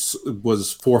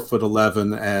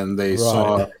 4'11", and they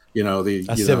saw, a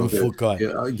 7 foot guy,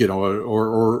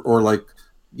 or like,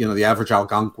 the average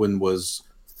Algonquin was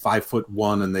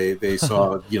 5'1", and they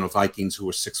saw, Vikings who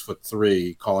were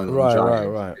 6'3", calling them giants.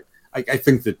 Right. I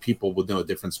think that people would know a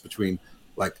difference between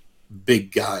like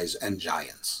big guys and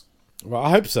giants. Well,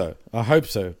 I hope so.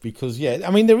 Because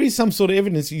there is some sort of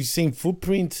evidence. You've seen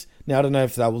footprints. Now I don't know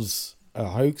if that was a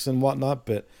hoax and whatnot,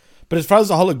 but as far as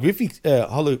the holographics,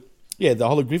 the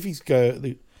holographics go,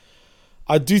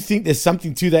 I do think there's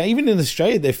something to that. Even in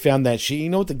Australia, they found that shit. You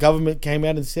know what the government came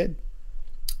out and said?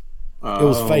 It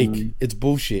was fake. It's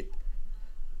bullshit.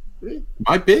 It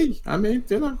might be. I mean,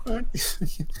 but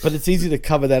it's easy to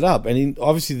cover that up. And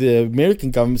obviously, the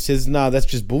American government says, "No, that's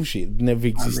just bullshit. It never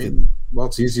existed."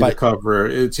 It's easy to cover.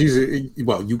 It's easy.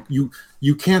 Well,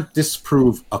 you can't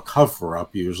disprove a cover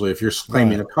up usually. If you're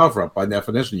claiming a cover up, by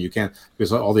definition, you can't,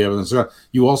 because all the evidence is there.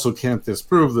 You also can't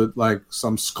disprove that like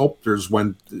some sculptors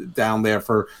went down there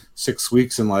for 6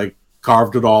 weeks and like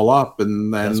carved it all up,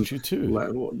 and then that's true too.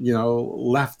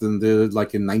 Left and did it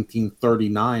like in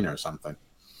 1939 or something.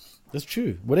 That's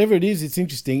true. Whatever it is, it's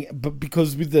interesting. But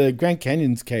because with the Grand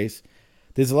Canyon's case,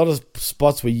 there's a lot of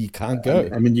spots where you can't go.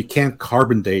 I mean, you can't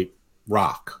carbon date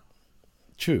rock.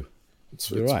 True.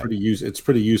 It's right. It's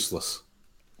pretty useless.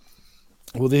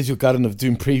 Well, there's your Garden of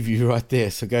Doom preview right there.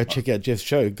 So go check out Jeff's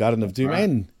show, Garden of Doom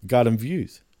and Garden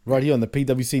Views, right here on the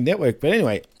PWC network. But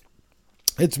anyway,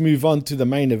 let's move on to the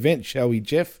main event, shall we,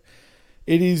 Jeff?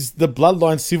 It is the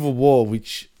Bloodline Civil War,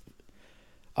 which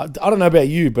I don't know about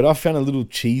you, but I found a little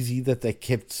cheesy that they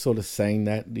kept sort of saying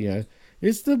that,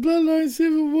 it's the Bloodline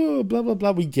Civil War, blah, blah,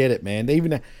 blah. We get it, man. They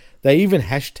even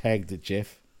hashtagged it,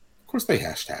 Jeff. Of course they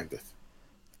hashtagged it.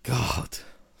 God,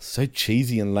 so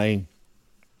cheesy and lame.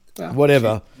 Well,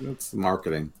 whatever. It's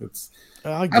marketing.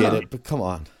 I get it, but come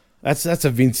on. That's a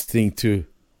Vince thing too.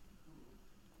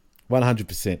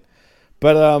 100%.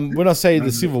 But when I say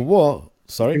the Civil War,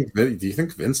 sorry. Do you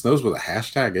think Vince knows what a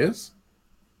hashtag is?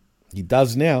 He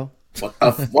does now. What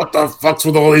the fuck's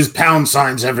with all these pound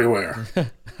signs everywhere?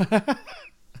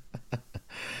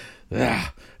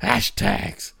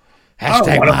 Hashtags.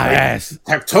 Hashtag my ass.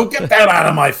 Don't get that out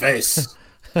of my face.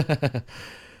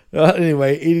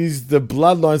 Anyway, it is the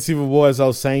Bloodline Civil War, as I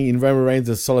was saying, in Roman Reigns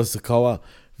and Solo Sikoa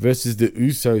versus the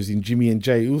Usos in Jimmy and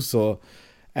Jay Uso.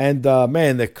 And,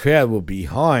 man, the crowd were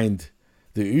behind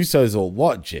the Usos, or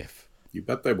what, Jeff? You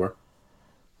bet they were.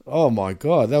 Oh, my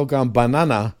God. They were going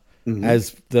banana,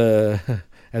 as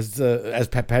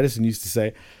Pat Patterson used to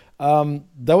say.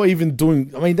 They were even doing,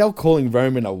 they were calling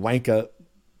Roman a wanker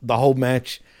the whole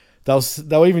match.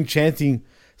 They were even chanting,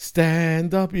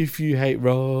 "Stand up if you hate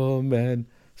Roman.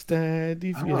 Stand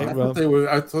if you hate Roman."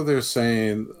 I thought they were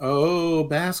saying, "Oh,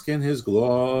 bask in his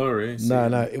glory."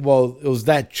 No. Well, it was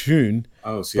that tune.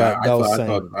 Oh, see, I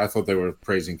thought they were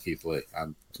praising Keith Lee.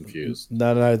 I'm confused.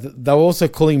 No. They were also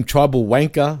calling him tribal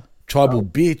wanker, tribal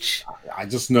bitch. I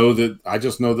just know that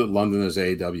London is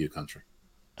AEW country.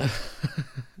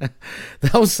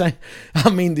 That was saying,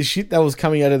 the shit that was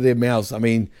coming out of their mouths.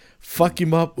 Fuck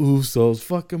him up, Usos.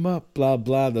 Fuck him up, blah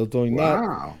blah. They're doing that.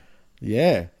 Wow.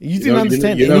 Yeah, you didn't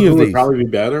understand any of these. Who would probably be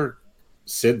better?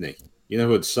 Sydney. You know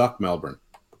who would suck? Melbourne.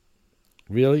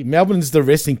 Really? Melbourne's the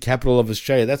wrestling capital of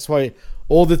Australia. That's why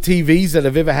all the TVs that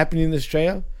have ever happened in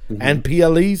Australia and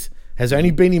PLEs has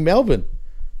only been in Melbourne,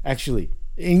 actually.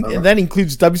 And that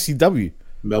includes WCW.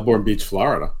 Melbourne Beach,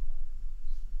 Florida.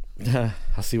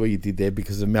 I see what you did there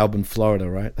because of Melbourne, Florida,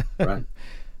 right? Right.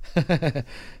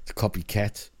 It's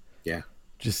copycats. Yeah.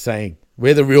 Just saying.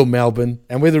 We're the real Melbourne,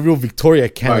 and we're the real Victoria,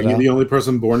 Canada. You're the only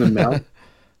person born in Melbourne?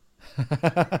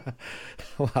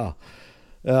 Wow.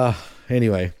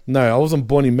 Anyway, no, I wasn't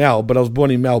born in Mel, but I was born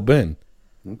in Melbourne.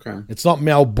 Okay. It's not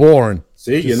Melbourne.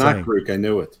 See, you're not Greek. I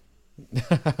knew it.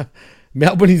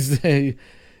 Melbourne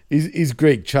is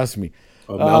Greek, trust me.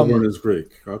 Oh, Melbourne is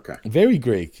Greek. Okay. Very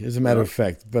Greek, as a matter of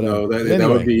fact. But no, anyway. that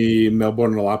would be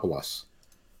Melbourne-Olopolis.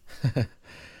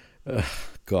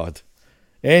 God.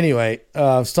 Anyway,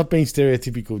 stop being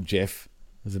stereotypical, Jeff.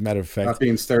 As a matter of fact. Stop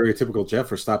being stereotypical,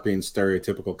 Jeff, or stop being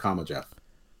stereotypical, Jeff.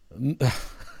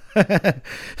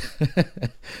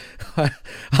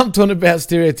 I'm talking about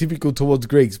stereotypical towards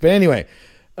Greeks. But anyway,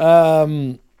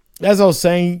 as I was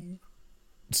saying,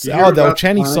 they were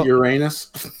chanting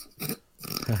Uranus.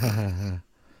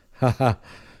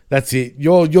 That's it.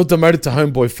 You're demoted to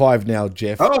Homeboy 5 now,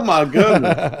 Jeff. Oh my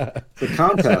goodness. It's a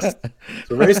contest.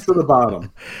 It's a race to the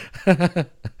bottom.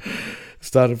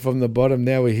 Started from the bottom,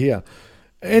 now we're here.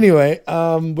 Anyway,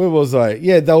 where was I?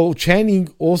 Yeah, they were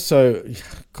chanting also.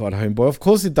 God, Homeboy. Of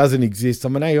course it doesn't exist.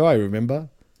 I'm an AI, remember?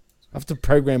 I have to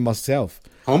program myself.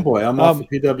 Homeboy, I'm off the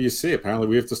PWC. Apparently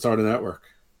we have to start a network.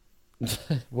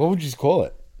 What would you call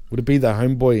it? Would it be the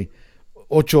Homeboy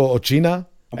Ocho Ochina?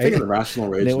 I'm thinking the Rational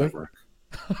Rage Network.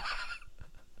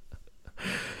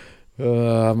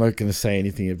 I'm not going to say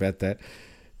anything about that.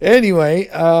 Anyway,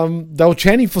 they were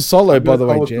chanting for Solo, by the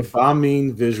way, Jeff. The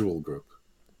Bamin Visual Group.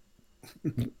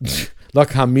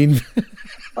 Like Hamin.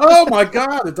 Oh my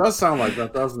God, it does sound like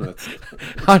that, doesn't it?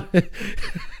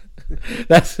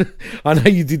 I know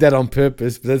you did that on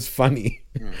purpose, but that's funny.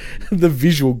 Yeah. The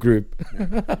visual group.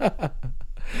 Yeah.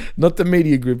 Not the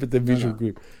media group, but the visual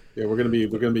group. Yeah, we're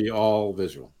gonna be all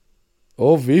visual.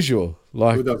 All visual.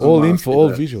 Like all in for all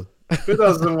this? Visual. Who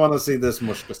doesn't want to see this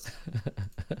mushkas?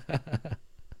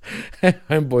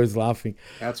 Homeboy's laughing.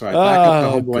 That's right. Back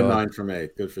up to Homeboy 9 from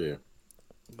 8. Good for you.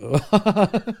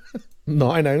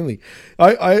 9 only.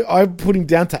 I put him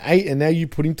down to 8, and now you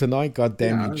put him to 9. God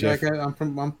damn you, Jeff.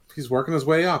 He's working his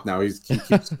way up now. He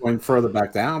keeps going further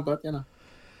back down, but you know.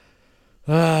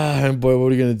 Homeboy,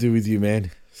 what are you going to do with you,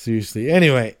 man? Seriously.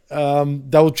 Anyway,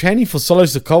 they were chanting for Solo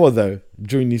Sikoa though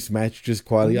during this match, just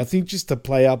quietly. I think just to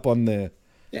play up on the.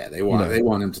 Yeah, they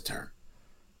want him to turn.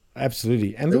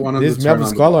 Absolutely. And look, there's Melbourne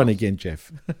Skyline again,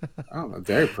 Jeff. Oh,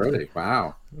 very pretty.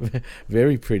 Wow.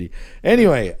 Very pretty.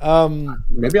 Anyway,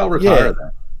 maybe I'll retire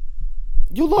then.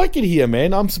 You'll like it here,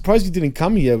 man. I'm surprised you didn't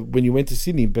come here when you went to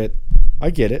Sydney, but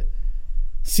I get it.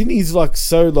 Sydney's like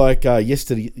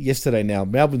yesterday now.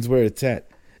 Melbourne's where it's at.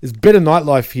 There's better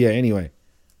nightlife here anyway.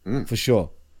 For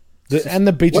sure. And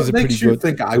the beaches are pretty good. What makes you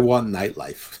think I want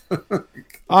nightlife?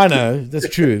 I know, that's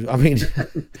true. I mean,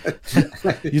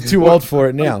 you're too old for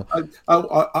it now.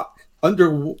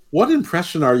 Under what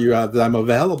impression are you that I'm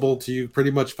available to you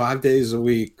pretty much 5 days a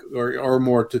week or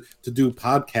more to do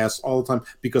podcasts all the time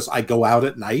because I go out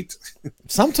at night?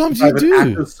 Sometimes you do.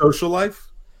 An active social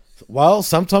life? Well,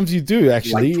 sometimes you do,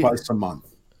 actually. Like twice a month.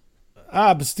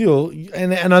 But still,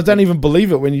 and I don't even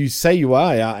believe it when you say you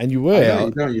are out and you were out.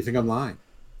 You don't. You think I'm lying.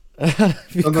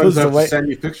 Sometimes I have to send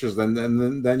you pictures, then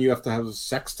you have to have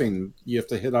sexting. You have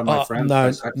to hit on my friends.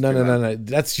 No.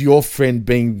 That's your friend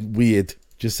being weird.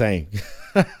 Just saying.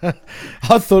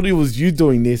 I thought it was you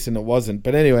doing this and it wasn't.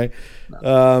 But anyway, we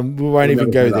won't even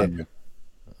go there.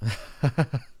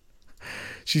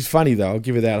 She's funny though. I'll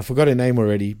give her that. I forgot her name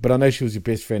already, but I know she was your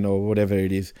best friend or whatever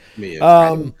it is. Me, I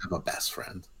don't have a best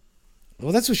friend.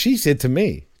 Well, that's what she said to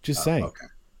me. Just saying. Okay.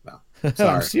 No, sorry.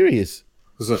 I'm serious.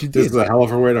 This is a hell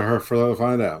of a way for her to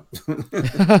find out.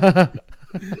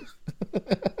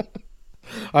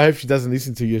 I hope she doesn't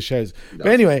listen to your shows. No, but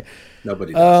anyway,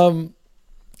 nobody does.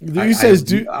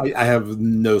 I have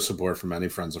no support from any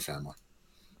friends or family.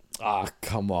 Ah,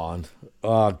 come on.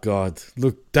 Oh, God.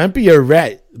 Look, don't be a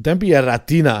rat. Don't be a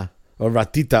ratina or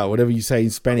ratita, whatever you say in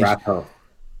Spanish. Rato.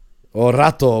 Or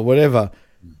rato or whatever.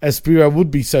 Aspira would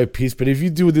be so pissed, but if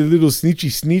you do the little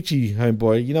snitchy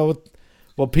homeboy, you know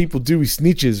what people do with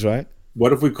snitches, right?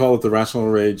 What if we call it the Rational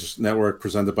Rage Network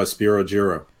presented by Spiro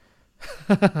Giro?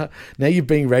 Now you're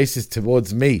being racist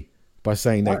towards me by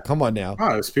saying that. Come on now.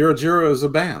 Oh, Spiro Giro is a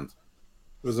band.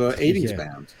 It was an 80s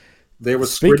band. They were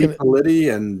Squiddy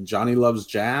Politi and Johnny Loves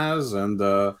Jazz and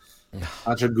Aja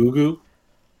Gugu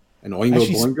and Oingo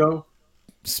Boingo.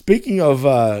 Speaking of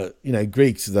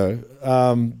Greeks though,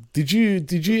 did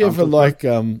you ever like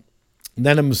Nana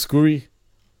Mouskouri?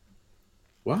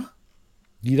 What?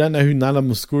 You don't know who Nana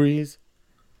Mouskouri is?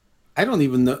 I don't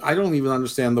even know. I don't even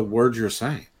understand the words you're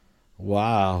saying.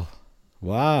 Wow.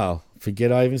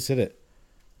 Forget I even said it.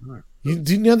 Right.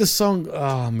 Do you know the song?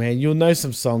 Oh man, you'll know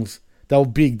some songs. They were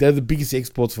big. They're the biggest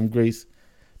exports from Greece.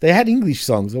 They had English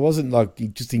songs. It wasn't like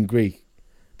just in Greek.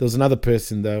 There was another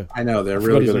person though. I know they're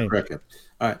really good at cricket.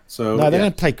 All right, so no, they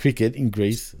don't play cricket in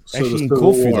Greece. So actually, in Civil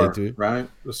Corfu War, they do. Right?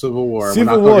 The Civil War.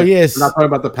 Civil War, yes. We're not talking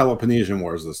about the Peloponnesian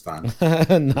Wars this time.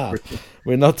 No,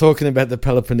 we're not talking about the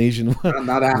Peloponnesian War.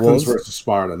 Not Athens versus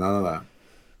Sparta. None of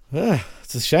that.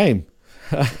 It's a shame.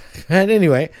 And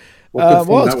anyway,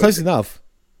 well, it's close enough.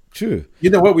 True. You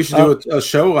know what? We should do a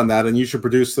show on that, and you should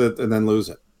produce it and then lose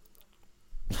it.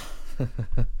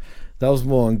 That was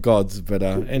more on gods, but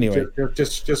anyway,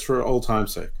 just for old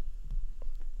time's sake.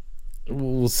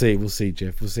 We'll see,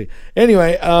 Jeff. We'll see.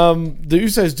 Anyway, the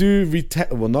Usos do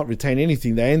not retain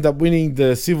anything. They end up winning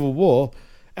the Civil War,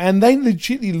 and they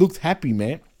legitimately looked happy,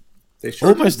 man. They sure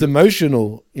almost did.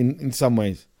 Emotional in some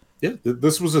ways. Yeah,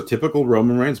 this was a typical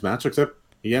Roman Reigns match, except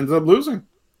he ended up losing.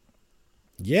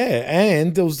 Yeah,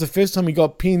 and it was the first time he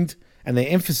got pinned, and they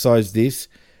emphasized this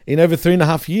in over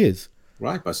 3.5 years.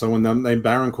 Right, by someone named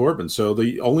Baron Corbin. So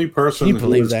the only person Can you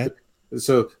believe that?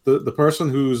 So the person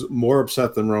who's more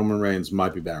upset than Roman Reigns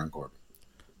might be Baron Corbin.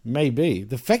 Maybe.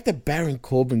 The fact that Baron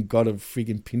Corbin got a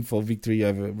freaking pinfall victory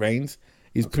over Reigns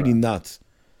is pretty nuts.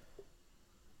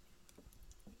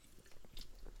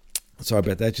 Sorry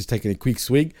about that. Just taking a quick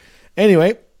swig.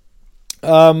 Anyway,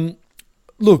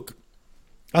 look,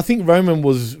 I think Roman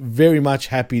was very much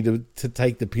happy to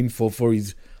take the pinfall for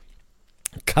his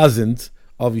cousins,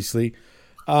 obviously.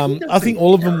 I think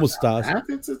all of them will start.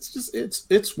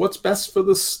 It's what's best for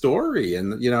the story,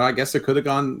 and I guess it could have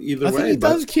gone either way. I think he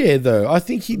does care, though. I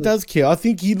think he does care. I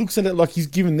think he looks at it like he's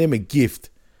giving them a gift.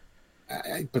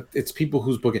 But it's people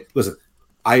who's booking. Listen,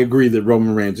 I agree that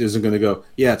Roman Reigns isn't going to go.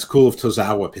 Yeah, it's cool if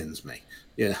Tozawa pins me.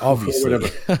 Yeah, obviously, or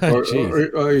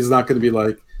whatever. or he's not going to be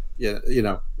like,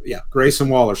 Grayson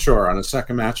Waller, sure, on a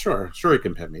second match, sure, he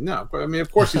can pin me. No, but I mean, of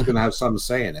course, he's going to have some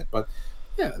say in it, but.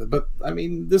 Yeah, but I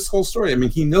mean, this whole story. I mean,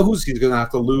 he knows he's going to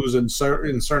have to lose in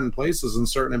certain places, in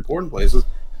certain important places.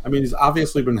 I mean, he's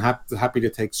obviously been happy to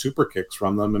take super kicks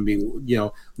from them and be,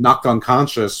 knocked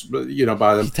unconscious, by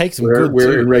them. He takes them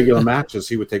where in regular matches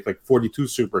he would take like 42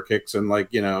 super kicks and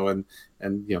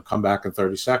and come back in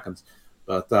 30 seconds.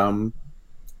 But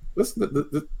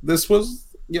this was.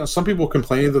 Some people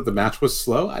complaining that the match was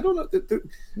slow. I don't know.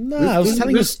 I was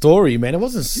telling a story, man. It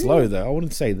wasn't slow though. I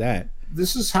wouldn't say that.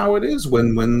 This is how it is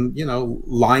when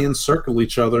lions circle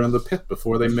each other in the pit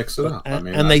before they mix it up.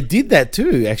 And they did that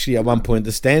too, actually, at one point.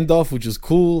 The standoff, which was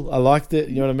cool. I liked it.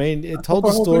 You know what I mean? It told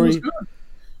the story.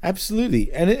 Absolutely.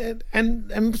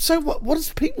 And so what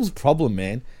is people's problem,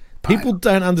 man? People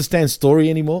don't understand story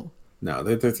anymore. No,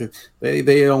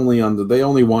 they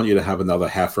only want you to have another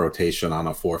half rotation on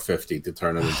a 450 to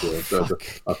turn it into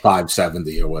a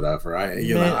 570 or whatever.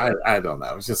 I don't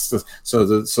know. It's just so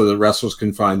the wrestlers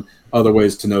can find other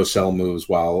ways to no-sell moves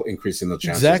while increasing the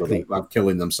chances of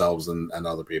killing themselves and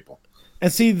other people.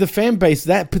 And see, the fan base,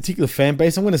 that particular fan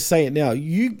base, I'm going to say it now.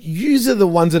 Yous are the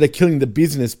ones that are killing the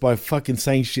business by fucking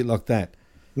saying shit like that.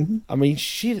 Mm-hmm. I mean,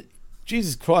 shit,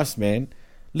 Jesus Christ, man.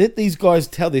 Let these guys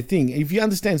tell their thing. If you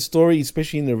understand story,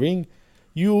 especially in the ring,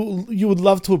 you would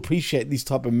love to appreciate this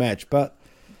type of match. But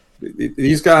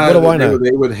these guys,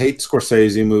 they would hate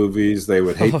Scorsese movies. They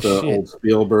would hate old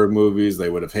Spielberg movies. They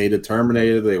would have hated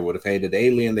Terminator. They would have hated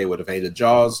Alien. They would have hated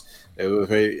Jaws. They would have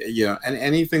hated, and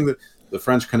anything that the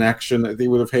French Connection. They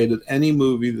would have hated any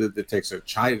movie that takes a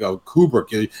child.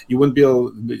 Kubrick, you wouldn't be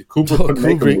able. Kubrick couldn't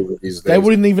make a movie these days. They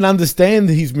wouldn't even understand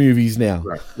his movies now.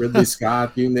 Right, Ridley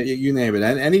Scott, you name it,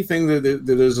 and anything that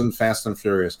isn't Fast and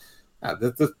Furious.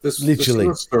 This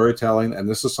is storytelling, and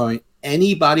this is something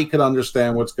anybody could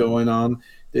understand what's going on.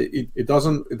 It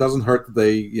doesn't hurt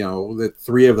that that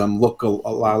three of them look a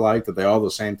lot alike, that they all have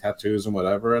the same tattoos and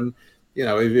whatever. And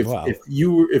if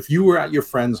you were at your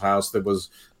friend's house,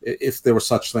 if there were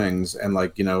such things, and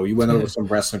you went over some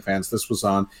wrestling fans, this was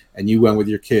on, and you went with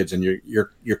your kids, and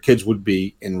your kids would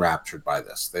be enraptured by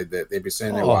this. They'd be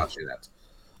saying they're watching it.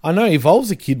 I know. If I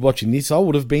was a kid watching this, I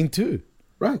would have been too.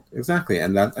 Right, exactly,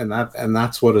 and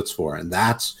that's what it's for, and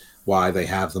that's why they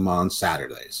have them on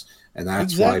Saturdays, and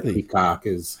that's why Peacock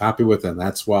is happy with them.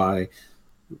 That's why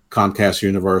Comcast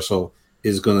Universal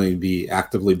is going to be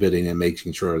actively bidding and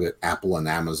making sure that Apple and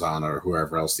Amazon or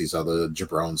whoever else, these other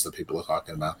jabrones that people are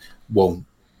talking about, won't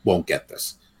get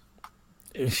this.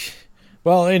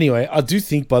 Well, anyway, I do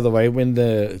think, by the way, when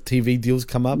the TV deals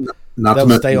come up, not to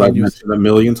mention, I've mentioned a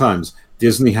million times,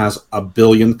 Disney has a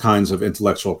billion kinds of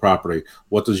intellectual property.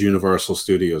 What does Universal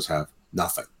Studios have?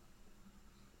 Nothing.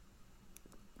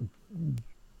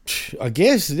 I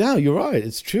guess, yeah, you're right.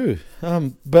 It's true.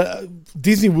 But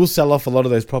Disney will sell off a lot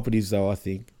of those properties, though, I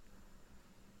think.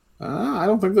 I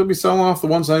don't think they'll be selling off the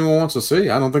ones anyone wants to see.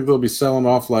 I don't think they'll be selling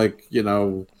off like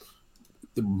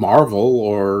Marvel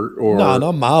or no,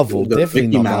 not Marvel. the Definitely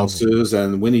Mickey not Mouses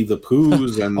Marvel. and Winnie the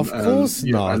Poohs and Of course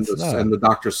not. and No. the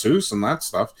Dr. Seuss and that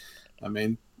stuff. I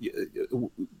mean,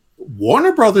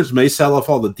 Warner Brothers may sell off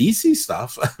all the DC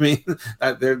stuff. I mean,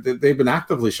 they've been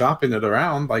actively shopping it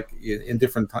around like in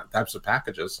different types of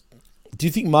packages. Do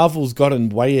you think Marvel's gotten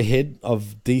way ahead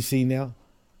of DC now?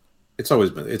 It's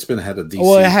been ahead of DC.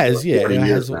 Well, it has, for yeah, 40 it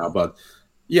years has. now. But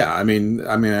yeah, I mean,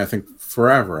 I think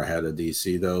forever ahead of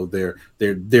DC. Though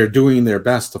they're doing their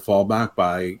best to fall back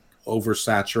by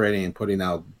oversaturating and putting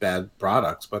out bad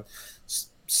products. But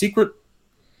Secret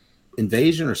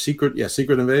Invasion.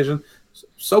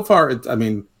 So far,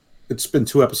 it's been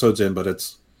 2 episodes in, but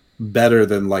it's better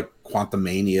than like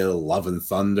Quantumania, Love and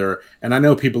Thunder. And I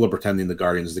know people are pretending the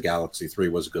Guardians of the Galaxy 3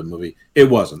 was a good movie. It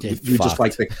wasn't. You just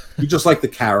like the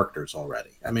characters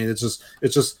already. I mean, it's just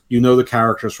the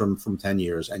characters from 10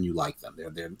 years and you like them.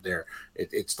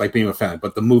 It's like being a fan.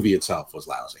 But the movie itself was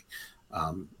lousy.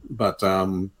 And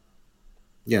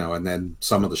then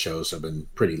some of the shows have been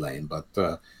pretty lame.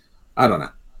 But I don't know.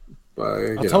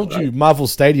 I told you Marvel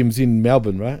Stadium's in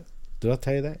Melbourne, right? Did I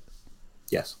tell you that?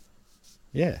 Yes.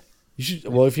 Yeah. You should.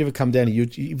 Well, if you ever come down here,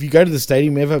 if you go to the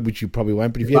stadium ever, which you probably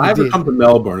won't, but if you ever come to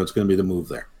Melbourne, it's going to be the move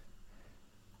there.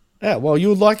 Yeah, well, you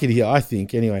would like it here, I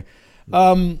think. Anyway, is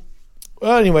there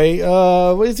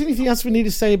anything else we need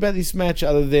to say about this match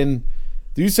other than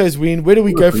the Usos win? Where do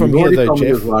we go from here, though, Jeff?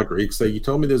 There's a lot of Greeks. You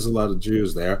told me there's a lot of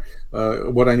Jews there.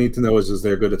 What I need to know is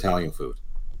there good Italian food?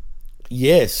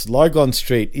 Yes, Lygon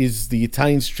Street is the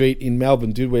Italian street in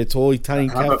Melbourne, dude, where it's all Italian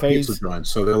cafes. Pizza joints?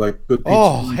 So they're like good pizza.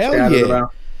 Oh, hell yeah.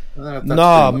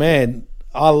 Man.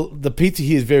 The pizza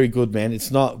here is very good, man.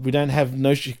 It's not, we don't have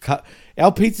no shit cut.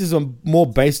 Our pizzas are more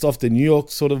based off the New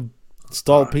York sort of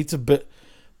style pizza, but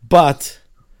we've got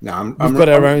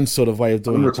our own sort of way of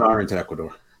doing it. I'm retiring to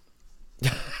Ecuador.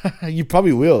 You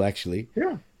probably will, actually.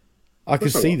 Yeah. I can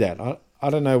see that. I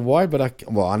don't know why, but I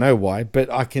know why, but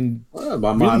I can.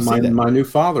 My new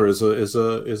father is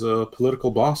a political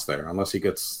boss there, unless he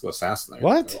gets assassinated.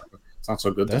 What? It's not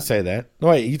so good. Don't say that. No,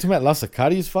 wait, you talking about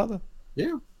Lasacati's father?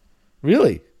 Yeah.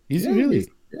 Really? Really?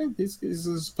 He's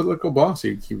his political boss.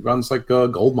 He runs like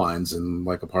gold mines in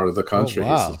like a part of the country.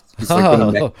 Oh,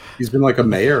 wow. He's been like a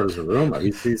mayor as a rumor.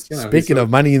 Speaking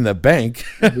of money in the bank,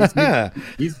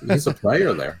 he's a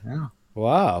player there. Yeah.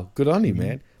 Wow, good on you,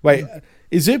 man. Wait,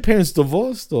 is their parents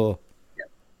divorced or? Yeah.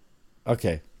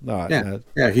 Okay, all right.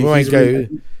 Yeah.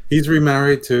 He's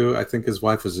remarried to. I think his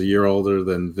wife is a year older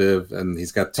than Viv, and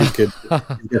he's got 2 kids.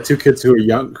 He's got 2 kids who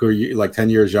are like 10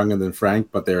 years younger than Frank,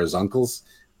 but they're his uncles.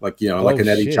 Like an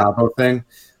Eddie Chavo thing.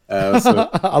 So,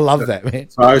 I love that, man.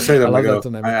 So I always say to them,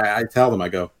 I tell them, I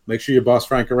go, make sure you boss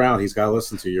Frank around. He's got to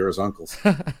listen to you. You're his uncles.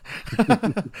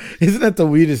 Isn't that the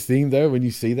weirdest thing though when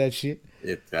you see that shit?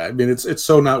 It's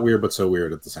so not weird, but so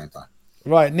weird at the same time.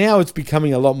 Right now, it's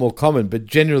becoming a lot more common, but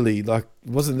generally, like,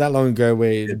 wasn't that long ago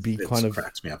where it'd be kind of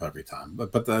cracks me up every time.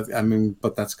 But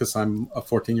that's because I'm a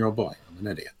 14-year-old boy. I'm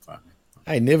an idiot.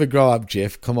 Hey, never grow up,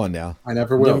 Jeff. Come on now. I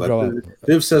never will.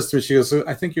 Viv says to me, she goes,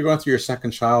 I think you're going through your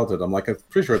second childhood. I'm like, I'm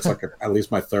pretty sure it's like at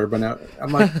least my third, but now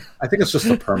I'm like, I think it's just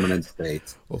a permanent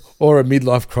state. Or a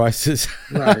midlife crisis.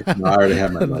 Right. No, I already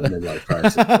had my midlife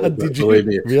crisis. Did you? Believe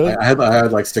me. Really? I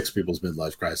had like 6 people's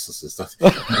midlife crises.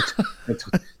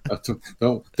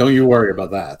 Don't you worry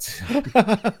about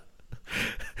that.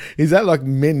 Is that like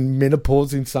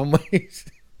menopause in some ways?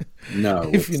 No,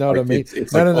 if you know what I mean.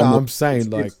 No. I'm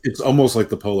saying it's almost like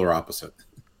the polar opposite.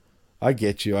 I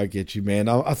get you, man.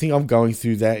 I think I'm going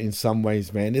through that in some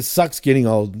ways, man. It sucks getting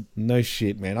old. No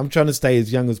shit, man. I'm trying to stay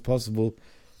as young as possible,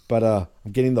 but I'm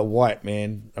getting the white,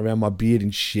 man, around my beard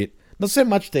and shit. Not so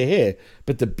much the hair,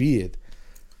 but the beard.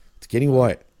 It's getting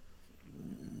white.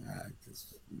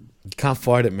 You can't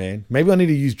fight it, man. Maybe I need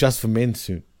to use Just for Men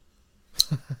soon.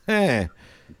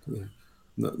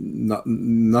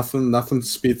 Nothing to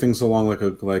speed things along like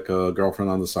a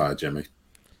girlfriend on the side, Jimmy.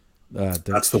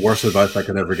 That's the worst advice I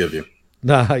could ever give you.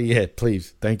 Nah, yeah,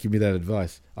 please don't give me that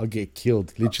advice. I'll get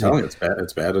killed. Literally, I'm telling you,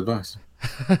 it's bad advice.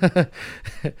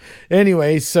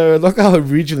 Anyway, so like I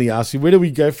originally asked you, where do we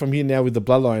go from here now with the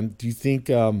Bloodline? Do you think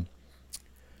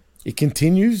it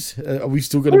continues? Are we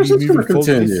still going to be moving forward?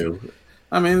 Continue.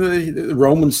 I mean,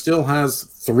 Roman still has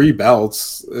 3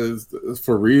 belts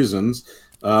for reasons.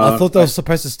 I thought they were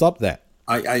supposed to stop that.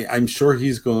 I'm sure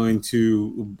he's going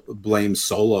to blame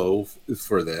Solo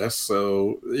for this.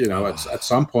 So, at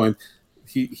some point,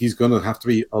 he's going to have to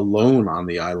be alone on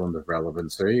the island of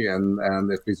relevancy.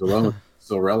 And if he's alone, it's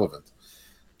still relevant.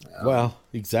 Well,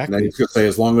 exactly. And then he's going to say,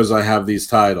 as long as I have these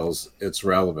titles, it's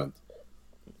relevant.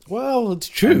 Well, it's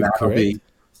true. And that'll correct? be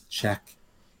check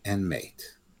and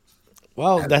mate.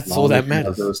 Well, As that's long all as that you have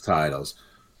matters. Those titles,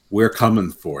 we're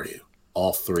coming for you,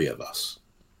 all three of us.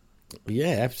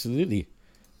 Yeah, absolutely.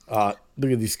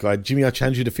 Look at this guy, Jimmy. I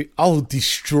challenge you to. I'll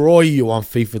destroy you on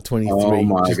FIFA 23. Oh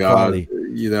my just god! quietly.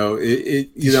 You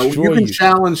can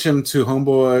challenge him to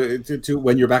Homeboy to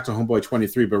when you're back to Homeboy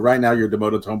 23, but right now you're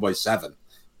demoted to Homeboy 7.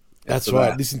 That's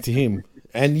right. Listen to him,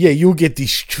 and yeah, you'll get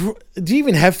destroyed. Do you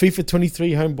even have FIFA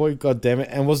 23, Homeboy? God damn it!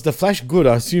 And was the Flash good?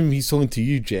 I assume he's talking to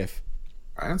you, Jeff.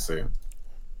 I didn't see him.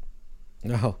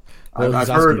 No,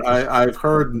 I've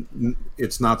heard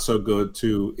it's not so good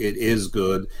to it is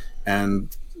good,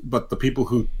 but the people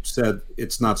who said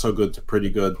it's not so good to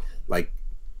pretty good, like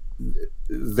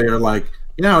they're like,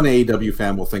 an AEW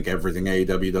fan will think everything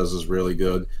AEW does is really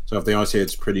good. So if they only say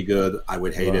it's pretty good, I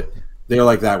would hate it. They're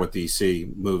like that with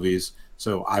DC movies.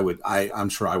 So I'm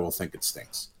sure I will think it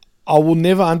stinks. I will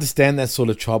never understand that sort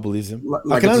of tribalism.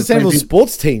 Like I can understand those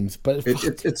sports teams, but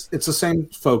it's the same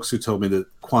folks who told me that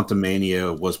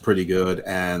Quantumania was pretty good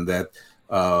and that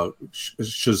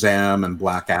Shazam and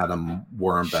Black Adam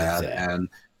weren't bad,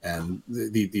 and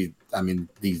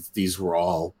these were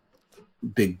all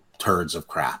big turds of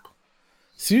crap.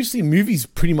 Seriously, movies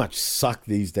pretty much suck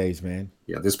these days, man.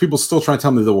 Yeah, there's people still trying to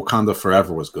tell me that Wakanda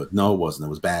Forever was good. No, it wasn't. It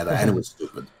was bad and it was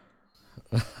stupid.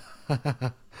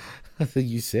 I think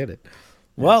you said it.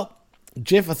 Well,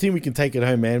 Jeff, I think we can take it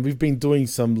home, man. We've been doing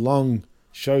some long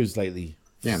shows lately.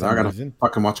 Yeah, now I gotta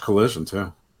fucking watch Collision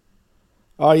too.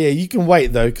 Oh yeah, you can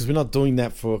wait though, because we're not doing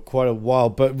that for quite a while.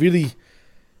 But really,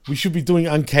 we should be doing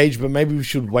Uncaged, but maybe we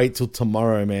should wait till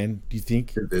tomorrow, man. Do you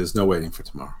think? There's no waiting for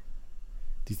tomorrow.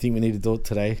 Do you think we need to do it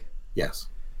today? Yes.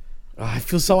 Oh, I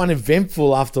feel so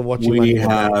uneventful after watching. We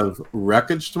have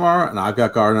Wreckage tomorrow, and I've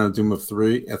got Garden of Doom of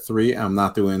 3 at 3. I'm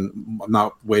not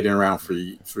waiting around for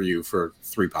you for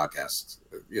 3 podcasts.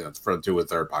 To do a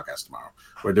third podcast tomorrow.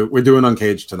 We're doing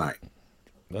Uncaged tonight.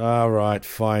 All right,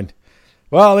 fine.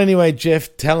 Well, anyway,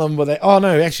 Jeff, tell them what they. Oh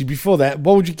no, actually, before that,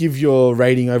 what would you give your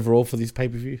rating overall for this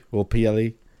pay-per-view or PLE?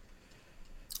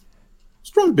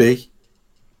 Strong B.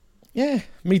 Yeah,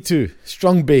 me too.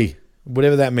 Strong B,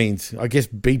 whatever that means. I guess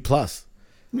B plus.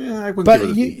 Yeah, I wouldn't give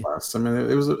it a B plus. I mean,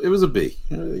 it was a B.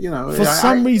 For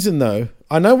some reason, though,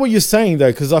 I know what you're saying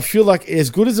though, because I feel like as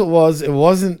good as it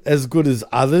wasn't as good as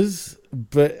others.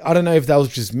 But I don't know if that was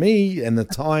just me and the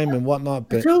time and whatnot.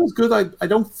 But I feel it was good. I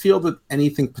don't feel that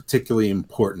anything particularly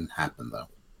important happened though.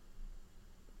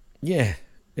 Yeah,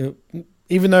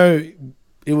 even though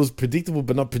it was predictable,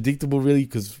 but not predictable really,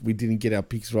 because we didn't get our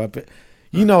picks right. But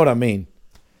you know what I mean.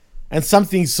 And some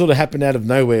things sort of happened out of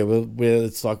nowhere where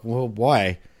it's like, well,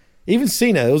 why? Even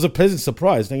Cena, it was a pleasant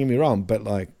surprise, don't get me wrong, but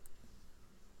like,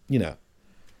 no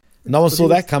one saw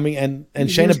that coming. And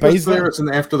Shayna Baszler, it's an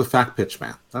after the fact pitch,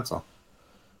 man. That's all.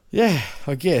 Yeah,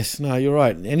 I guess. No, you're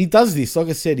right. And he does this. Like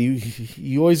I said,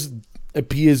 he always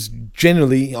appears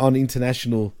generally on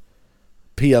international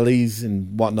PLEs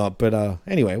and whatnot. But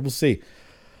anyway, we'll see.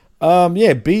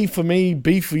 Yeah, B for me,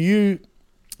 B for you.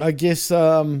 I guess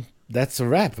that's a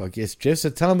wrap, I guess, Jeff. So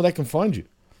tell them where they can find you.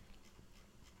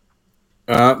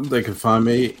 They can find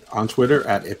me on Twitter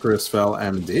at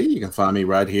IcarusFellMD. You can find me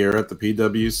right here at the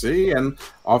PWC, and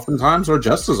oftentimes, or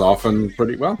just as often,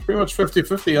 pretty much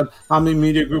 50-50 on Omni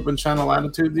Media Group and Channel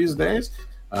Attitude these days.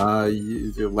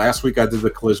 Last week I did the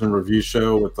Collision review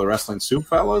show with the Wrestling Soup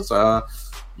Fellas.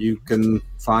 You can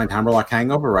find Hammerlock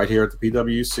Hangover right here at the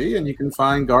PWC, and you can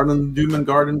find Garden Doom and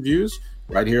Garden Views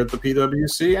right here at the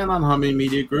PWC and on Omni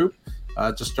Media Group.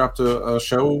 Just dropped a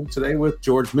show today with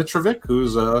George Mitrovic,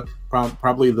 who's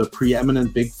probably the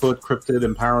preeminent Bigfoot, cryptid,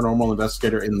 and paranormal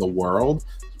investigator in the world.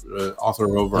 Author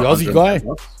of over the Aussie guy.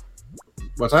 Books.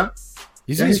 What's that?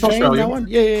 He's Australian, that one?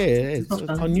 Yeah.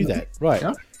 I knew that. Right.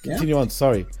 Yeah. Continue on.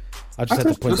 Sorry. I just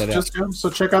had to point that out. So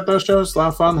check out those shows. A lot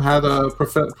of fun. Had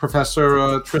Professor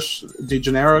Trish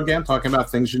DeGennaro again talking about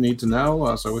things you need to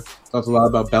know. So we talked a lot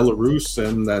about Belarus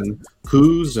and then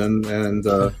coups and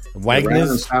Iran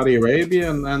and Saudi Arabia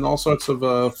and all sorts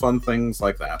of fun things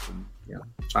like that. And,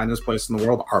 China's place in the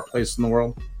world, our place in the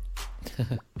world.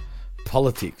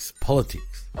 Politics.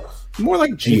 More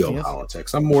like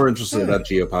geopolitics. I'm more interested in that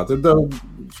geopolitics. Though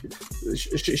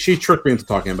she tricked me into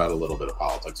talking about a little bit of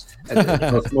politics,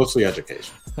 mostly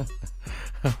education.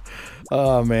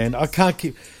 Oh man, I can't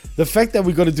keep the fact that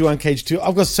we got to do Uncaged 2.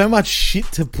 I've got so much shit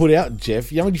to put out,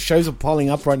 Jeff. You know how many shows are piling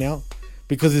up right now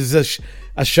because there's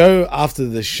a show after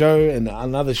the show and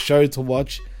another show to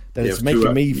watch that it's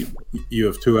making me. You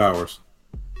have 2 hours.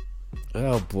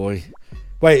 Oh boy!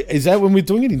 Wait, is that when we're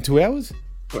doing it in 2 hours?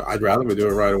 Well, I'd rather we do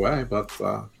it right away, but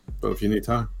if you need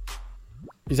time.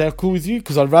 Is that cool with you?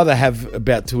 Because I'd rather have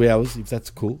about 2 hours, if that's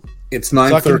cool. It's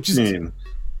 9:13,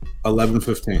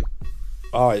 11:15.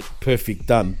 All right, perfect,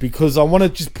 done. Because I want to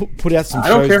just put out some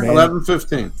shows, I don't care, man.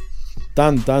 11:15.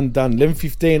 Done.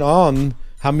 11:15 on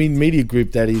Hamin Media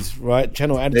Group, that is, right?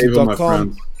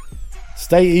 Channelattitude.com.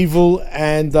 Stay evil,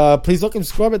 and please like and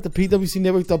subscribe at the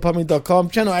pwcnetwork.pumping.com,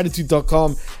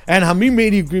 channelattitude.com, and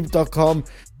haminmediagroup.com.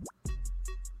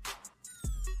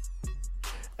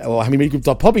 Or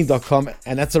haminmediagroup.popping.com,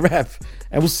 and that's a wrap.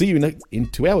 And we'll see you in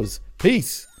 2 hours.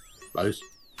 Peace. Bye.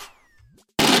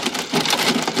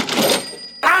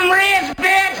 I'm rich,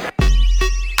 bitch.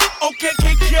 Okay,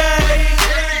 KK.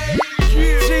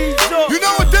 You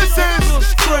know what this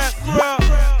is?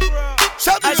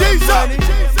 Shout to Jesus.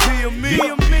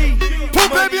 Pooh,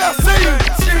 baby, I see you.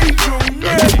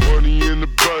 I got money in the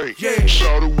bank. Yeah.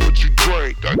 Shout out what you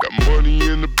drink. I got money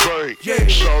in the bank. Yeah.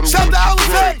 Shout out what you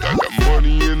drink. I got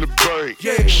money in the bank.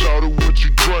 Yeah. Shout out what you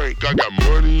drink. I got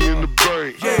money in the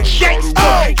bank. Yeah. Shout out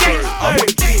what you drink. I'ma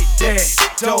get that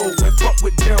dough and fuck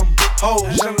with them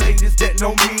hoes. Young ladies that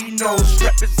know me know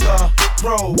strap is a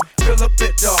pro. Fill up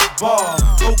at the bar,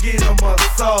 go get a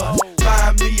massage.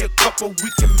 Buy me a couple, we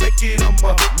can make it a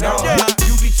month.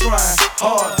 You be trying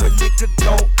hard, but nigga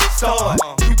don't start.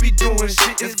 You be doing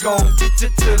shit that's gon' get you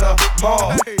to the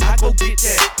mall. I go get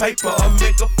that paper, a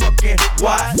nigga fucking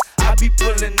watch. I be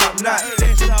pulling up knots,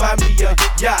 that you buy me a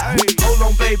yacht. Hold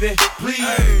on, baby, please,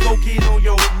 go get on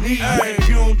your knees. If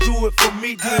you don't do it for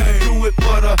me, then do it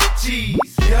for the cheese.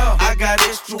 Yeah, I got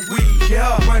extra weed,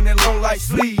 yeah, running low like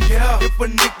sleep. Yeah, if a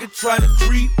nigga try to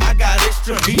creep, I got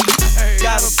extra heat.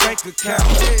 Got a bank account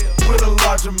with a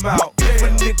large amount. If a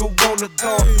nigga wanna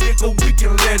go, nigga, we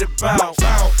can let it bounce.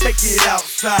 Take it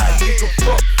outside, nigga,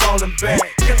 fuck falling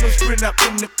back. Get a sprint up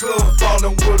in the club,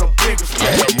 falling with a bigger stack.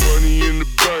 I got money in the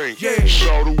bank. Yeah.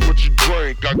 Shout out what you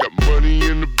drink. I got money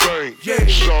in the bank. Yeah.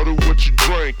 Shout out what you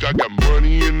drink. I got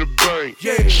money in the bank.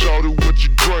 Yeah. Shout out what you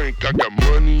drink. I got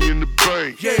money in the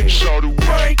bank. Yeah. Shout out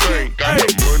what you think. I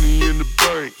got money in the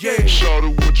bank. Yeah. Shout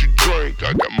out what you drink.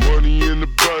 I got money in the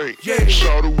bank. Yeah.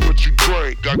 Shout out what you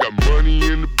drink. I got money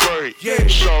in the bank. Yeah.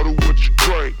 Shout out what you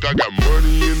drink. I got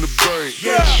money in the bank.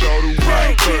 Yeah. Shout out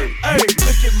what you drink. Hey,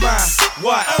 look at my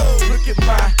watch. Look at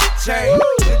my chain.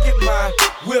 Look at my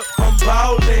whip. I'm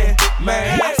ballin',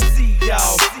 man. I see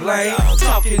y'all lame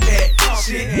talking that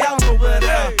shit. Y'all over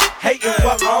there hating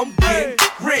while I'm getting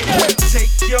rich.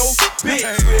 Take your bitch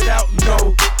without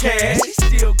no cash. She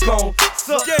still gon'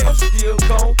 suck. I'm still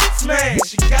gon'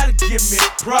 smash. You gotta give me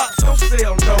props. Don't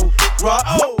sell no rock.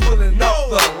 I'm pulling up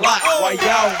the lot while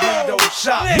y'all window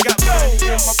shop. Got money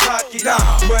in my pocket,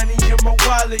 money in my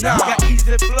wallet. Got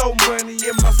easy flow money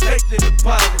in my safety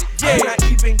deposit. Yeah, I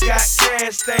even got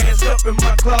cash stashed up in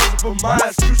my closet, but my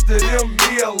excuse to them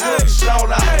meal. Look,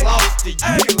 short, I lost it.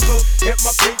 You can look at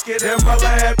my pinky and my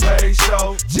last page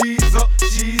show. Cheese up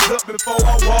before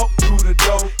I walk through the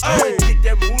door. Hey, get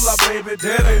that moolah, baby,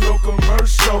 that ain't no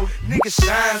commercial. Nigga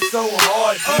shine so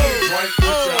hard, drink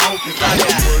what you own, 'cause I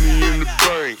got money in the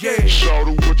bank. Yeah. Shout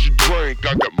out what you drink.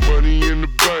 I got money in the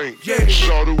bank. Yeah.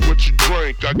 Shout out what you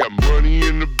drink. I got money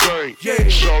in the bank. Yeah.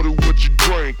 Shout out what you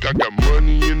drink. I got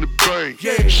money in the bank.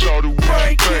 Yeah. Shout out what you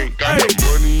think. I got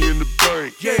money in the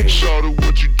bank. Yeah. Shout out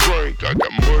what you drink. I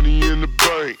got money in the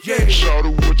bank. Yeah. Shout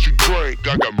out what you drink.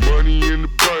 I got money in the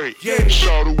bank. Yeah.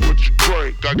 Shout out what you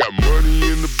drink. I got money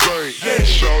in the bank. Yeah.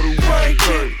 Shout out what you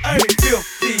drink. Hey,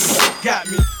 filthy, got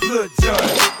me. Lil Jon,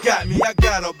 got me. I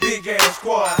got a big ass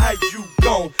squad. How you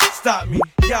gon' stop me?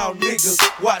 Y'all niggas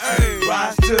watch me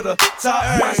rise to the top.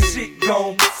 My shit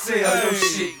gon' sell, your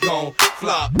shit gon'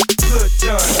 flop. Lil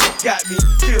Jon, got me.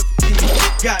 Filthy,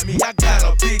 got me. I got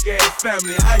a big ass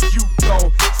family. How you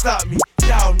gon' stop me?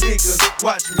 Y'all niggas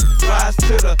watch me rise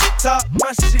to the top.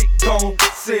 My shit gon'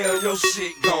 sell, your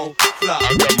shit gon' flop.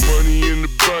 I got money in the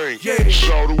bank. Yeah.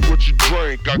 Shout out what you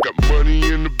drink. I got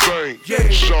money in the bank. Yeah.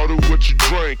 Shout out what you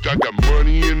drink. I got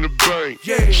money in the bank.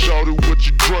 Yeah. Shout out what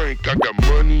you drink. I got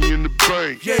money in the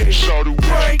bank. Yeah. Shout out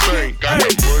what you think. I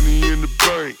got money in the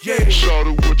bank. Yeah. Shout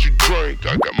out what you drink.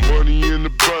 I got money in the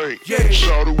bank. Yeah.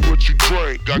 Shout out what you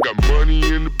drink. I got money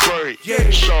in the bank. Yeah.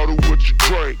 Shout out what you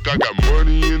drink. I got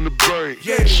money in the bank.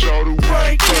 Yeah. Shout out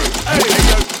what you drink.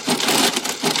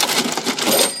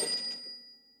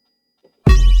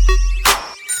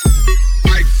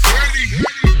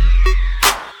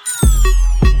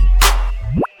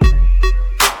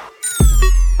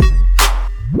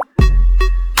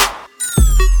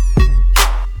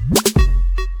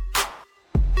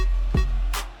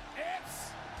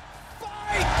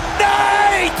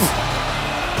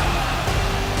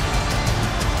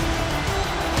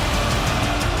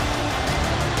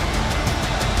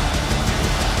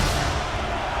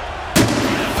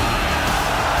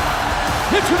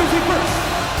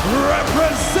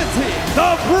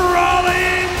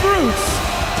 Brawling Brutes,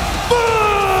 Butch!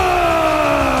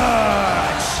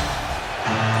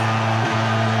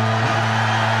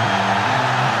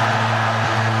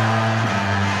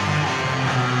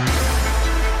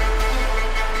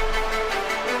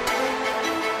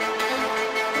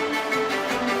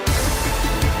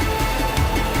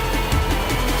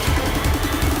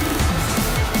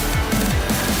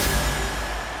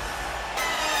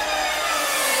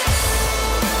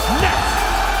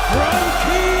 From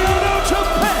Kyoto,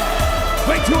 Japan,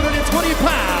 weighing 220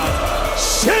 pounds,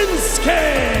 Shinsuke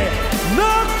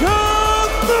Nakamura!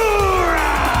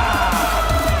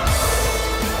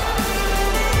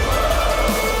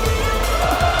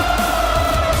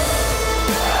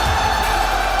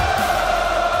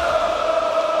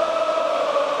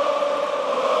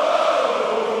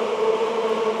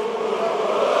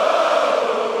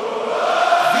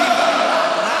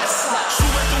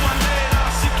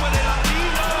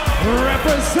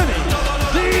 Representing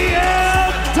the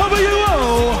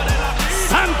LWO,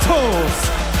 Santos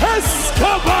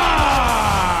Escobar.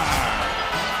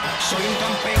 Soy un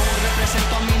campeón,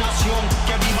 represento a mi nación.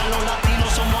 Que vivan los latinos,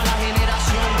 somos la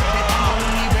generación. Estamos a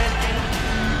un nivel que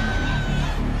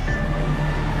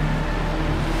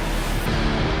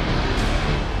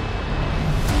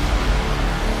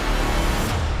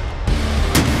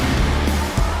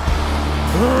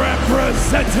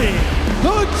Representing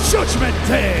the Judgment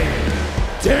Day,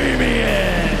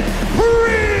 Damian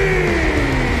Priest.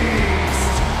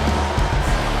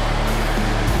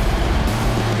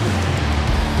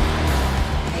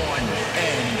 one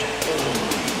and only.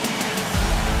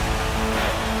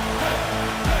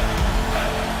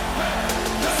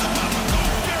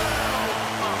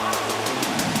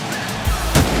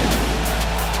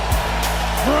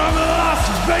 From Las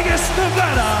Vegas,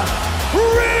 Nevada,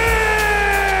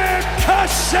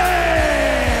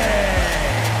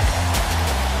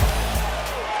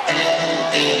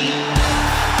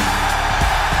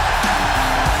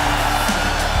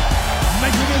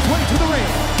 making his way to the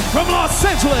ring from Los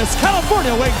Angeles,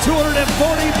 California, weighing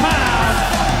 240 pounds,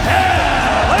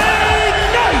 LA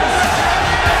Knight!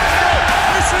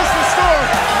 This is the story.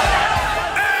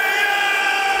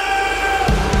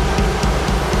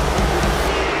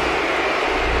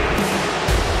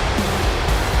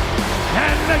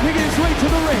 And making his way to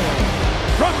the ring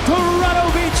from Dorado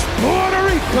Beach, Puerto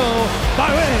Rico, by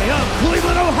way of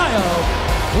Cleveland, Ohio,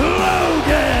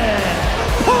 Logan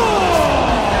Paul!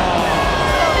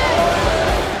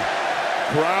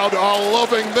 Crowd are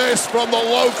loving this from the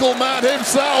local man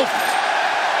himself.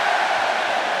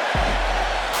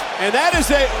 And that is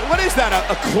what is that,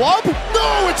 a club?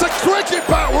 No, it's a cricket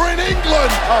bat. We're in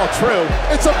England. Oh, true.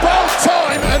 It's about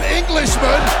time an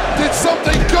Englishman did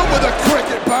something good with a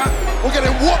cricket bat. We're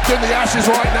getting whooped in the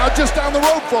Ashes right now, just down the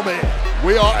road from here.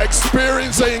 We are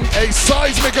experiencing a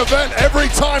seismic event every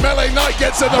time LA Knight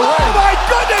gets in the ring. Oh my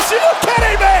goodness, are you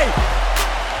kidding me?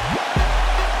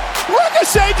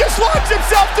 Ricochet just launched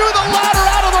himself through the ladder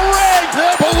out of the ring.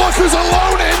 Yeah, but look who's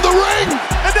alone in the ring.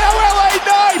 And now LA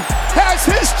Knight has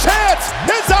his chance,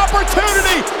 his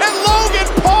opportunity, and Logan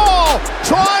Paul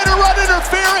trying to run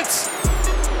interference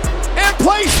and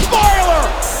play spoiler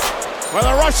with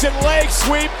a Russian leg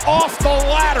sweep off the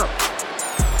ladder.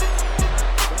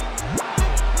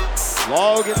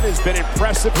 Logan has been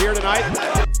impressive here tonight.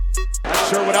 Not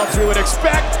sure what else we would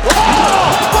expect. Oh,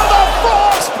 with a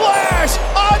frog splash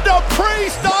onto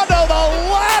Priest onto the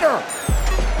ladder.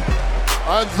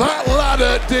 And that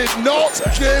ladder did not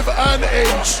give an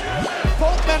inch.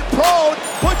 Both men prone.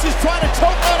 Butch is trying to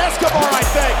choke on Escobar, I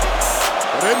think.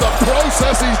 But in the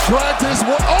process, he's dragged his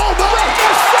one. Oh, no!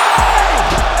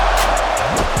 Ricochet!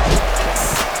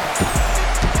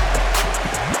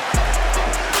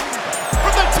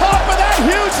 From the top of that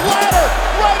huge ladder,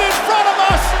 right in front of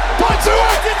us. Butch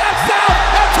working that down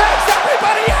and takes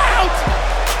everybody out.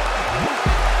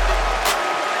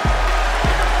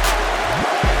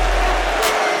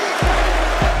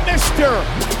 Mr.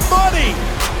 Money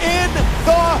in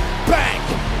the Bank.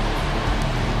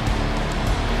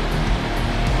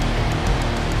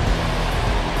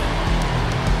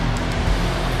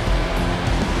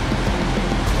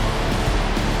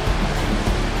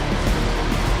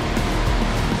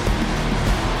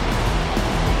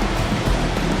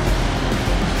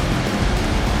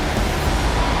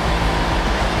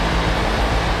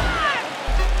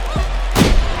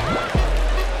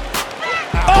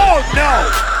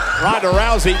 Ronda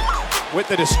Rousey with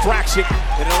the distraction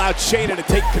that allowed Shayna to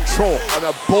take control. And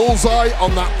a bullseye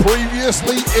on that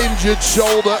previously injured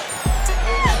shoulder.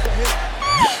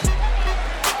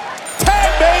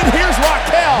 Tag made, here's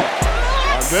Raquel.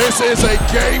 And this is a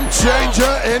game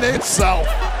changer in itself.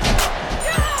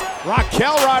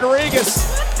 Raquel Rodriguez,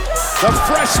 the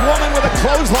fresh woman with a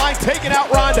clothesline, taking out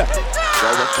Ronda.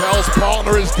 Well, Raquel's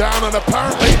partner is down and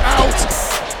apparently out,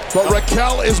 but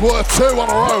Raquel is worth 2 on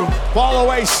her own. Fall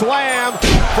away slam,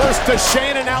 first to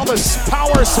Shayna, now the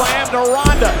power slam to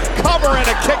Ronda. Cover and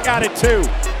a kick out at 2.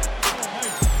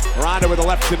 Ronda with the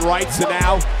left and rights, and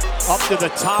now up to the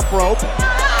top rope.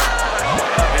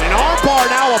 And an armbar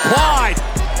now applied.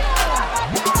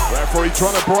 Referee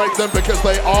trying to break them because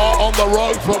they are on the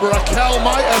ropes, but Raquel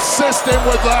might assist him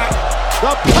with that.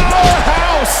 The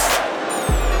powerhouse.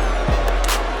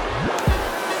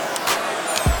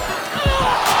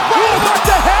 What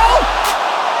the hell?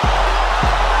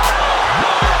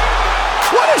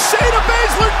 What is Shayna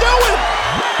Baszler doing?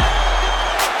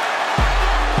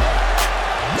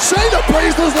 Shayna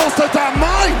Baszler's lost her damn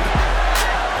mind.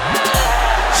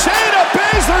 Shayna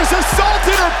Baszler's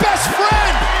assaulted her best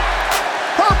friend.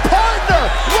 Her partner,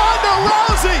 Ronda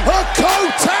Rousey. Her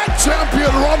co-tag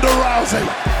champion, Ronda Rousey.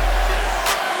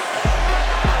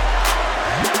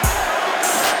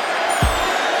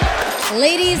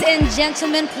 Ladies and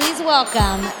gentlemen, please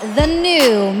welcome the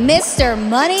new Mr.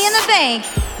 Money in the Bank,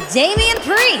 Damian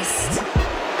Priest.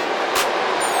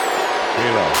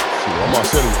 Mira, si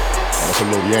vamos a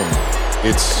hacerlo bien.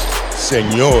 It's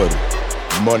Señor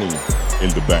Money in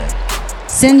the Bank.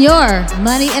 Senor,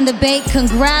 Money in the Bank,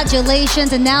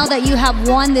 congratulations. And now that you have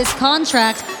won this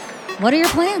contract, what are your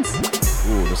plans?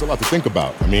 Ooh, there's a lot to think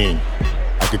about. I mean,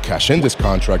 I could cash in this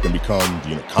contract and become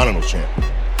the Intercontinental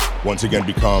Champion. Once again,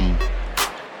 become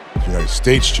the United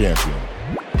States Champion.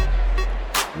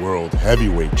 World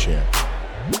Heavyweight Champion.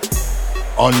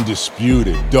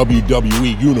 Undisputed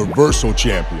WWE Universal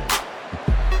Champion.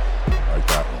 Like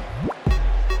that one.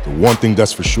 The one thing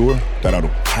that's for sure that I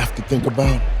don't have to think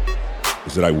about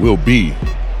is that I will be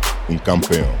un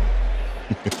campeón.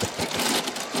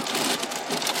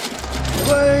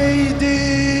 Ladies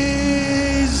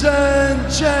and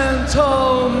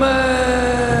gentlemen,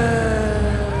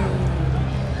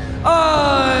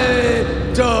 I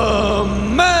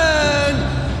demand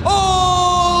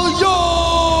all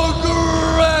your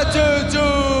gratitude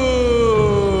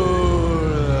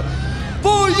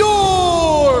for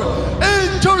your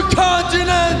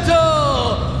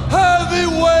Intercontinental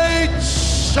Heavyweight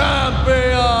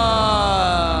Champion.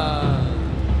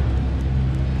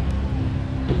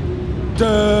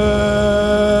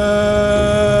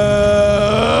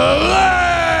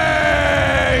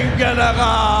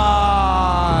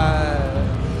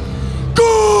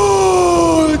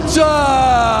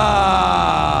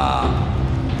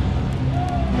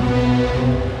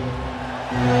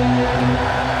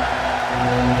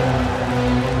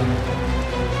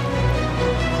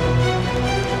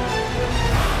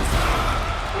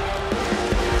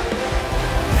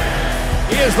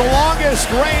 He is the longest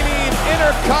reigning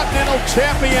Intercontinental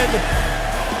Champion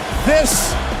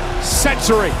this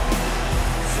century.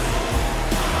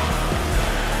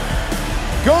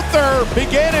 Gunther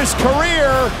began his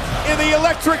career in the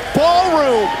Electric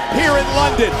Ballroom here in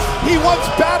London. He once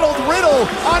battled Riddle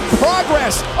on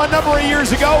Progress a number of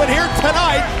years ago, and here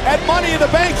tonight at Money in the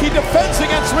Bank, he defends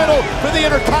against Riddle for the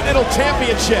Intercontinental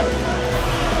Championship.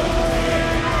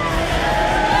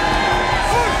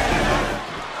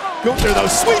 Gunther, though,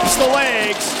 sweeps the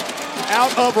legs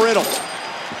out of Riddle.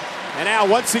 And now,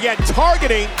 once again,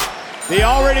 targeting the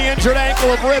already injured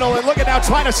ankle of Riddle. And look at now,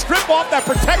 trying to strip off that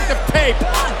protective tape.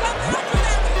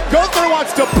 Gunther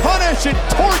wants to punish and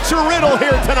torture Riddle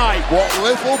here tonight. What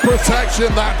little protection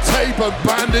that tape and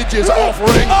bandage is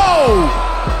offering. Oh!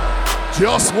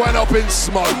 Just went up in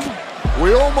smoke.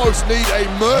 We almost need a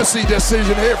mercy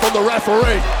decision here from the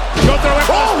referee. Gunther went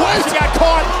wait! He got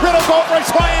caught. Riddle going for a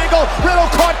triangle.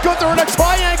 Riddle caught Gunther in a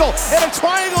triangle. And a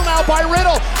triangle now by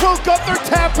Riddle. Will Gunther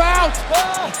tap out?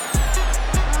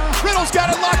 Riddle's got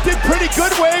it locked in pretty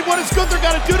good, Wade. What has Gunther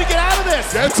got to do to get out of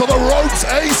this? Get to the ropes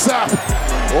ASAP.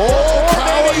 Or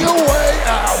power your way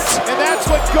out. And that's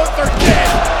what Gunther did.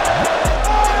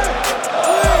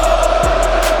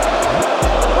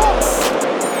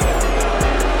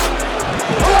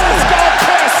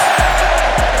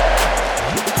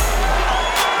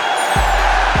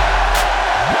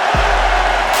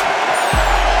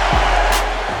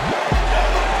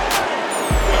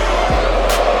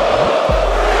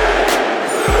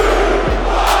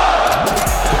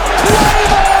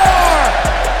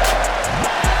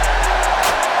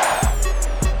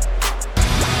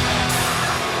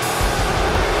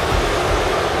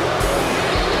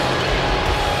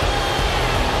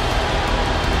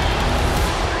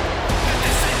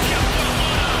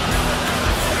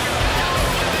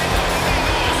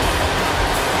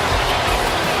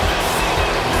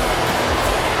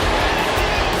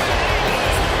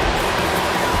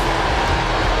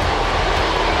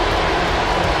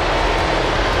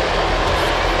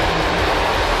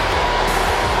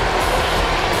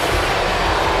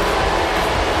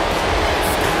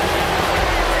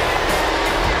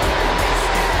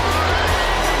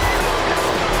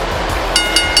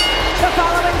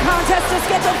 are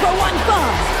scheduled for one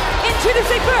fall.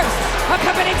 Introducing first,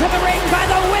 accompanied to the ring by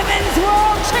the Women's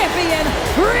World Champion,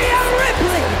 Rhea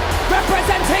Ripley,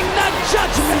 representing the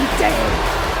Judgment Day,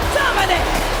 Dominic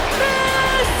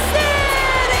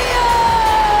Mysterio!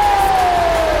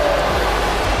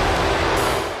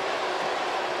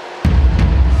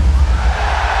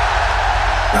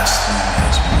 Wrestling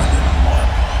has more than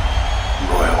one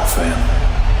royal family.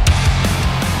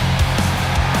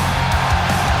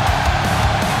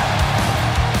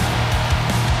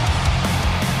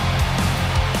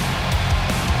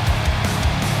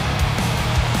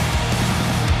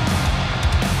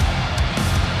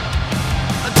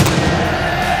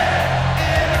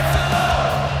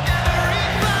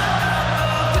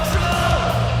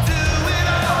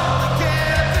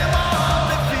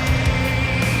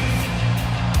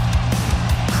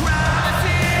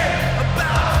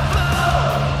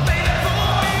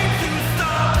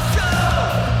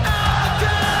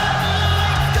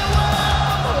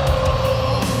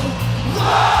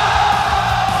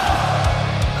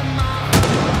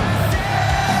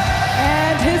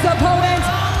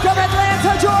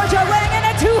 Georgia, weighing in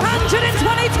at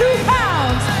 222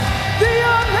 pounds, the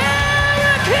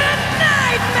American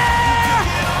Nightmare,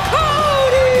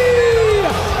 Cody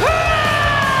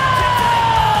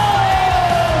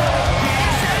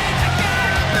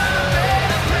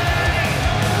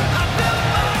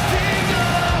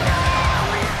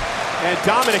And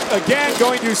Dominic again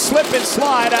going to slip and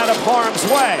slide out of harm's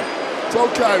way. It's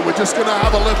okay, we're just going to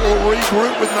have a little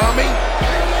regroup with Nami.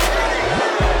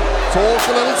 Talk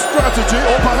a little strategy,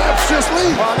 or perhaps just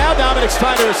leave. Well, now Dominic's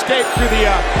trying to escape through the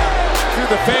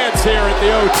fans here at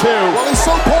the O2. Well, he's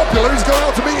so popular, he's going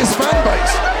out to meet his fan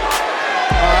base.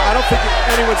 I don't think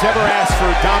anyone's ever asked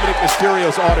for Dominic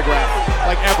Mysterio's autograph,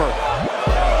 like ever.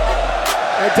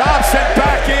 And Dom sent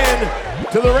back in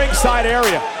to the ringside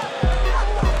area.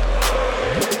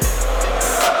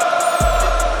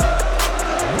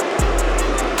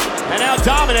 And now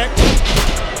Dominic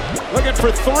looking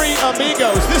for three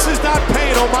amigos. This is not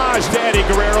paying homage to Eddie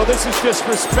Guerrero. This is just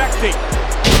respecting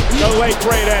the late,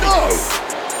 great Eddie. No!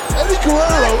 Eddie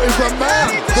Guerrero is the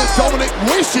man that Dominic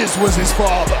wishes was his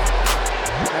father.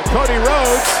 And Cody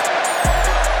Rhodes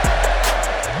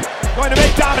going to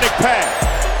make Dominic pay.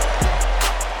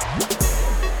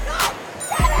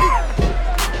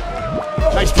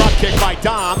 Nice drop kick by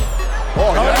Dom.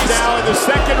 Oh, Cody yes. now in the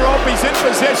second rope. He's in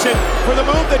position for the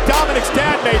move that Dominic's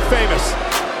dad made famous.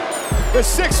 The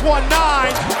 619,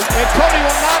 and Cody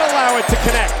will not allow it to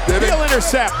connect. He'll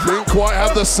intercept. Didn't quite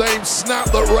have the same snap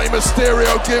that Rey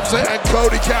Mysterio gives it, and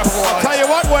Cody capitalized. Tell you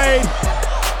what, Wade.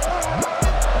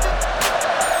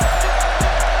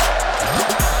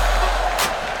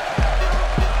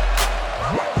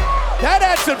 That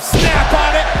had some snap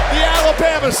on it. The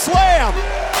Alabama Slam.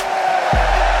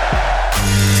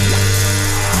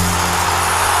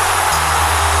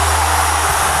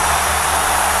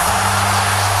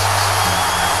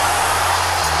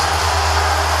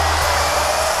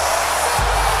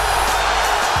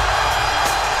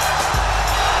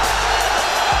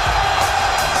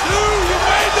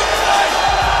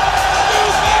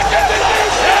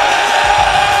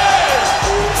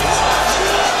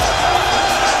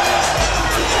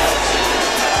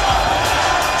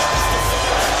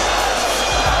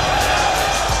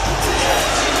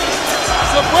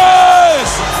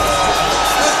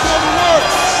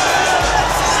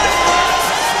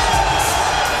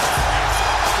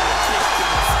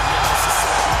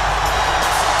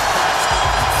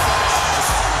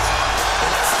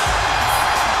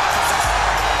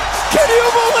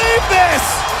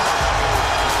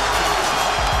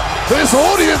 This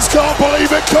audience can't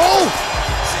believe it, Cole.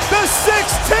 The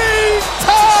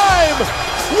 16-time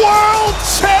world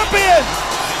champion.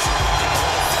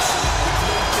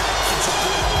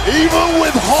 Even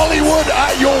with Hollywood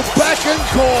at your beck and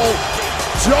call,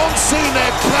 John Cena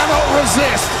cannot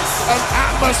resist an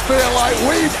atmosphere like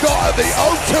we've got at the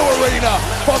O2 Arena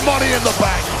for Money in the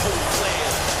Bank.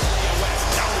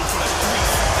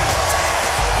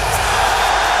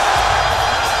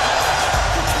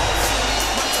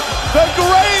 The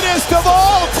greatest of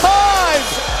all time!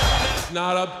 It's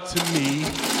not up to me.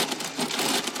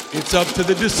 It's up to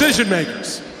the decision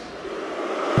makers.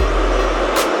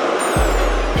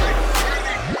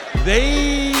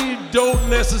 They don't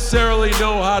necessarily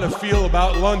know how to feel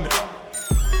about London.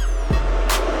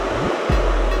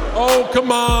 Oh, come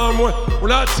on. We're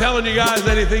not telling you guys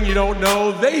anything you don't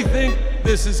know. They think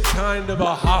this is kind of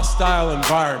a hostile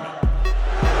environment.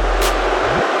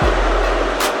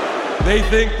 They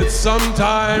think that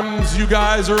sometimes you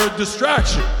guys are a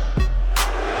distraction.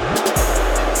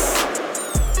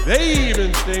 They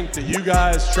even think that you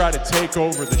guys try to take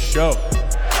over the show.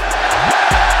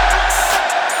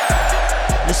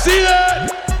 You see that?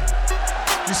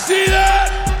 You see that?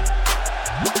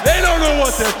 They don't know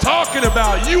what they're talking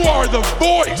about. You are the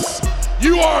voice.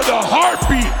 You are the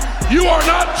heartbeat. You are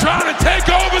not trying to take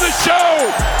over the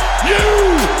show.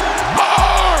 You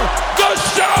are the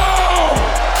show.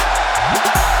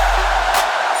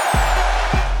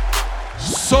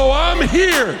 So I'm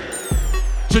here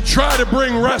to try to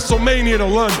bring WrestleMania to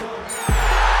London.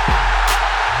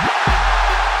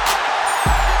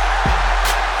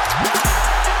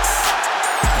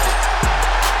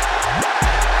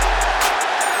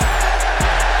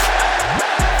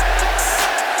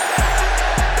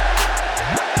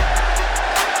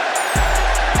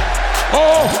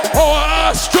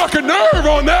 I struck a nerve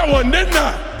on that one, didn't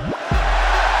I?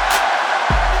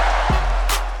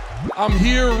 I'm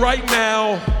here right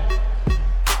now,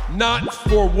 not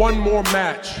for one more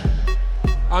match.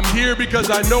 I'm here because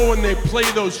I know when they play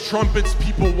those trumpets,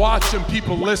 people watch and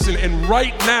people listen. And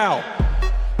right now,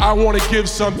 I want to give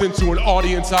something to an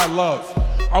audience I love.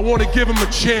 I want to give them a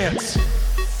chance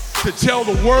to tell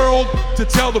the world, to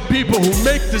tell the people who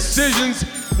make decisions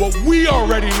what we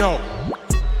already know.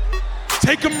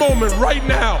 Take a moment right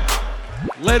now.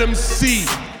 Let them see.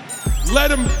 Let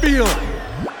them feel.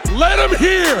 Let them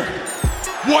hear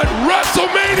what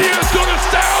WrestleMania is going to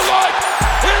sound like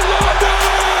in London!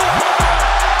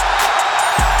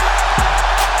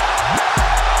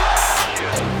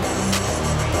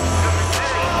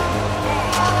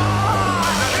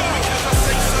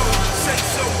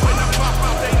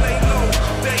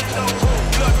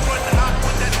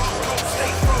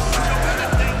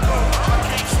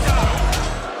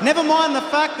 Never mind the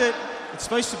fact that it's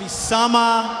supposed to be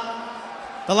summer.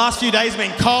 The last few days have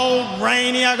been cold,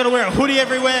 rainy, I gotta wear a hoodie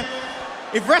everywhere.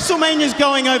 If WrestleMania's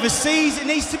going overseas, it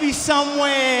needs to be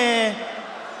somewhere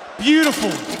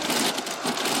beautiful.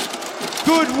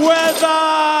 Good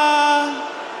weather,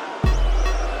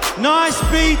 nice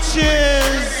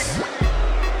beaches,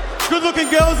 good looking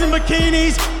girls in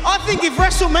bikinis. I think if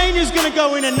WrestleMania's gonna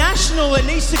go international, it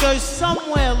needs to go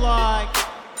somewhere like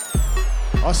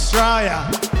Australia.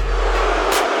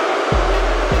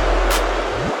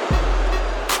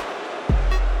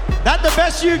 That the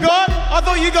best you got? I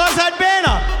thought you guys had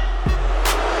banner.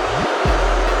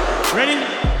 Ready?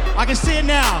 I can see it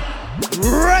now.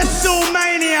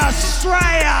 WrestleMania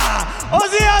Australia!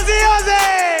 Aussie, Aussie,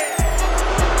 Aussie!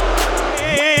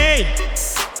 Hey, hey, hey.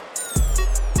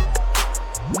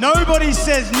 Nobody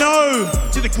says no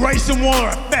to the Grayson Waller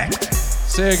effect.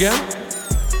 Say again?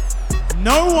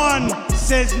 No one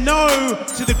says no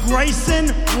to the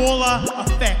Grayson Waller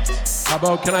effect. How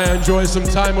about, can I enjoy some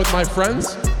time with my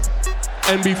friends?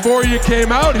 And before you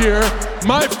came out here,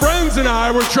 my friends and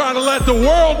I were trying to let the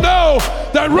world know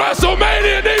that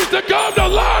WrestleMania needs to come to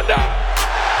London!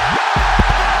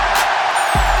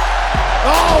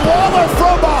 Oh, Waller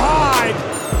from behind.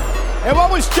 And what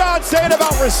was John saying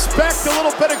about respect a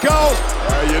little bit ago?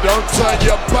 You don't turn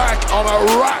your back on a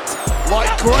rat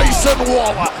like Grayson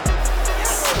Waller.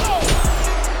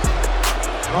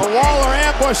 Well, Waller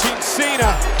ambushing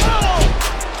Cena.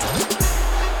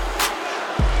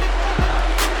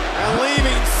 And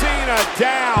leaving Cena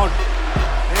down.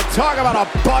 And talk about a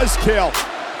buzzkill.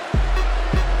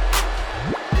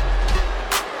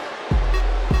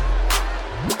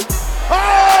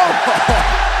 Oh!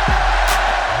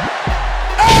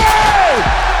 Hey!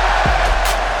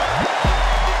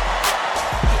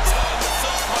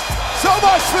 So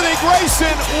much for the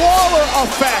Grayson Waller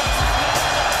effect.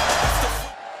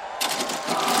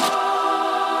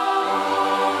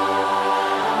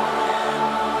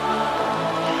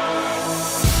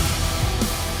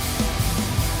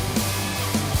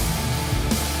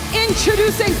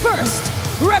 Introducing first,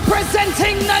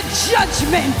 representing the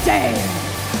Judgment Day,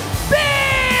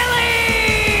 Bayley!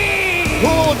 Who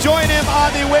will join him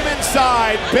on the women's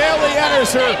side? Bayley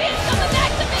enters her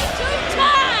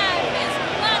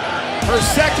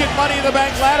second Money in the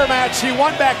Bank ladder match. She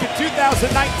won back in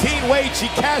 2019. Wade, she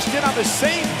cashed in on the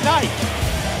same night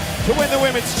to win the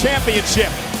women's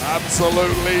championship.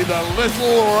 Absolutely, the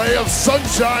little ray of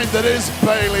sunshine that is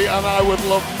Bayley, and I would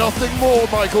love nothing more,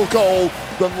 Michael Cole,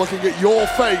 than looking at your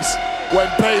face when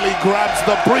Bayley grabs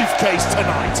the briefcase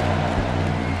tonight.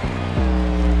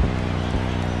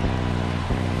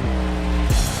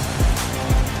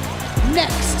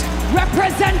 Next,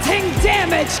 representing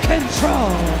Damage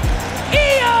Control,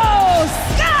 Io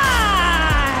Sky!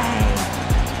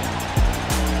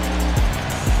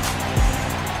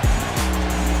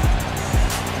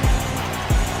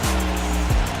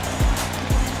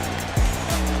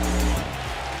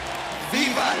 The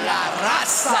viva la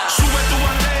raza. Sube tu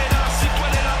bandera si tú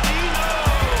eres latino.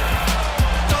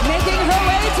 Making her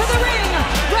way to the ring,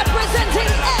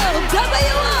 representing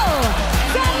LWO,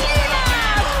 Zelina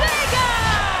Vega.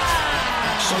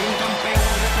 Soy un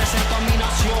campeón, represento a mi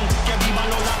nación. Que viva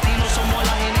los latinos, somos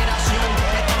la generación.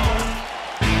 Estamos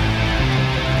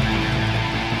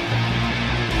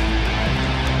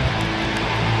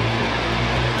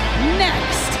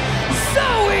Next,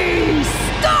 Zoe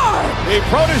Stark. The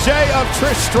protege of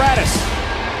Trish Stratus.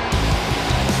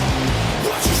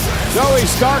 Zoe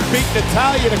Stark beat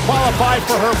Natalya to qualify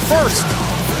for her first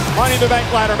Money in the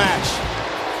Bank ladder match.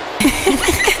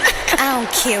 I don't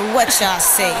care what y'all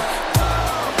say.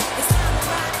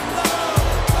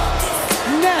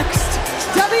 Next,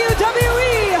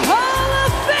 WWE Hall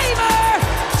of Famer,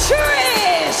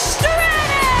 Trish Stratus.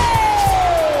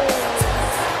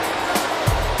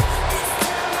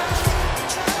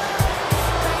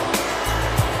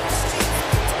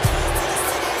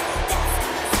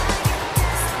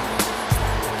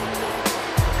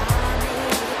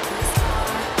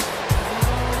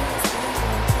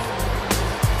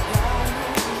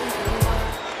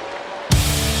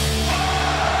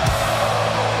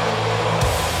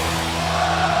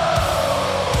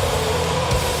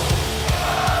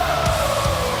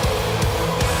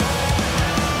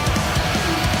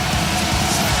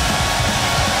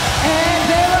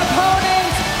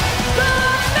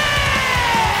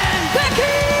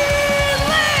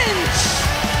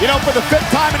 You know, for the 5th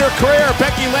time in her career,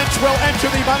 Becky Lynch will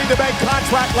enter the Money in the Bank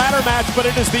contract ladder match, but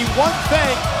it is the one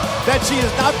thing that she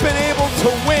has not been able to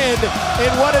win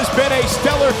in what has been a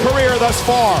stellar career thus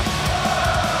far.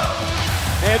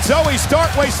 And Zoe Stark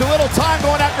wastes a little time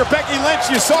going after Becky Lynch.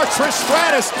 You saw Trish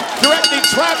Stratus directing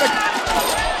traffic.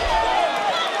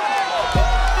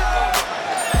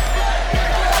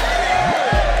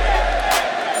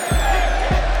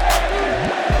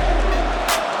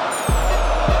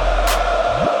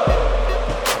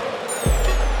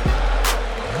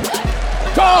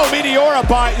 Oh, Meteora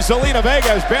by Zelina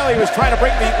Vega as Bayley was trying to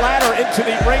bring the ladder into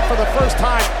the ring for the first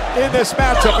time in this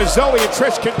matchup as Zoe and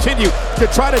Trish continue to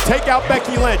try to take out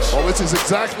Becky Lynch. Well, this is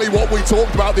exactly what we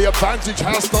talked about. The advantage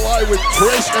has to lie with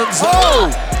Trish and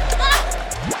Zoe.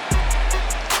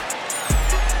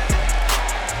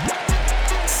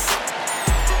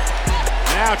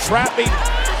 Now trapping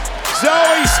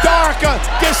Zoe Stark,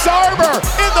 disarmer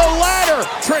in the ladder.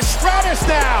 Trish Stratus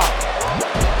now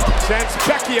sends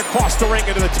Becky across the ring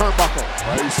into the turnbuckle.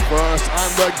 Face first,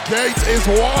 and the gate is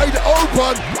wide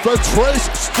open for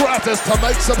Trish Stratus to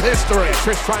make some history. And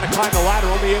Trish trying to climb the ladder,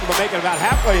 only able to make it about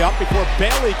halfway up before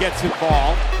Bayley gets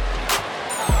involved.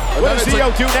 What does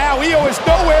Io do now? Io is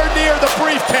nowhere near the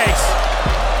briefcase.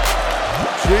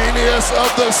 Genius of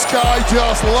the Sky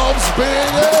just loves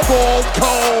being airborne,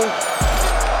 Cole.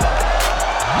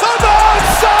 The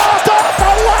moonsault off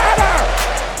the ladder!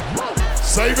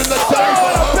 Saving the day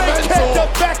for her big kick to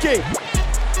Becky.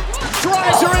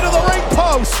 Drives her into the ring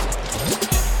post.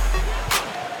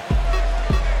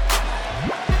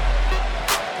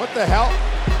 What the hell?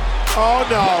 Oh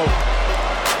no.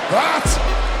 That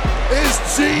is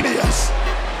genius.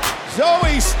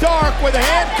 Zoe Stark with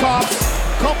handcuffs.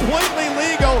 Completely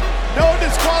legal. No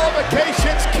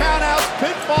disqualifications, countouts,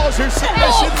 pinfalls, or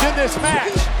submissions in this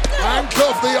match.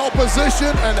 Handcuff the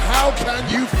opposition, and how can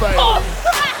you fail?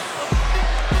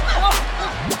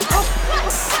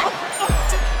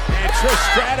 And Trish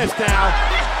Stratus now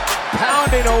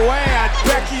pounding away on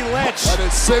Becky Lynch. That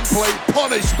is simply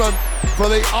punishment for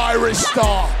the Irish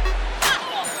Star.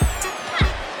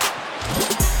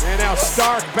 And now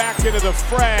Stark back into the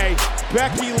fray.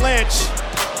 Becky Lynch.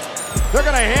 They're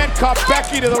going to handcuff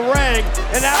Becky to the ring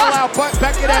and not allow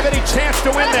Becky to have any chance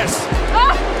to win this.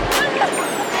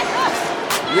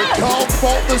 You can't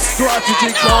fault the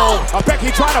strategy, Cole.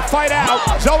 Becky trying to fight out.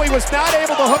 Zoe was not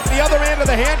able to hook the other end of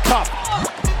the handcuff.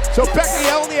 So Becky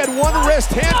only had one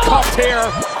wrist handcuffed here,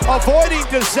 avoiding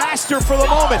disaster for the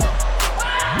moment.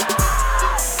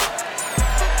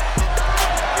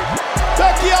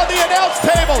 Becky on the announce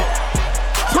table.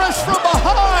 Trish from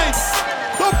behind.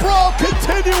 The brawl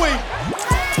continuing.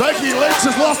 Becky Lynch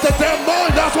has lost her damn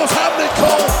mind. That's what's happening,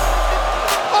 Cole.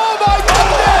 Oh my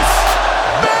goodness!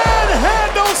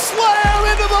 Manhandle slam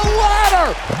into the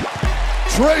ladder.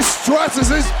 Trish Stratus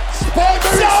is spine.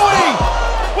 Zoe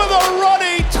with a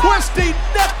running, twisting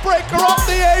neck breaker off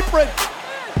the apron.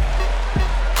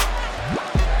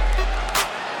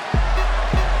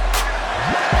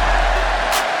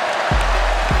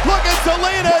 Look at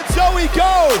Zelina and Zoe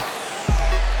go.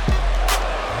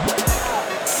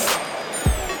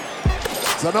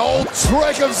 It's an old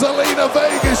trick of Zelina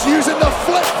Vega's using the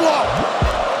flip-flop.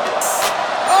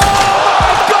 Oh my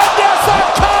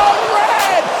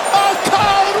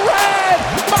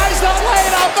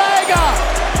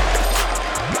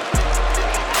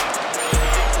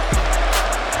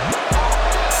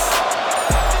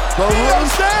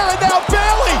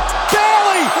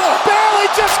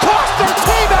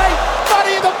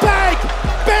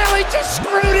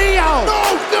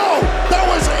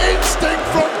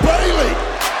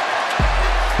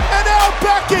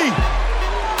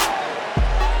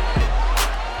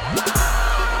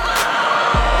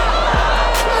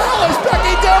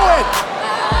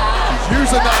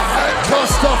using the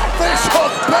handcuffs to fish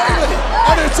hook Bayley,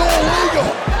 and it's all legal.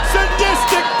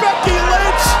 Sadistic Becky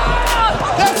Lynch.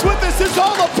 That's what this is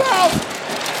all about.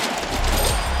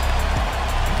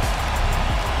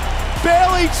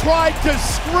 Bayley tried to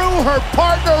screw her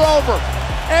partner over,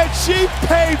 and she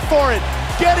paid for it,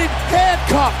 getting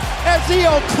handcuffed as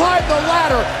Io climbed the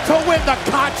ladder to win the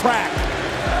contract.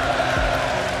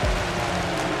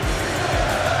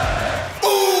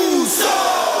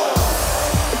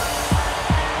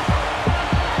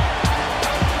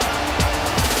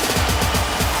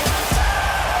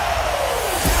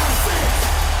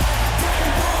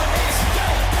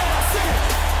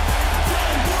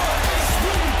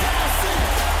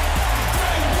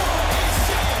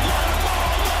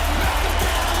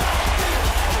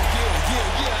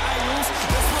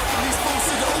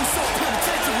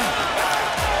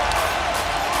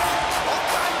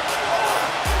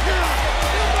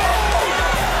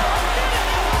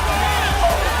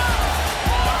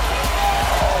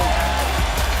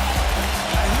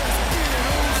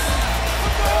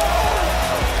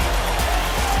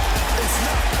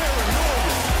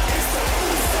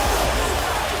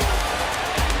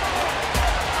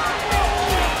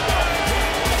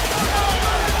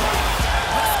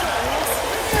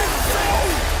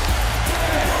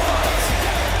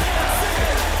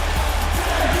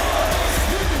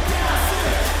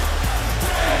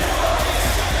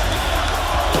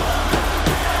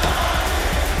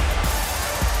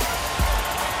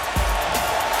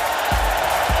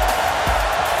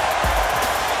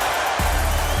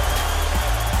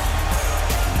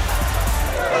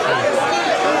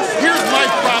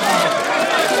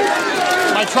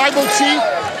 Tribal Chief,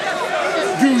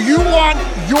 do you want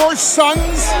your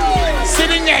sons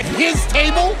sitting at his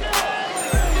table?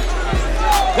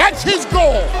 That's his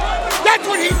goal. That's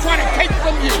what he's trying to take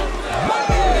from you.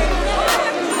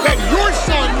 That your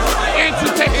sons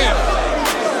answer to him.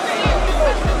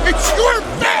 It's your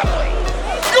family.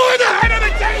 You're the head of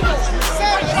the table.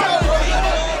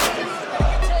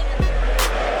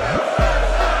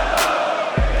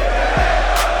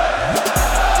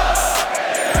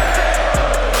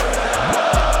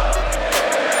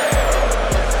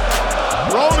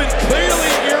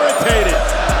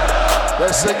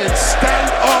 They're singing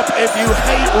 "Stand Up If You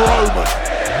Hate Roman."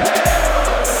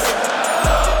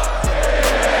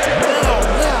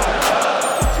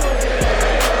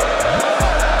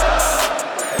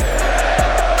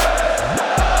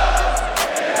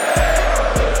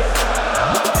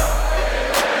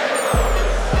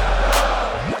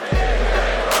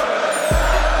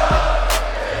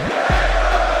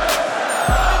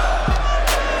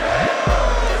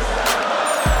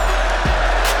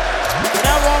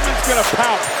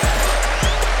 Pout.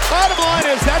 Bottom line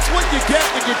is, that's what you get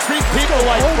when you treat people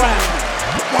like crap.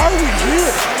 Why are we here?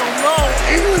 I don't know.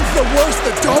 England's the worst,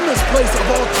 the dumbest place of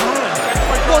all time.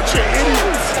 A bunch of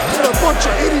idiots. They're a bunch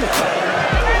of idiots.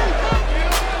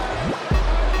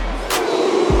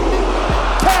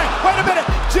 Tag! Wait a minute!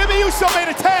 Jimmy Uso made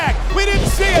a tag! We didn't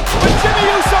see it, but Jimmy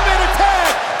Uso made a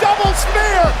tag! Double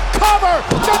spear! Cover!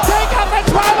 To take out the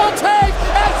tribal chief!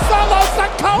 And Solo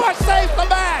Sikoa saves the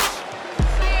match!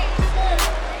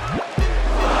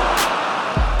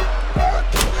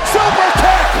 Super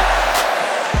kick!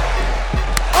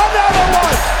 Another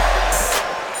one!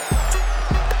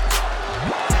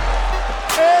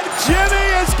 And Jimmy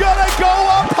is gonna go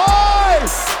up high!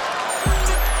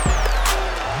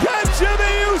 Can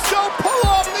Jimmy Uso pull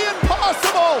off the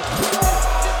impossible?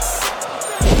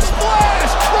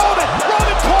 Splash! Roman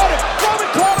caught him! Roman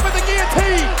caught him with the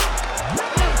guillotine!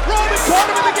 Roman caught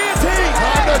him with the guillotine!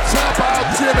 Time to tap out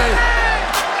Jimmy!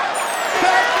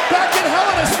 Back in Hell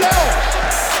in a Cell!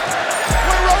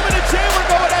 Roman and Jay were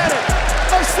going at it.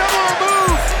 A similar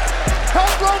move.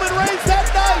 Helped Roman Reigns that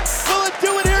night. Will it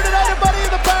do it here tonight at Money in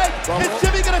the Bank? Is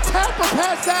Jimmy going to tap or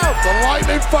pass out? The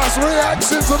lightning fast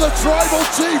reactions of the Tribal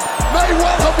Chief may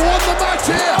well have won the match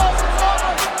here.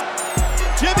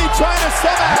 Jimmy trying to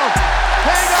somehow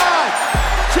hang on.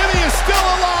 Jimmy is still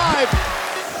alive.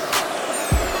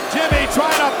 Jimmy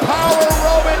trying to power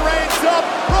Roman Reigns up.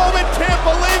 Roman can't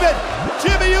believe it.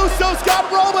 Jimmy Uso's got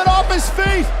Roman off his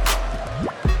feet.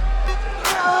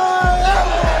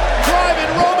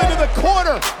 Driving Roman to the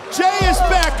corner. Jay is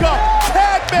back up.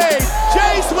 Tag made.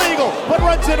 Jay's legal, but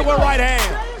runs into a right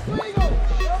hand.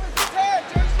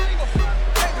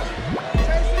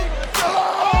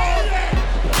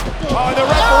 Oh, and the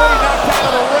referee knocked out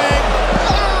of the ring.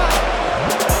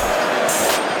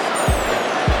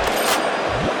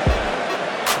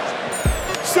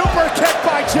 Super kick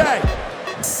by Jay.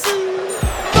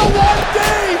 The 1D.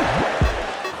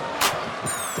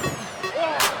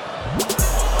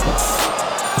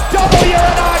 Double your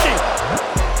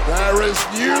There's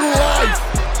new life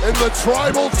in the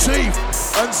Tribal Chief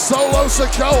and Solo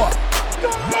Sikoa.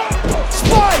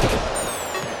 Spike!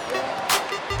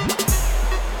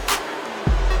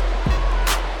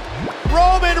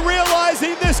 Roman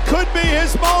realizing this could be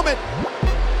his moment.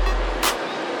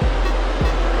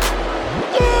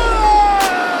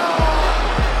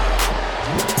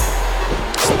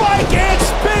 Spike and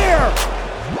spear!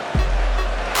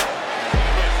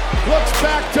 Looks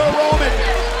back to Roman.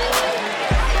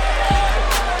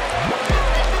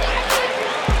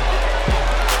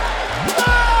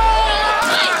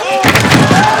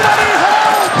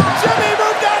 Jimmy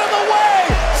moved out of the way!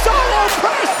 Solo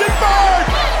crashed and burned!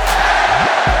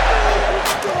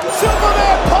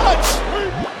 Superman punch!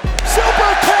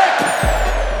 Super kick!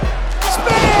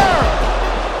 Spear!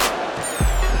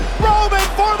 Roman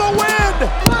for the win!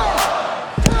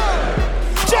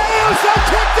 Jey Uso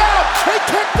kicked out! He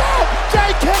kicked out!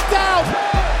 Jey kicked out!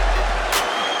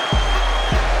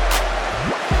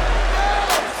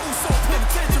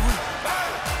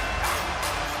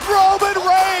 Roman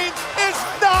Reigns is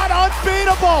not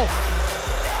unbeatable!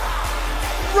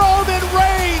 Roman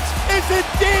Reigns is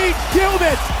indeed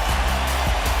human!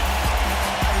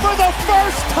 For the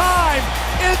first time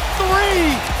in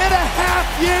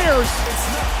 3.5 years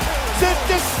since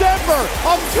December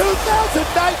of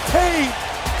 2019,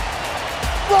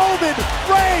 Roman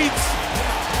Reigns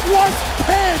was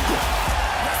pinned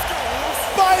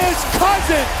by his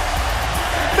cousin,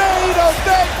 main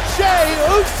event Jey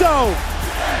Uso.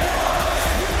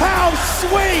 How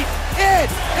sweet it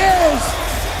is!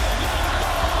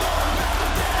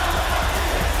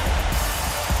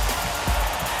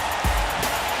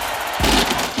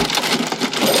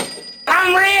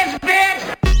 I'm rich, bitch!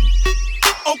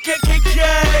 Okay, KK.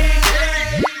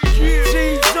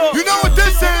 You know what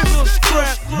this is?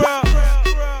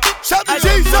 Shout to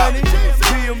Jesus.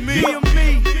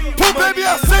 Put baby,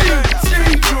 I see you.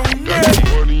 Got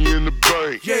money in the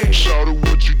bank. Shout out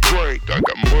what you drank. I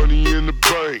got money in the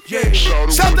bank. Shout out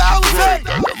what you drank. I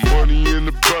got money in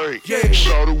the bank.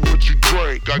 Shout out what you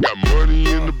drank. I got money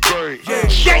in the bank.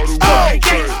 Shout out what you drank.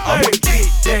 I'ma get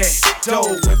that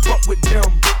dough and fuck with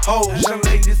them hoes. Young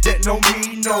ladies that know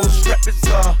me know strap is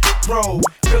a pro.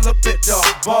 Fill up at the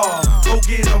bar, go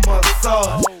get a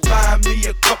massage. Buy me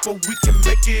a couple, we can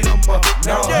make it a month.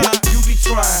 You be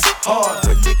trying hard,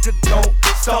 but nigga don't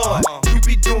start. You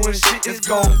be doing shit, it's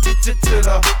gon' get you to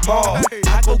the mall.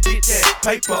 I go get that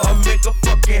paper, I make a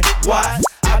fucking wise.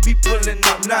 I be pulling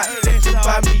up knots, that you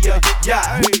buy me a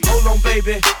yacht. Hold on,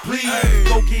 baby, please,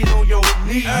 go get on your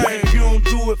knees. If you don't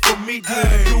do it for me, then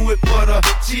do it for the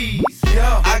cheese.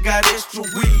 I got extra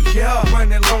weed,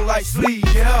 running long like sleep.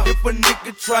 If a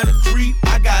nigga try to creep,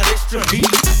 I got extra heat.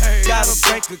 Got a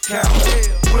bank account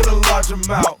with a large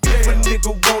amount. If a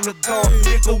nigga wanna go,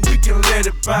 nigga, we can let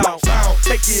it bounce.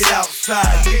 Take it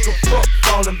outside, nigga, fuck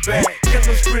falling back.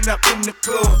 Killer sprint up in the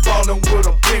club, falling with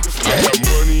a bigger stack. I got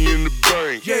money in the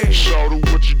bank. Shout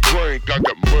out what you drank. I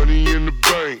got money in the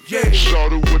bank.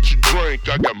 Shout out what you drank.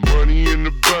 I got money in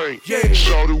the bank.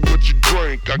 Shout out what you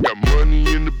drank. I got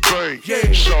money in the bank.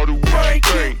 Shout out what you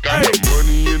think. I got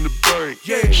money in the bank.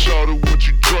 Shout out what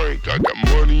you drank. I got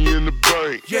money in the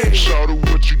bank. Shout out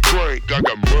what you drank. I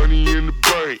got money in the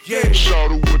bank.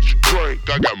 Shout out what you drank.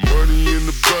 I got money in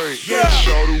the bank.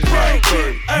 Shout out what you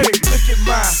think. Hey, look at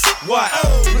my watch,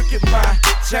 look at my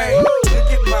chain,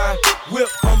 look at my whip,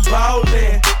 I'm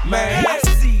ballin', man. I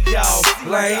see y'all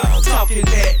lame, talking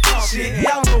that shit.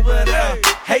 Y'all know what I'm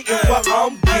hating while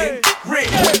I'm getting rich.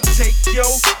 Take your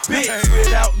bitch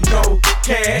without no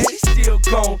cash. She still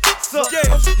gon' suck,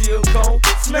 I'm still gon'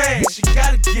 smash. She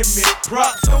gotta give me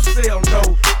props, don't sell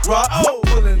no rock.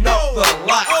 Pulling off the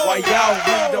lot while y'all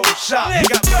window shop.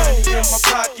 Got money in my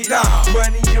pocket,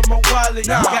 money in my wallet.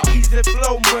 Got easy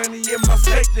flow money in my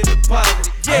safety deposit.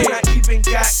 I even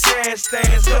got cash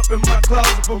stashed up in my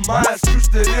closet for my excuse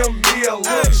to them meal.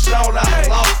 Look, shout I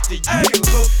lost to you.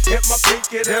 Look at my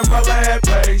picket and my last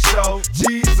page show.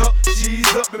 G's up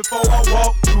before I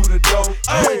walk through the door.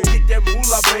 Get that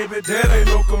moolah, baby, that ain't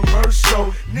no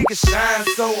commercial. Nigga shine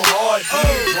so hard,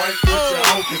 drink with your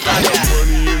hoe, cause I got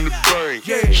money in the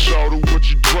bank. Shout out what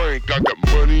you drank. I got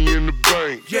money in the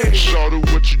bank. Shout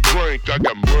out what you drank. I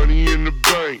got money in the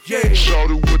bank.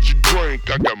 Shout out what you drank.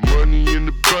 I got money in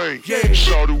the bank.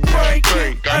 Shout out what you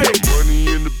think. I got money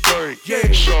in the bank.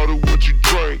 Shout out what you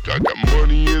drank. I got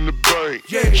money in the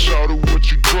bank. Shout out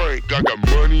what you drank. I got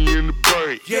money in the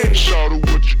bank. Shout out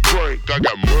what you drank. I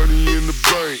got money in the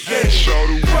bank. Shout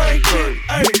out what you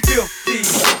drank. Filthy,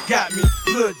 got me,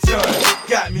 Lil Jon,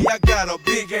 got me. I got a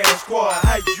big ass squad.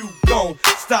 How you gon'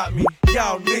 stop me?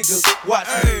 Y'all niggas watch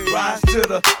me rise to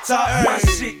the top. My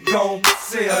shit gon'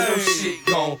 sell, your shit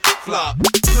gon' flop.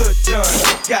 Lil Jon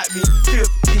got me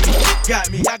 50,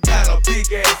 got me. I got a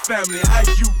big ass family. How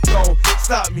you gon'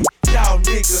 stop me? Y'all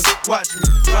niggas watch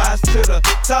me rise to the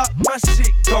top. My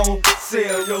shit gon'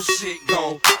 sell, your shit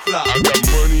gon' flop. I got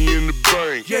money in the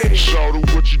bank. Yeah. Shout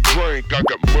out what you drink. I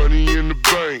got money in the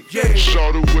bank. Yeah.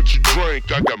 Shout out what you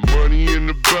drink. I got money in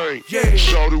the bank. Yeah.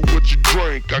 Shout out what you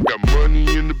drink. I got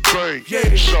money in the bank.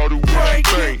 Yeah. Shout out what you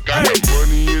think. I got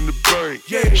money in the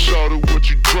bank. Yeah. Shout out what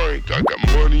you drink. I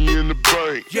got money in the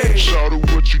bank. Yeah. Shout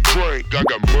out what you drink. I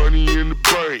got money in the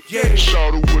bank. Yeah.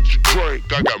 Shout out what you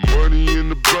drink. I got money in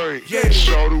the bank. Yeah.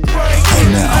 Shout out what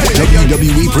And now,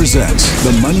 WWE presents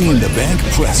the Money in the Bank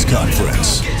press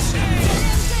conference.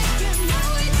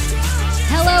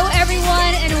 Hello,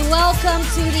 everyone, and welcome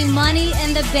to the Money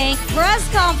in the Bank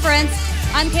press conference.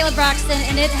 I'm Kayla Braxton,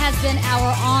 and it has been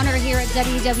our honor here at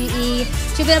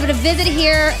WWE to be able to visit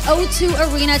here,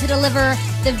 O2 Arena, to deliver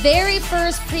the very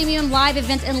first premium live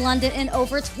event in London in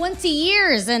over 20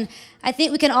 years. And I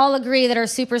think we can all agree that our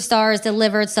superstars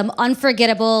delivered some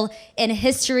unforgettable and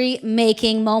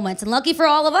history-making moments. And lucky for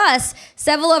all of us,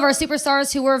 several of our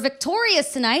superstars who were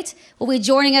victorious tonight will be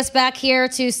joining us back here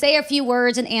to say a few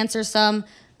words and answer some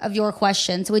of your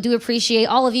questions. So we do appreciate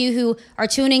all of you who are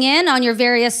tuning in on your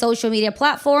various social media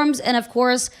platforms, and of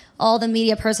course, all the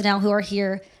media personnel who are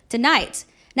here tonight.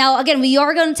 Now, again, we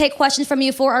are going to take questions from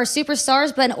you for our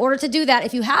superstars, but in order to do that,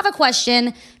 if you have a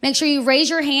question, make sure you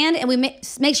raise your hand, and we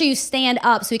make sure you stand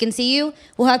up so we can see you.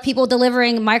 We'll have people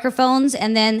delivering microphones,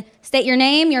 and then state your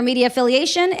name, your media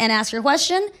affiliation, and ask your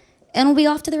question, and we'll be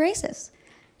off to the races.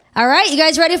 All right, you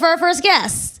guys ready for our first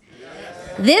guest?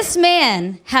 This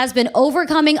man has been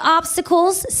overcoming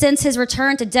obstacles since his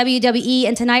return to WWE,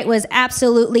 and tonight was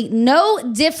absolutely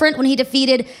no different when he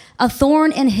defeated a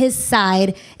thorn in his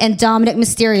side and Dominic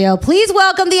Mysterio. Please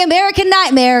welcome the American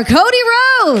Nightmare, Cody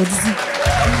Rhodes.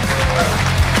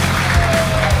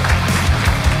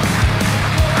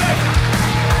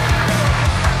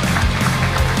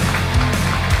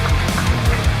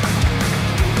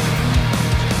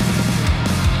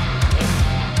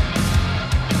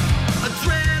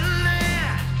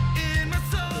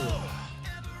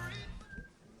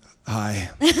 Hi.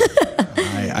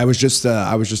 Hi. I was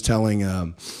just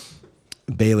telling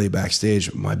Bailey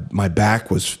backstage my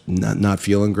back was not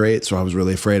feeling great, so I was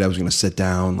really afraid I was going to sit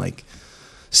down like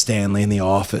Stanley in The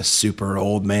Office, super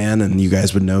old man, and you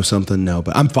guys would know something. No,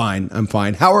 but I'm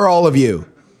fine. How are all of you?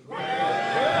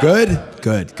 Good.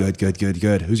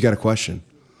 Who's got a question?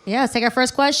 Yeah, let's take our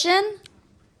first question.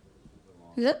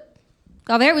 Who's it?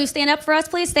 Galver, will you stand up for us,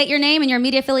 please? State your name and your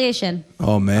media affiliation.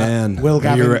 Oh, man. Will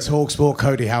Gavin, TalkSport.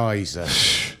 Cody, how are you, sir?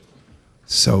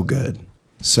 So good.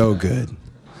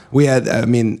 We had,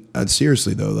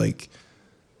 seriously, though, like,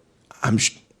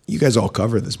 you guys all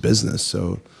cover this business,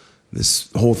 so this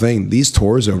whole thing, these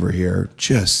tours over here,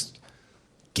 just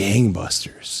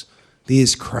gangbusters.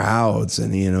 These crowds,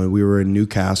 and, we were in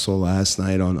Newcastle last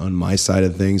night on my side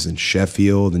of things, in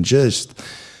Sheffield, and just,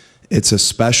 it's a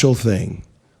special thing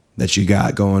that you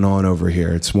got going on over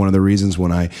here. It's one of the reasons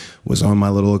when I was on my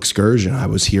little excursion, I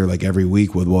was here like every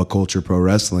week with What Culture Pro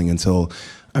Wrestling until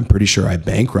I'm pretty sure I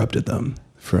bankrupted them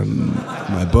from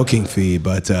my booking fee.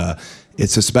 But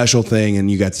it's a special thing,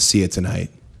 and you got to see it tonight.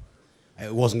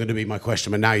 It wasn't going to be my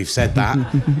question, but now you've said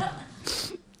that.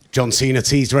 John Cena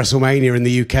teased WrestleMania in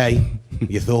the UK.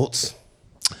 Your thoughts?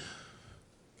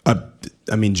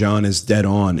 John is dead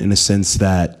on in a sense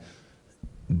that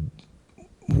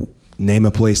name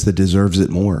a place that deserves it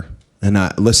more. And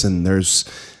listen, there's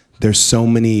so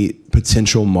many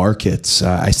potential markets.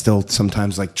 I still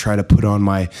sometimes like try to put on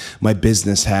my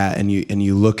business hat, and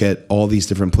you look at all these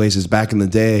different places. Back in the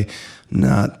day,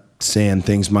 not saying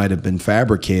things might have been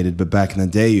fabricated, but back in the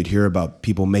day, you'd hear about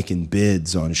people making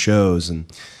bids on shows,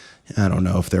 and I don't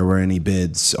know if there were any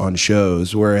bids on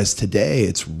shows. Whereas today,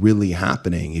 it's really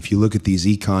happening. If you look at these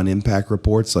Econ Impact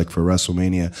reports, like for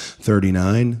WrestleMania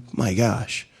 39, my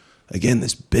gosh. Again,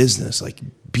 this business, like,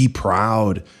 be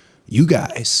proud, you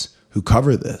guys who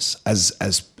cover this, as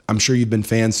I'm sure you've been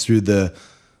fans through the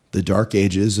dark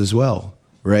ages as well,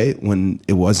 right? When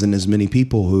it wasn't as many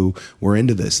people who were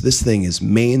into this. This thing is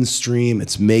mainstream.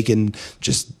 It's making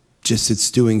just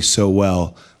it's doing so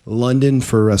well. London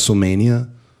for WrestleMania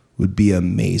would be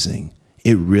amazing.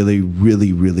 It really,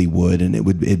 really, really would, and it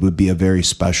would be a very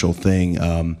special thing.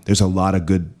 There's a lot of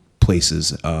good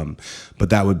places, but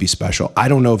that would be special. I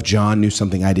don't know if John knew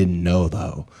something I didn't know,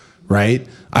 though, right?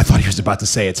 I thought he was about to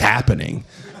say it's happening.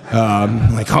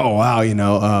 Like, oh, wow,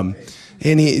 and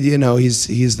he,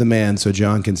 he's the man, so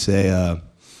John can say,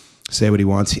 say what he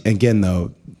wants. Again,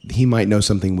 though, he might know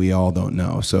something we all don't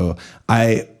know. So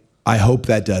I hope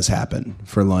that does happen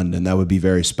for London. That would be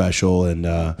very special, and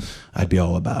I'd be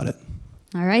all about it.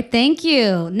 All right, thank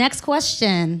you. Next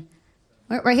question.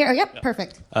 Right here. Yep,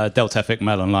 perfect. Deltafic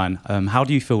Mail Online. How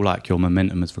do you feel like your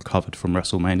momentum has recovered from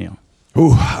WrestleMania?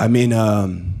 Ooh, I mean,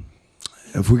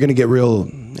 if we're going to get real,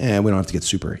 we don't have to get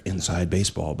super inside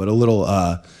baseball, but a little,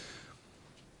 I've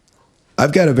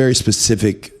got a very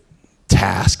specific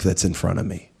task that's in front of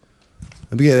me.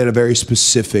 I've got a very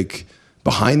specific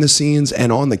behind the scenes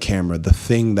and on the camera, the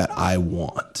thing that I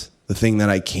want, the thing that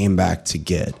I came back to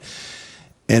get.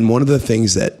 And one of the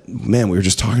things that, man, we were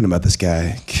just talking about this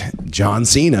guy, John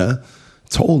Cena,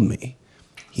 told me.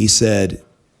 He said,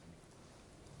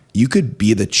 you could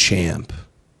be the champ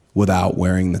without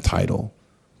wearing the title,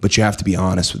 but you have to be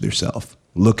honest with yourself.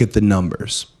 Look at the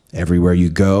numbers. Everywhere you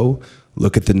go,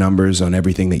 look at the numbers on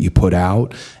everything that you put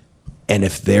out. And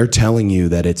if they're telling you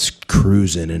that it's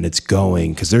cruising and it's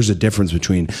going, because there's a difference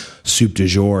between soup du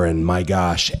jour and, my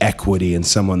gosh, equity and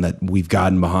someone that we've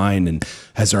gotten behind and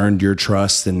has earned your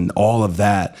trust and all of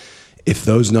that. If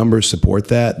those numbers support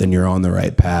that, then you're on the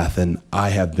right path. And I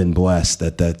have been blessed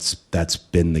that that's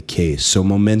been the case. So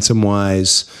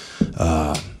momentum-wise,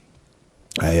 like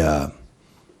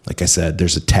I said,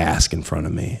 there's a task in front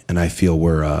of me, and I feel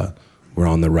we're on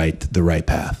the right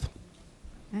path.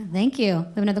 Thank you.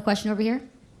 We have another question over here.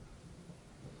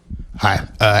 Hi,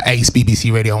 Ace,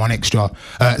 BBC Radio 1 Extra.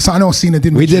 So I know Cena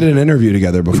did. We did an interview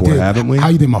together before, haven't we? How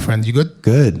you doing, my friend? You good?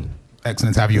 Good.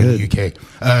 Excellent to have you in the UK.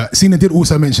 Cena did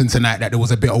also mention tonight that there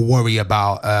was a bit of worry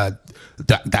about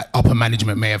that upper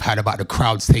management may have had about the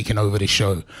crowds taking over the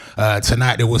show.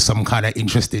 Tonight there was some kind of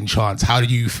interesting chants. How do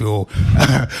you feel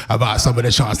about some of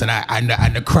the chants tonight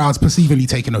and the crowds perceivingly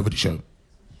taking over the show?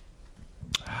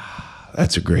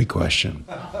 That's a great question.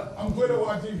 I'm good at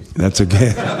what I do. That's a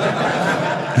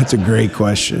great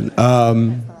question. I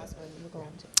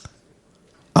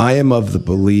am of the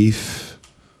belief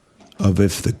of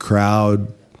if the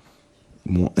crowd,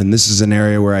 and this is an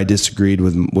area where I disagreed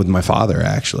with my father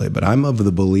actually, but I'm of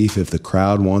the belief if the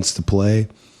crowd wants to play,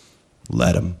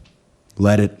 let them.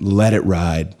 Let it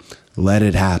ride. Let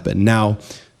it happen. Now,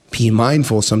 be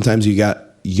mindful. Sometimes you got.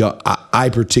 I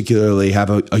particularly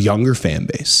have a younger fan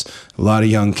base, a lot of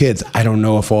young kids. I don't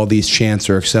know if all these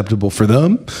chants are acceptable for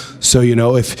them. So,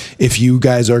 if you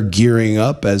guys are gearing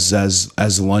up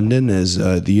as London, as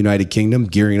the United Kingdom,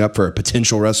 gearing up for a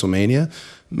potential WrestleMania,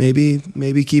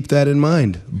 maybe keep that in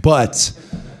mind. But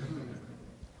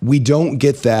we don't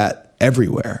get that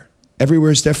everywhere.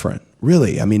 Everywhere is different.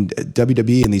 Really, I mean,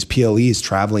 WWE and these PLEs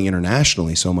traveling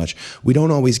internationally so much, we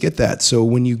don't always get that. So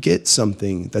when you get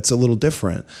something that's a little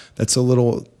different, that's a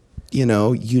little,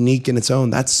 unique in its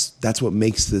own, that's what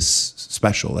makes this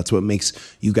special. That's what makes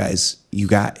you guys, you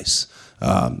guys.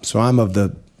 So I'm of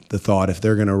the thought if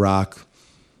they're gonna rock,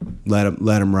 let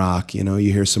them rock. You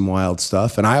hear some wild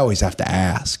stuff, and I always have to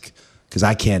ask because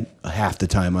I can't half the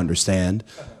time understand.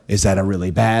 Is that a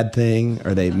really bad thing?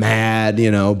 Are they mad?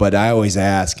 But I always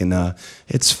ask, and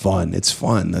it's fun. It's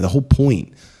fun. The whole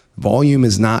point, volume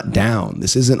is not down.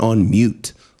 This isn't on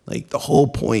mute. Like, the whole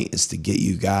point is to get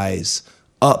you guys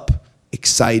up,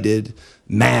 excited,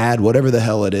 mad, whatever the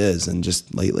hell it is. And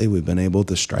just lately, we've been able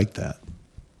to strike that.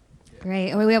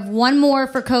 Great. We have one more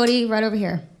for Cody right over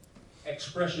here.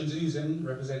 Expressions Oozing,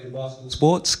 representing basketball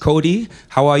sports. Cody,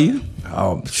 how are you?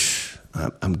 Oh,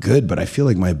 I'm good, but I feel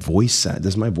like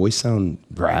does my voice sound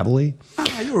gravelly?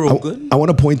 You're all good. I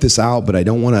want to point this out, but I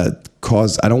don't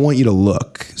want you to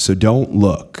look. So don't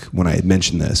look when I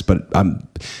mention this, but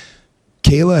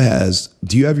Kayla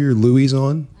do you have your Louis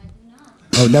on? I do not.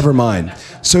 Oh, never mind.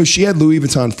 So she had Louis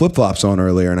Vuitton flip-flops on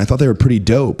earlier, and I thought they were pretty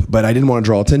dope, but I didn't want to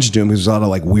draw attention to them because there's a lot of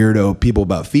like weirdo people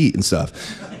about feet and stuff.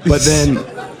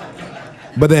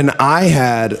 But then I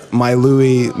had my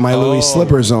Louis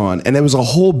slippers on, and it was a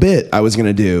whole bit I was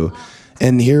gonna do,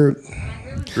 and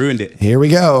ruined it. Here we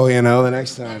go. The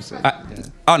next time. So,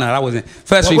 oh no, that wasn't.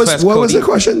 First things first. What was the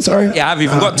question? Sorry. Yeah, I haven't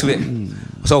even got to it.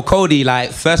 So Cody,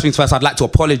 first things first, I'd like to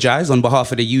apologise on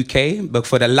behalf of the UK, but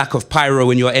for the lack of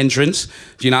pyro in your entrance.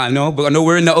 Do you know what I know? But I know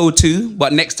we're in the O2,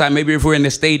 but next time maybe if we're in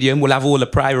the stadium, we'll have all the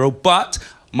pyro. But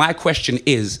my question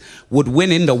is, would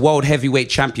winning the World Heavyweight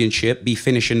Championship be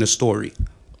finishing the story?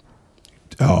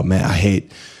 Oh man, I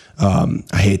hate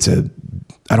to,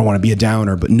 I don't want to be a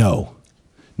downer, but no.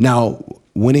 Now,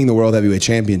 winning the World Heavyweight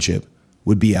Championship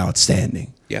would be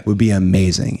outstanding. Yeah. Would be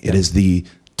amazing. It is the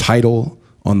title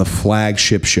on the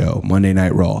flagship show, Monday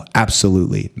Night Raw.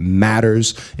 Absolutely.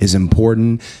 Matters, is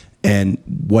important, and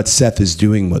what Seth is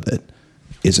doing with it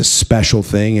is a special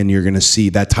thing, and you're going to see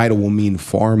that title will mean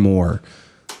far more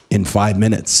in 5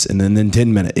 minutes, and then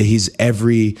 10 minutes. He's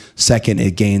every second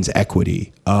it gains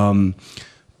equity.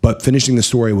 But finishing the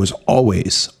story was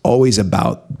always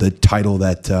about the title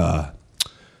that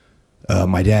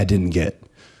my dad didn't get.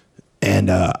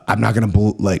 And I'm not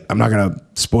gonna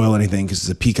spoil anything because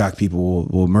the Peacock people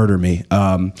will murder me.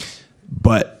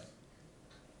 But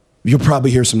you'll probably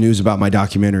hear some news about my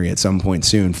documentary at some point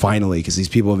soon, finally, because these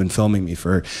people have been filming me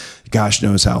for gosh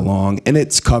knows how long. And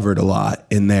it's covered a lot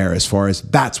in there as far as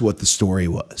that's what the story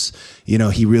was. You know,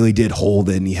 he really did hold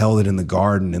it, and he held it in the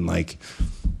garden, and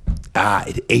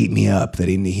it ate me up that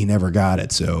he never got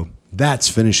it. So that's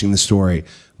finishing the story.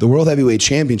 The World Heavyweight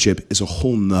Championship is a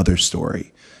whole nother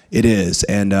story. It is.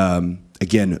 And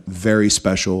again, very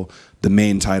special. The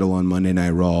main title on Monday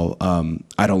Night Raw.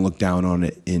 I don't look down on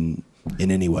it in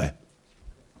any way.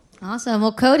 Awesome.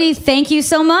 Well, Cody, thank you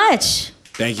so much.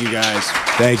 Thank you, guys.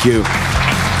 Thank you.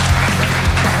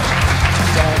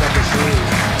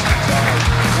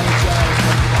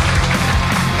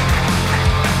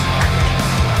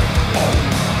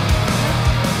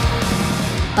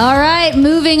 All right,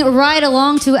 moving right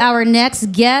along to our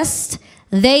next guest.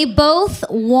 They both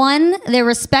won their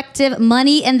respective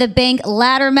Money in the Bank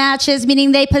ladder matches,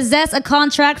 meaning they possess a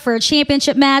contract for a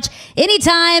championship match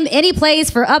anytime, any place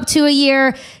for up to a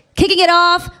year. Kicking it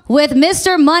off with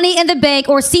Mr. Money in the Bank,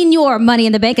 or Senior Money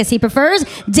in the Bank as he prefers,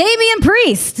 Damian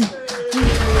Priest.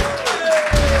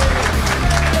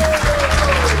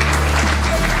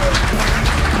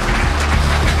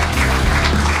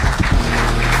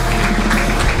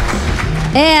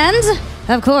 And,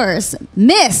 of course,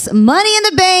 Miss Money in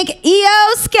the Bank,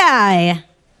 Io Sky.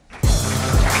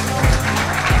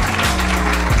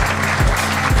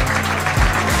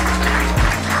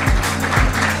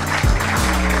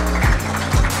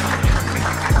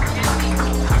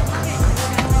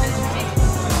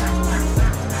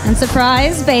 And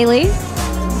surprise, Bailey.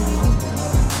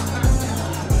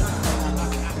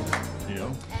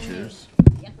 Cheers.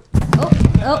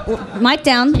 Oh, mic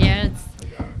down. Yes.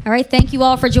 All right, thank you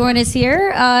all for joining us here.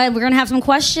 We're going to have some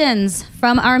questions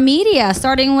from our media,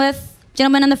 starting with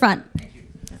gentleman in the front.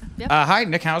 Hi,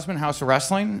 Nick Hausman, House of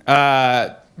Wrestling.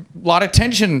 A lot of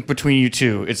tension between you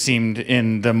two, it seemed,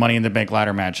 in the Money in the Bank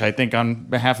ladder match. I think on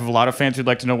behalf of a lot of fans, we'd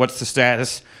like to know what's the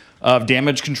status of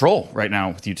Damage Control right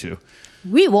now with you two.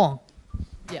 We won.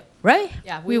 Yeah. Right?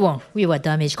 Yeah, we won. We were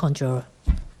Damage Control.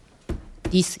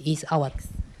 This is our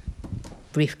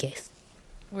briefcase.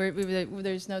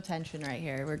 There's no tension right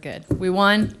here. We're good. We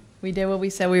won. We did what we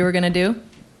said we were going to do.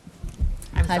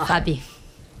 I'm so happy.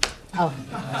 Oh.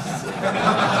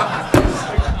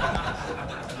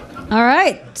 All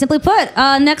right, simply put.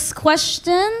 Next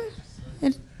question.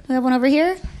 We have one over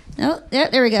here. No,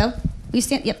 there we go. We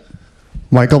stand. Yep.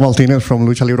 Michael Martinez from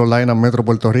Lucha Libre Online and Metro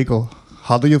Puerto Rico.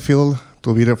 How do you feel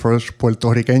to be the first Puerto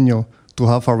Riqueño to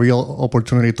have a real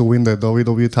opportunity to win the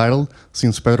WWE title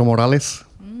since Pedro Morales?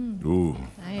 Ooh,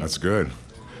 that's good.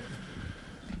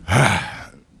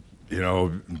 You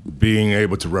know, being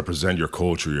able to represent your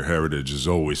culture, your heritage is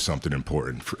always something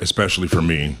important, especially for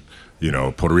me. You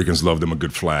know, Puerto Ricans love them a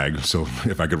good flag, so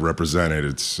if I could represent it,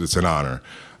 it's an honor.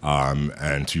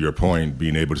 And to your point,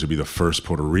 being able to be the first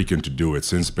Puerto Rican to do it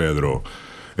since Pedro,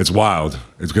 it's wild.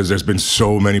 It's because there's been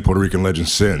so many Puerto Rican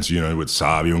legends since, you know, with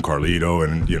Sabio and Carlito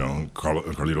and, you know,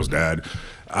 Carlito's dad.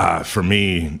 For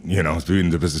me, you know, being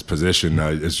in the business position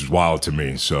is just wild to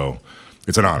me. So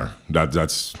it's an honor.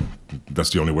 That's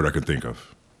the only word I could think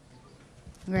of.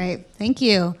 Great, thank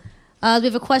you. We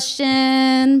have a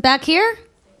question back here.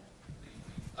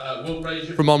 Will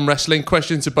Brazier from On Wrestling.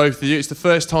 Question to both of you. It's the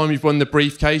first time you've won the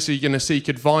briefcase. Are you going to seek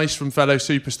advice from fellow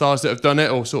superstars that have done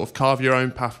it, or sort of carve your own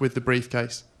path with the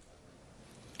briefcase?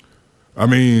 I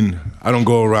mean, I don't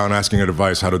go around asking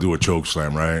advice how to do a choke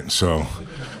slam, right? So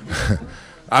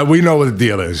we know what the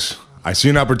deal is. I see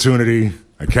an opportunity,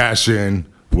 I cash in,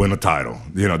 win a title.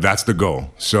 You know, that's the goal.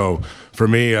 So for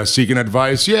me, seeking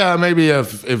advice, yeah, maybe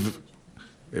if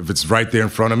it's right there in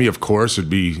front of me, of course, it'd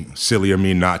be silly of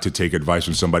me not to take advice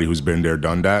from somebody who's been there,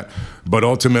 done that. But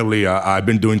ultimately, I've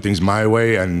been doing things my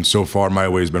way, and so far my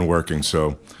way has been working.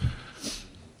 So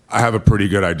I have a pretty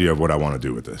good idea of what I want to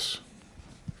do with this.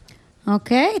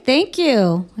 Okay, thank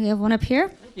you. We have one up here.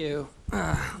 Thank you.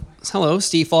 Hello,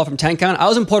 Steve Fall from Tencon. I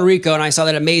was in Puerto Rico and I saw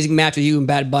that amazing match with you and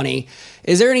Bad Bunny.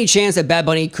 Is there any chance that Bad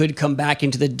Bunny could come back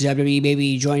into the WWE,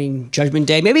 maybe joining Judgment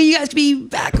Day? Maybe you guys could be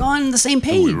back on the same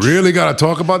page. We really got to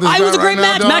talk about this. It was a great right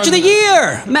match. Now, match of the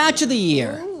year. Match of the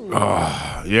year.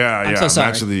 Yeah. so sorry.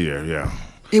 Match of the year, yeah.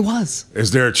 It was.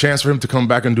 Is there a chance for him to come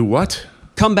back and do what?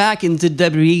 Come back into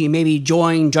WWE and maybe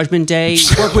join Judgment Day,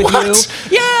 work with you.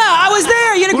 Yeah, I was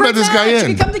there. You had a Who great let this match. guy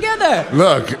in? We come together.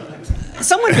 Look,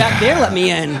 Someone back there let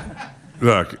me in.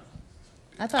 Look,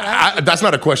 I thought that's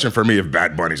not a question for me if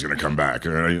Bad Bunny's going to come back.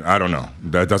 I don't know.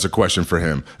 That's a question for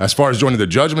him. As far as joining the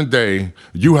Judgment Day,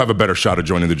 you have a better shot at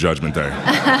joining the Judgment Day,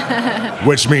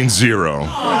 which means 0.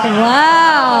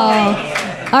 Wow.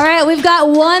 All right, we've got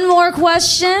one more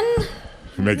question.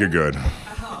 Make it good.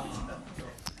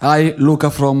 Hi, Luca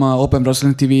from Open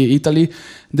Wrestling TV Italy.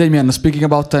 Damien, speaking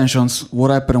about tensions, what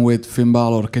happened with Finn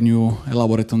Balor? Can you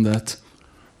elaborate on that?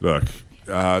 Look,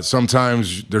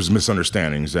 sometimes there's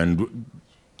misunderstandings, and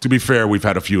to be fair, we've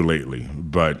had a few lately.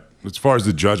 But as far as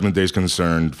the Judgment Day is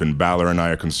concerned, Finn Balor and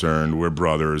I are concerned, we're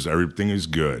brothers, everything is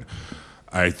good.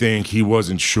 I think he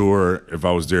wasn't sure if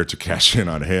I was there to cash in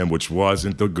on him, which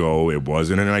wasn't the goal. It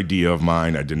wasn't an idea of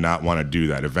mine. I did not want to do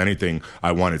that. If anything,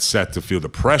 I wanted Seth to feel the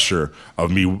pressure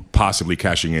of me possibly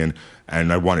cashing in,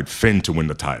 and I wanted Finn to win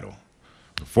the title.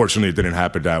 Fortunately, it didn't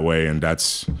happen that way, and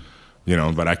that's,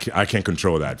 but I can't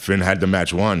control that. Finn had the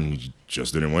match won, he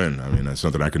just didn't win. I mean, that's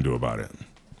nothing I can do about it.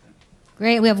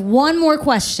 Great. We have one more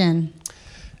question.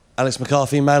 Alex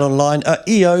McCarthy, Mail Online.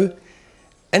 EO,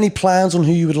 any plans on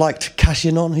who you would like to cash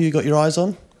in on? Who you got your eyes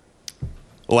on?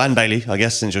 Or and Bailey, I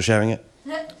guess, since you're sharing it.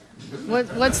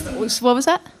 What was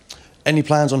that? Any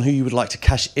plans on who you would like to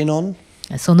cash in on?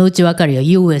 そのうちわかるよ。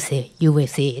USA.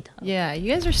 Yeah,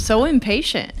 you guys are so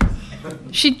impatient.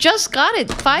 She just got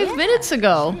it 5 minutes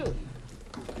ago.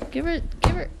 Give her.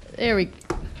 There we go.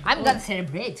 I'm gonna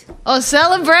celebrate. Oh,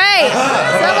 celebrate!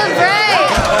 Celebrate!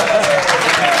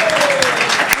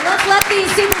 Let's let these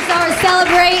superstars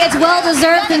celebrate. It's well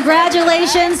deserved.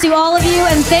 Congratulations to all of you,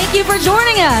 and thank you for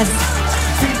joining us.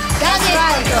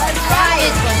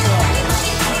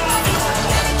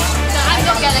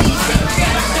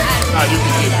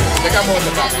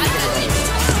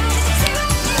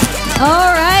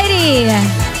 All righty.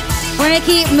 We're going to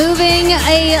keep moving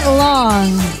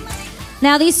along.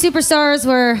 Now, these superstars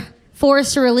were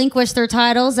forced to relinquish their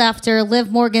titles after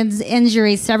Liv Morgan's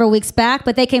injury several weeks back,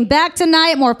 but they came back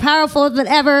tonight more powerful than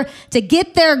ever to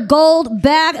get their gold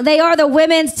back. They are the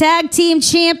women's tag team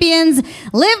champions,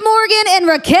 Liv Morgan and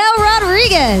Raquel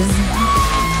Rodriguez.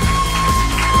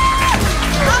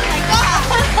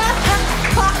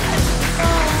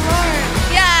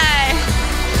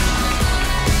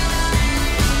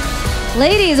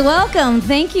 Ladies, welcome.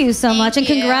 Thank you so much. And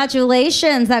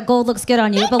congratulations. That gold looks good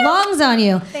on you. It belongs on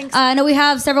you. Thanks. I know we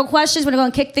have several questions. We're going to go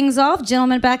and kick things off.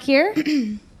 Gentleman back here.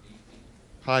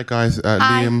 Hi, guys.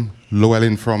 Liam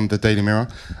Llewellyn from the Daily Mirror.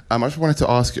 I just wanted to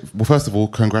ask, well, first of all,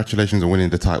 congratulations on winning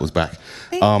the titles back.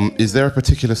 Is there a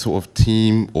particular sort of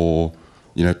team or,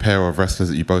 pair of wrestlers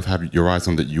that you both have your eyes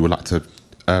on that you would like to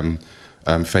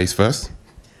face first?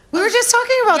 We were just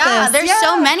talking about this. Yeah, there's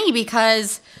so many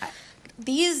because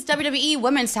these WWE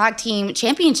Women's Tag Team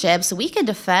Championships, we could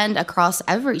defend across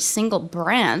every single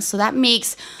brand. So that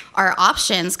makes our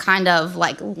options kind of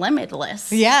like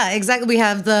limitless. Yeah, exactly. We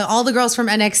have all the girls from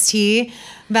NXT,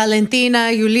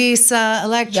 Valentina, Yulisa,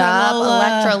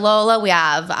 Electra Lola. We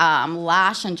have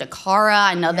Lash and Jakara.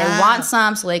 I know they want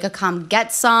some, so they could come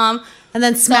get some. And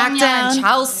then Sonya SmackDown. and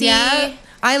Chelsea. Yeah.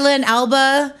 Isla and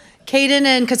Alba. Kaden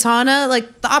and Katana,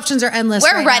 the options are endless.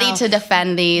 We're ready to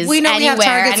defend these. We know anywhere, we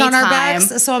have targets on our anytime.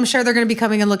 backs, so I'm sure they're going to be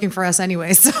coming and looking for us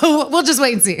anyway. So we'll just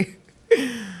wait and see.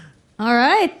 All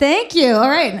right. Thank you. All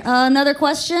right. Another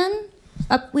question.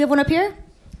 We have one up here.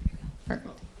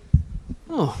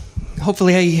 Oh,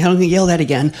 hopefully I don't get yelled at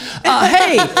again.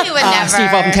 Hey, Steve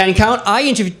from Canning Count. I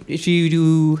let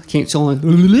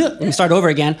me start over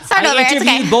again. I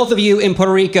interviewed both of you in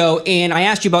Puerto Rico, and I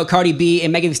asked you about Cardi B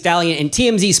and Megan Thee Stallion, and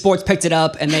TMZ Sports picked it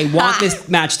up, and they want this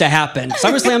match to happen.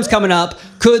 SummerSlam's coming up.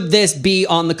 Could this be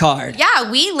on the card? Yeah,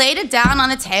 we laid it down on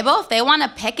the table. If they want to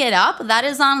pick it up, that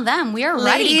is on them. We are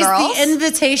ready, Ladies, girls. the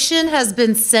invitation has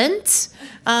been sent.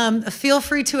 Feel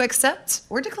free to accept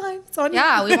or decline. It's on you.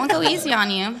 Yeah, we won't go easy on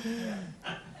you.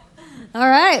 All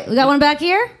right. We got one back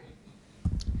here.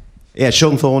 Yeah,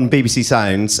 Sean Thorne, BBC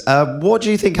Sounds. What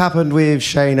do you think happened with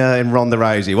Shayna and Ronda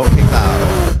Rousey? What kicked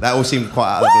that off? That all seemed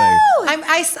quite out of the blue.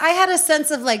 I had a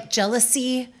sense of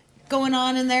jealousy going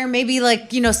on in there. Maybe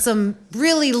some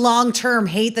really long-term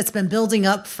hate that's been building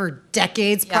up for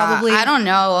decades, probably. I don't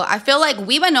know. I feel like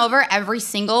we went over every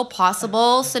single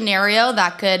possible scenario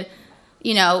that could,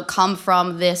 come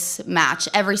from this match,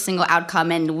 every single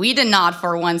outcome, and we did not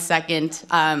for 1 second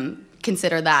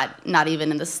consider that, not even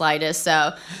in the slightest.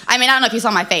 So, I don't know if you saw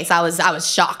my face. I was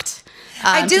shocked.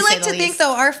 I do like to think,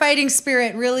 though, our fighting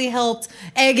spirit really helped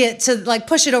egg it to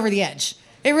push it over the edge.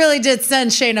 It really did send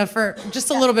Shayna for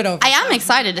just a little bit over. I am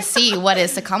excited to see what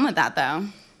is to come with that, though.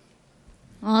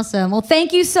 Awesome. Well,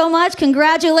 thank you so much.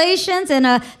 Congratulations,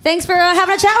 and thanks for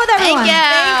having a chat with everyone. Thank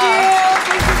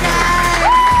you. Thank you, guys.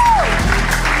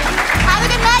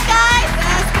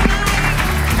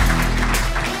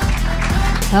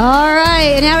 All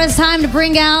right, and now it's time to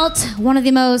bring out one of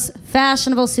the most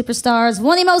fashionable superstars,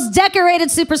 one of the most decorated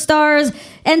superstars,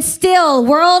 and still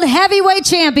world heavyweight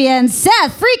champion,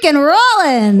 Seth freaking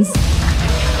Rollins.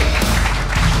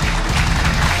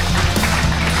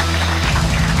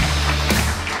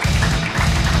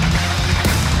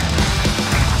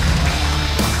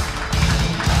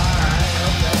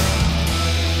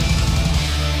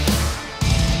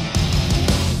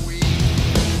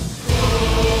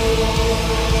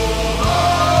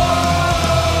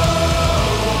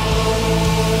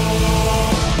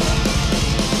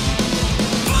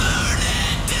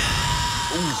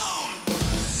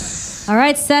 All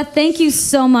right, Seth, thank you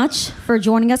so much for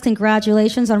joining us.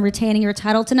 Congratulations on retaining your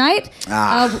title tonight.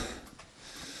 Yeah.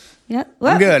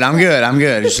 I'm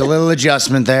good. Just a little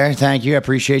adjustment there. Thank you. I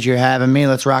appreciate you having me.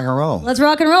 Let's rock and roll. Let's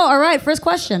rock and roll. All right, first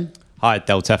question. Hi,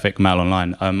 Del Tefik, Mail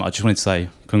Online. I just wanted to say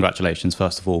congratulations,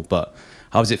 first of all, but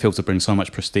how does it feel to bring so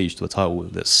much prestige to a title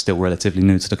that's still relatively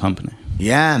new to the company?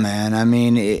 Yeah, man. I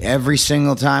mean, every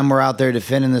single time we're out there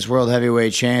defending this World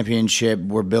Heavyweight Championship,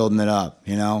 we're building it up,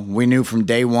 you know? We knew from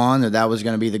day one that was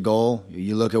going to be the goal.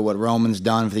 You look at what Roman's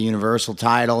done for the Universal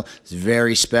title. It's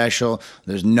very special.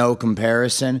 There's no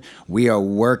comparison. We are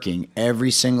working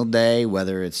every single day,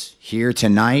 whether it's here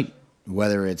tonight,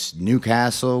 whether it's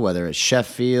Newcastle, whether it's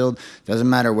Sheffield. Doesn't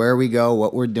matter where we go,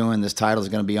 what we're doing, this title is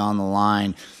going to be on the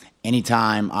line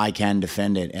anytime I can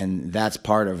defend it, and that's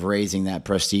part of raising that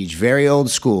prestige. Very old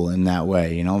school in that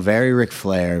way, you know, very Ric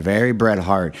Flair, very Bret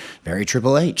Hart, very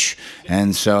Triple H,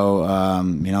 and so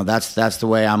you know, that's the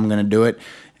way I'm going to do it,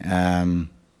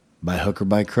 by hook or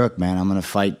by crook, man. I'm going to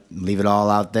fight, leave it all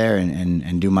out there,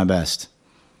 and do my best.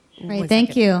 Great,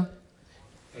 thank you.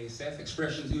 Hey, Seth,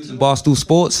 Expressions using Barstool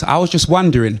Sports. I was just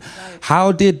wondering,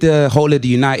 how did the whole of the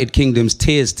United Kingdom's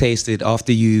tears tasted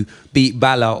after you beat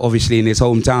Balor, obviously in his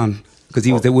hometown? Because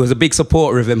there was a big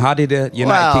supporter of him. How did the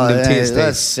United Kingdom tears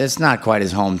taste? It's not quite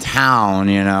his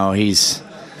hometown, you know. He's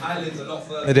Ireland's a lot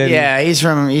further than... Yeah, he's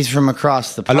from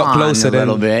across the pond lot closer a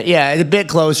little bit. Yeah, a bit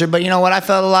closer. But you know what? I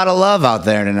felt a lot of love out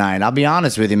there tonight. I'll be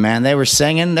honest with you, man. They were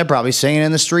singing. They're probably singing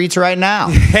in the streets right now.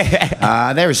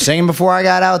 They were singing before I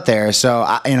got out there. So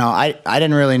I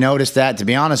didn't really notice that. To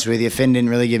be honest with you, Finn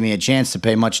didn't really give me a chance to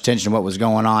pay much attention to what was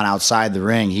going on outside the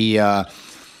ring.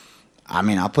 I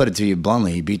mean, I'll put it to you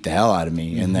bluntly. He beat the hell out of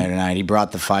me in there tonight. He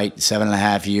brought the fight,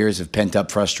 7.5 years of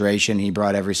pent-up frustration. He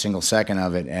brought every single second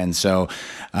of it. And so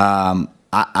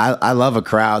I love a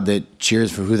crowd that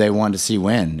cheers for who they want to see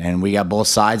win. And we got both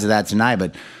sides of that tonight.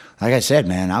 But like I said,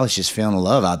 man, I was just feeling the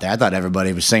love out there. I thought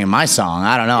everybody was singing my song.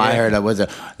 I don't know. Yeah. I heard there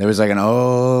was like an,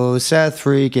 oh, Seth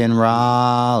freaking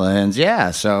Rollins.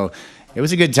 Yeah, so it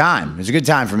was a good time. It was a good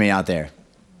time for me out there.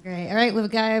 Great. All right, we have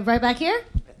a guy right back here.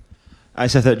 Hi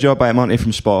Seth, Joe Biomonte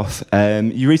from Sport.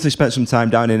 You recently spent some time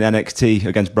down in NXT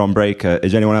against Bron Breakker.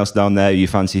 Is there anyone else down there you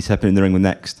fancy stepping in the ring with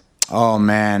next? Oh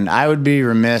man, I would be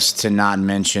remiss to not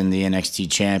mention the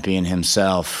NXT champion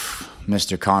himself,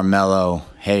 Mr. Carmelo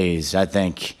Hayes. I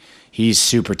think he's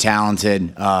super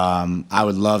talented. I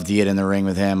would love to get in the ring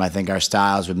with him. I think our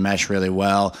styles would mesh really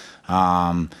well.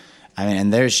 I mean,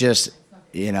 and there's just,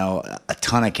 you know, a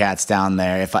ton of cats down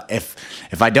there.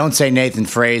 If I don't say Nathan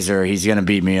Fraser, he's gonna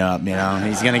beat me up. You know,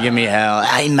 he's gonna give me hell.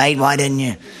 Hey mate, why didn't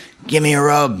you give me a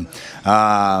rub?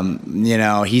 You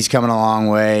know, he's coming a long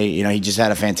way. You know, he just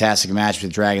had a fantastic match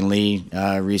with Dragon Lee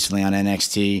recently on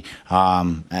NXT.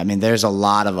 I mean, there's a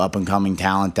lot of up and coming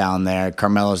talent down there.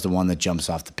 Carmelo's the one that jumps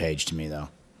off the page to me, though.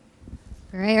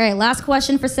 All right. Last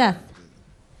question for Seth.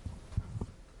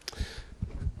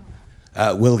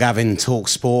 Will Gavin, Talk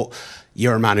Sport.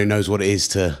 You're a man who knows what it is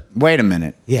to... Wait a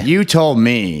minute. Yeah. You told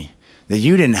me that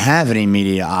you didn't have any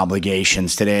media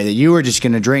obligations today, that you were just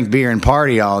going to drink beer and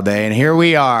party all day, and here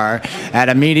we are at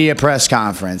a media press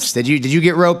conference. Did you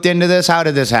get roped into this? How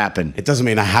did this happen? It doesn't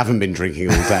mean I haven't been drinking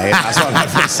all day. That's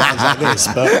why it sounds like this,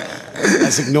 but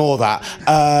let's ignore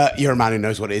that. You're a man who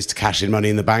knows what it is to cash in Money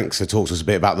in the Bank, so talk to us a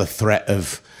bit about the threat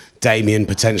of Damien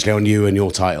potentially on you and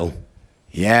your title.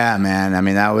 Yeah, man. I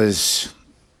mean,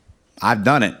 I've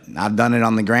done it. I've done it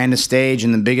on the grandest stage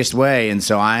in the biggest way, and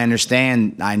so I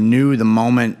understand. I knew the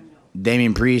moment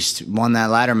Damian Priest won that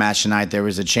ladder match tonight, there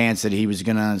was a chance that he was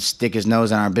going to stick his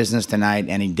nose in our business tonight,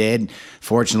 and he did.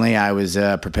 Fortunately, I was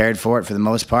prepared for it for the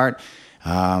most part.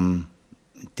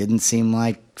 It didn't seem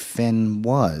like Finn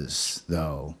was,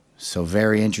 though. So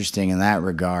very interesting in that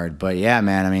regard. But yeah,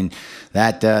 man, I mean,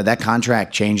 that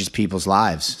contract changes people's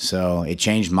lives. So it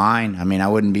changed mine. I mean, I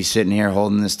wouldn't be sitting here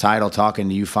holding this title, talking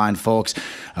to you fine folks,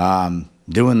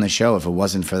 doing the show if it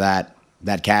wasn't for that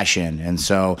cash in. And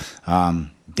so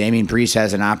Damian Priest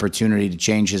has an opportunity to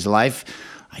change his life.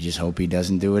 I just hope he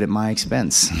doesn't do it at my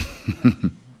expense.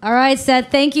 All right,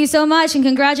 Seth, thank you so much and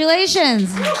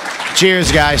congratulations.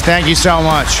 Cheers, guys. Thank you so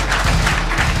much.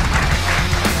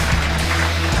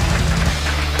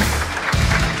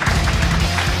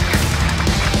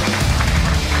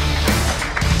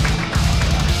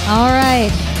 All right.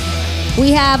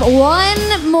 We have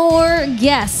one more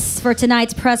guest for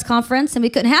tonight's press conference, and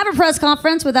we couldn't have a press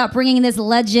conference without bringing this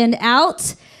legend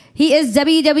out. He is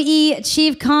WWE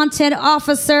Chief Content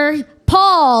Officer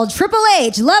Paul Triple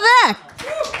H Levesque.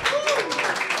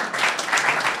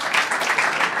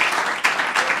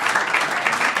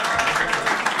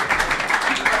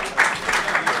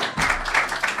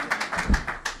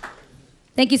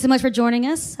 Thank you so much for joining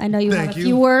us. I know you have a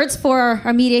few words for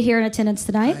our media here in attendance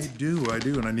tonight. I do,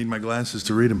 and I need my glasses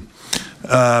to read them.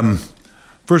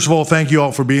 First of all, thank you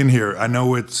all for being here. I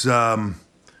know it's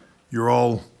you're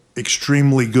all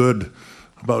extremely good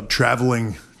about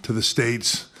traveling to the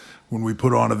States when we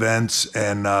put on events,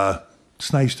 and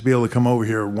it's nice to be able to come over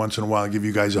here once in a while and give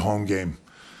you guys a home game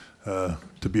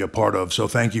to be a part of. So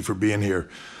thank you for being here.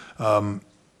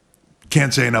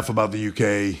 Can't say enough about the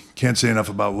UK, can't say enough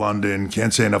about London,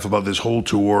 can't say enough about this whole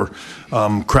tour.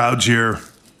 Crowds here,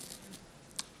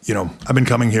 you know, I've been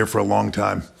coming here for a long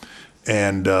time,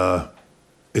 and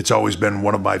it's always been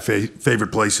one of my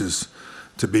favorite places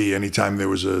to be. Anytime there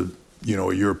was a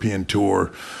European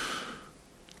tour,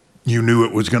 you knew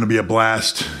it was going to be a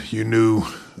blast. You knew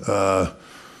that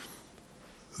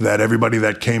everybody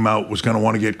that came out was going to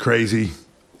want to get crazy.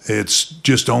 It's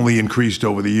just only increased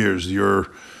over the years.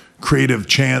 Your creative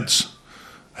chants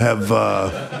have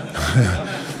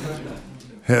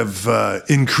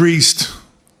increased,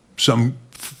 some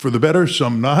for the better,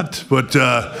 some not, but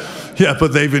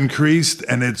but they've increased,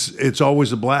 and it's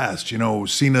always a blast. You know,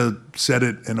 Cena said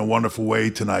it in a wonderful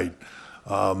way tonight,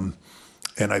 and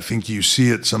I think you see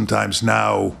it sometimes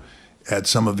now at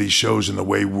some of these shows in the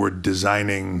way we're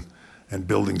designing and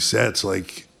building sets,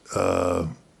 like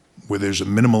where there's a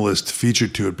minimalist feature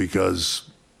to it, because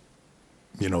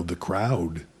you know, the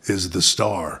crowd is the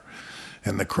star,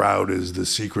 and the crowd is the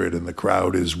secret, and the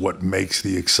crowd is what makes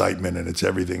the excitement, and it's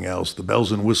everything else. The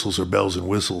bells and whistles are bells and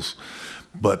whistles,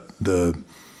 but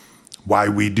why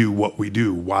we do what we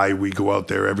do, why we go out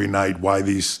there every night, why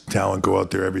these talent go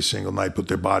out there every single night, put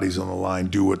their bodies on the line,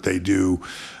 do what they do,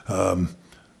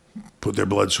 put their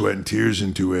blood, sweat, and tears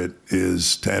into it,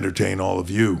 is to entertain all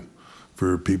of you.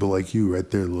 For people like you right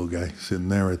there, little guy, sitting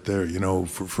there right there, you know,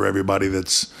 for everybody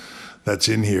that's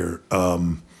in here.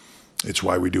 It's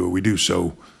why we do what we do.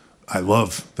 So I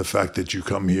love the fact that you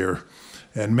come here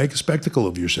and make a spectacle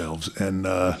of yourselves and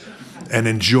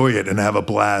enjoy it and have a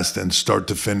blast and start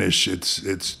to finish.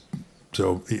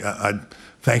 So I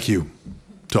thank you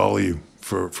to all of you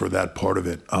for that part of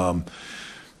it.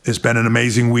 It's been an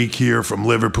amazing week here, from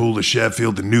Liverpool to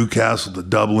Sheffield to Newcastle to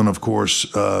Dublin, of course,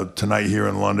 tonight here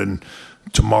in London.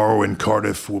 Tomorrow in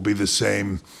Cardiff will be the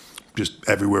same. Just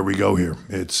everywhere we go here,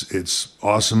 it's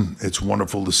awesome. It's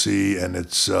wonderful to see, and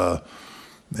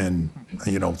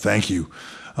thank you.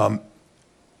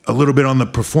 A little bit on the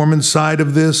performance side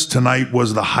of this, tonight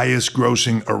was the highest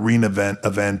grossing arena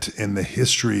event in the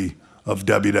history of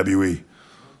WWE.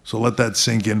 So let that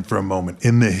sink in for a moment.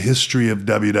 In the history of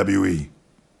WWE,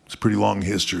 it's a pretty long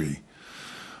history.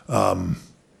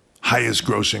 Highest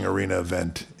grossing arena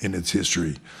event in its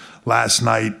history. Last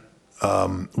night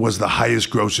was the highest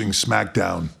grossing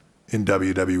SmackDown in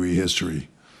WWE history.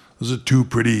 Those are two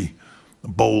pretty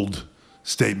bold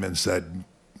statements that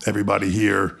everybody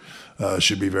here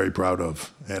should be very proud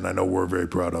of, and I know we're very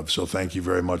proud of, so thank you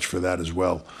very much for that as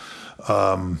well.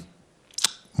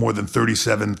 More than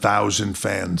 37,000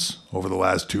 fans over the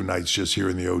last two nights just here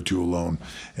in the O2 alone,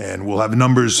 and we'll have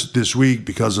numbers this week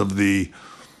because of the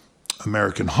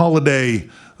American holiday.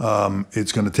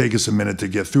 It's going to take us a minute to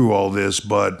get through all this,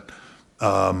 but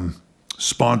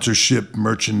sponsorship,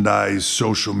 merchandise,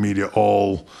 social media,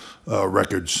 all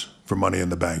records for Money in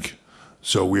the Bank.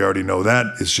 So we already know that.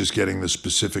 It's just getting the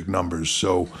specific numbers.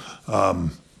 So,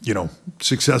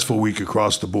 successful week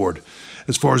across the board.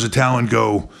 As far as the talent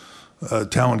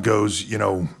goes,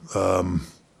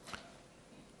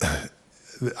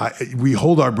 we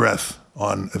hold our breath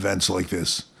on events like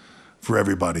this for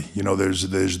everybody. You know, there's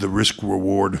the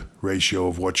risk-reward ratio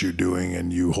of what you're doing,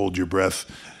 and you hold your breath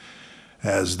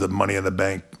as the Money in the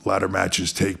Bank ladder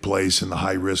matches take place and the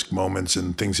high-risk moments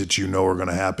and things that you know are going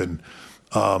to happen.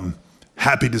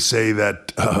 Happy to say that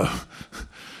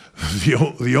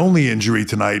the only injury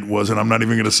tonight was, and I'm not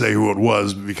even going to say who it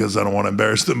was because I don't want to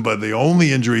embarrass them, but the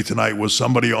only injury tonight was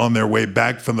somebody on their way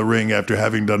back from the ring after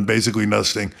having done basically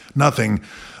nothing,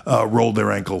 rolled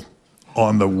their ankle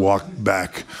on the walk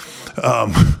back.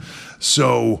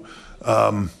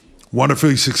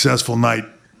 wonderfully successful night,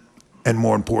 and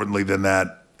more importantly than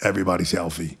that, everybody's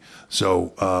healthy.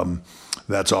 So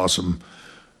that's awesome.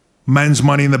 Men's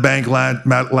Money in the Bank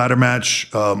ladder match.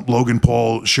 Logan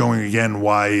Paul showing again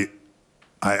why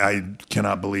I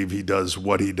cannot believe he does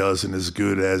what he does and as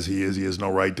good as he is. He has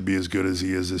no right to be as good as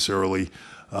he is this early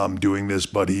doing this,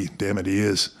 but he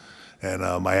is.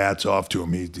 And my hat's off to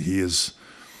him. He is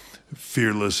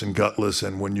fearless and gutless.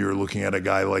 And when you're looking at a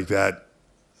guy like that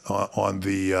on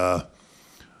the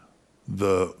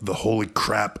holy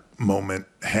crap moment,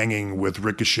 hanging with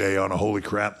Ricochet on a holy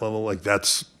crap level, like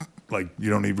that's like you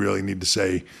don't really need to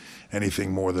say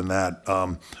anything more than that.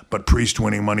 But Priest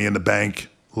winning Money in the Bank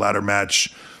ladder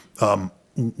match,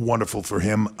 wonderful for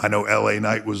him. I know LA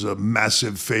Knight was a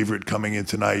massive favorite coming in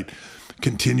tonight,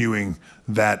 continuing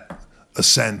that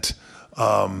ascent.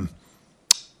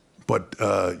 But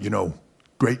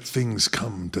great things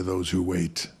come to those who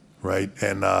wait, right?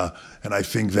 And I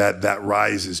think that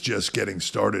rise is just getting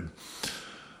started.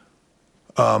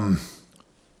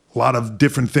 A lot of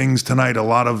different things tonight, a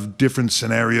lot of different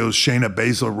scenarios. Shayna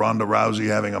Baszler, Ronda Rousey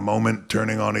having a moment,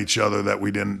 turning on each other that we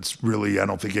didn't really, I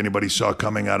don't think anybody saw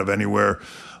coming out of anywhere.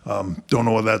 Don't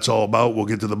know what that's all about. We'll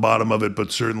get to the bottom of it,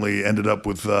 but certainly ended up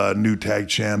with new tag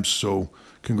champs, so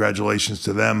congratulations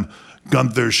to them.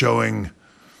 Gunther showing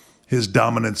his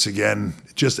dominance again,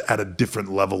 just at a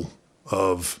different level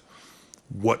of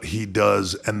what he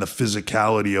does and the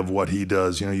physicality of what he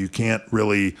does. You can't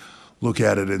really look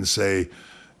at it and say,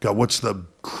 God, what's the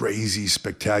crazy,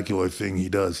 spectacular thing he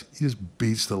does? He just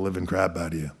beats the living crap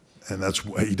out of you. And that's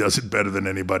why he does it better than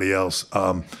anybody else.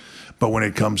 But when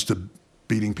it comes to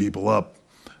beating people up,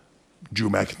 Drew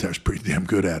McIntyre's pretty damn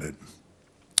good at it.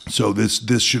 So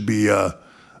this should be an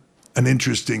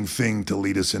interesting thing to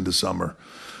lead us into summer.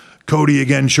 Cody,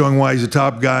 again, showing why he's a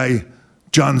top guy.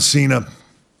 John Cena,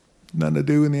 nothing to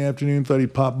do in the afternoon. Thought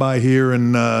he'd pop by here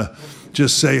and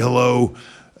just say hello.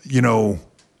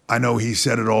 I know he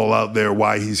said it all out there,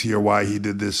 why he's here, why he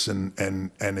did this,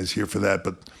 and is here for that.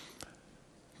 But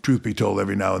truth be told,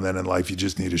 every now and then in life, you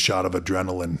just need a shot of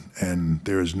adrenaline. And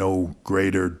there is no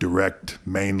greater direct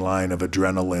main line of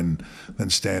adrenaline than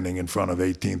standing in front of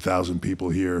 18,000 people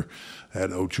here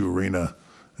at O2 Arena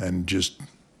and just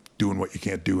doing what you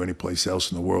can't do anyplace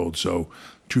else in the world. So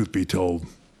truth be told,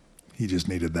 he just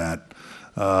needed that.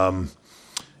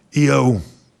 EO,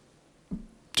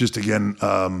 just again,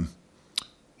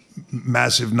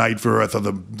 massive night for her. I thought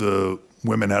the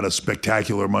women had a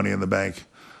spectacular Money in the Bank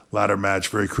ladder match,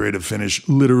 very creative finish,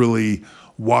 literally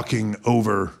walking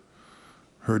over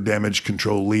her damage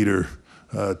control leader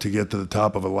to get to the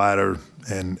top of a ladder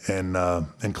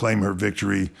and claim her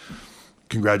victory.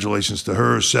 Congratulations to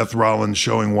her. Seth Rollins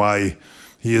showing why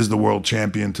he is the world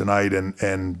champion tonight,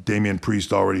 and Damian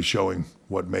Priest already showing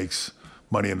what makes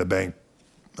Money in the Bank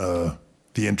the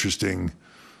interesting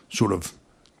sort of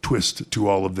twist to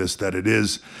all of this that it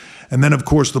is. And then, of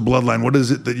course, the Bloodline. What is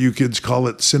it that you kids call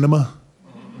it? Cinema?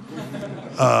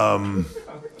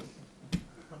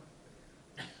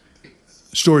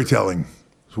 Storytelling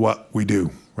is what we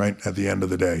do, right, at the end of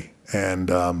the day. And,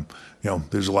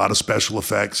 there's a lot of special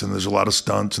effects and there's a lot of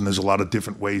stunts and there's a lot of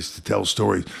different ways to tell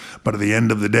stories. But at the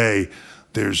end of the day,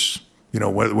 there's,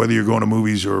 whether you're going to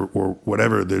movies or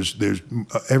whatever, there's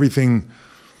everything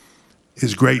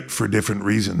is great for different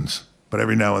reasons. But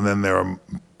every now and then there are,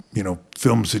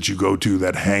 films that you go to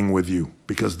that hang with you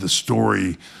because the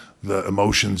story, the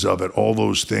emotions of it, all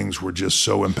those things were just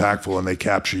so impactful and they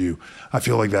capture you. I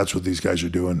feel like that's what these guys are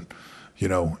doing,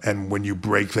 and when you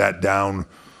break that down,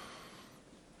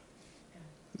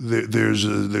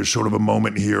 there's sort of a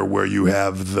moment here where you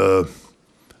have the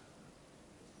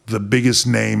biggest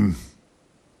name,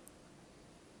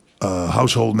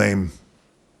 household name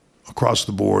across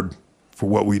the board for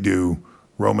what we do,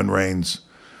 Roman Reigns,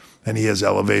 and he has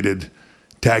elevated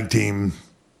tag team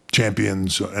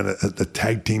champions and a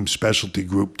tag team specialty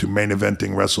group to main eventing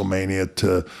WrestleMania,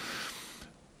 to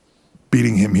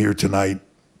beating him here tonight,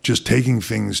 just taking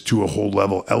things to a whole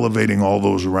level, elevating all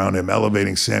those around him,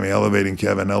 elevating Sammy, elevating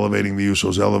Kevin, elevating the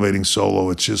Usos, elevating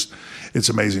Solo. It's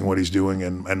amazing what he's doing,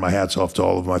 and my hat's off to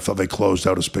all of them. I thought they closed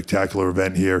out a spectacular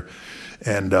event here,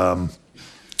 and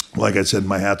like I said,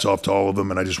 my hat's off to all of them,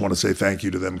 and I just want to say thank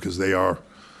you to them because they are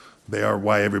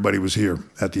why everybody was here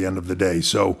at the end of the day.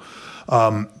 So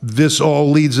this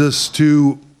all leads us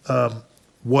to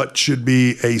what should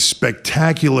be a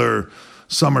spectacular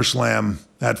SummerSlam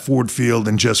at Ford Field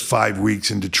in just 5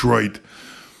 weeks in Detroit.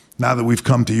 Now that we've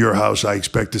come to your house, I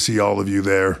expect to see all of you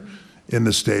there in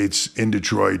the States, in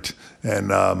Detroit. And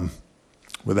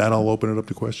with that, I'll open it up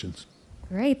to questions.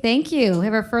 Great, thank you. We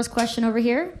have our first question over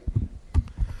here.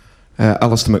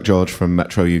 Alistair McGeorge from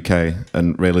Metro UK,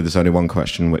 and really there's only one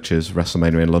question, which is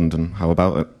WrestleMania in London. How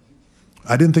about it?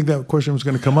 I didn't think that question was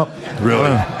going to come up. Really?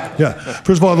 Yeah.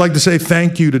 First of all, I'd like to say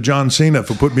thank you to John Cena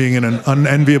for putting me in an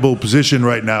unenviable position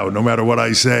right now. No matter what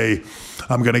I say,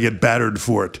 I'm going to get battered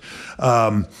for it.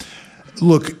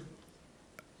 Look,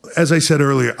 as I said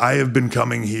earlier, I have been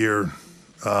coming here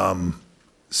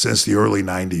since the early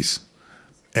 90s,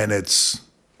 and it's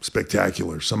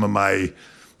spectacular. Some of my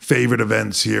favorite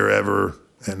events here ever,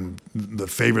 and the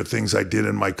favorite things I did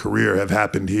in my career have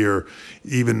happened here,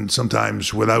 even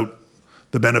sometimes without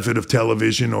the benefit of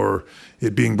television or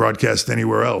it being broadcast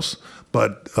anywhere else.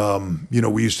 But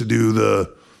we used to do I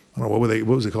don't know, what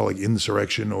was it called, like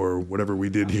Insurrection or whatever we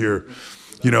did here,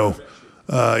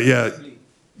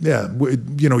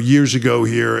 years ago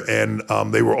here, and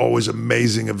they were always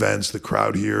amazing events. The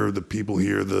crowd here, the people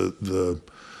here, the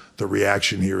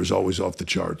reaction here is always off the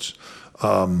charts.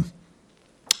 As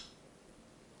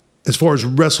far as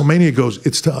WrestleMania goes,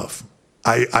 it's tough.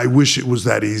 I wish it was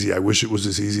that easy. I wish it was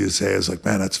as easy as say, it's like,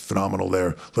 man, that's phenomenal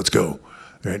there. Let's go.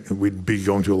 Right? And we'd be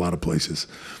going to a lot of places.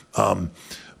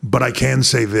 But I can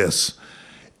say this.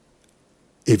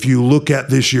 If you look at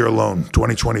this year alone,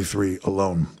 2023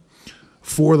 alone,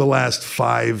 4 of the last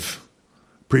 5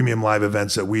 premium live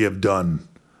events that we have done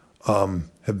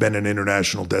have been in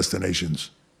international destinations,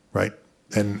 right?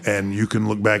 And you can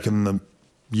look back in the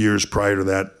years prior to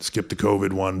that, skip the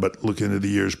COVID one, but look into the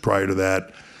years prior to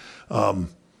that.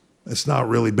 It's not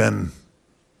really been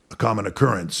a common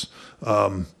occurrence.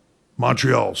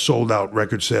 Montreal, sold out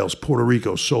record sales. Puerto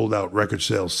Rico, sold out record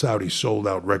sales. Saudi, sold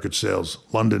out record sales.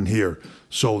 London here,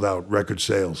 sold out record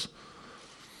sales.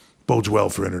 Bodes well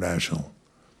for international.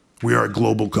 We are a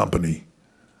global company.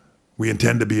 We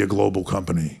intend to be a global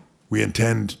company. We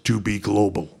intend to be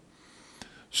global.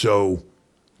 So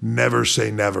never say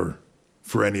never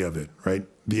for any of it, right?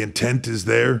 The intent is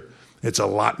there. It's a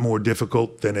lot more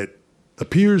difficult than it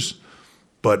appears,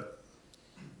 but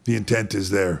the intent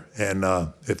is there. And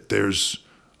if there's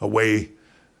a way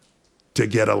to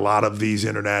get a lot of these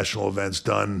international events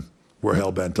done, we're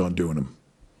hell-bent on doing them.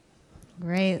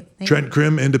 Great. Trent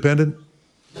Krim, independent?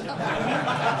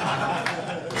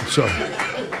 Sorry.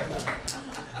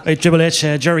 Hey, Triple H,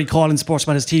 Jerry Collins, Sports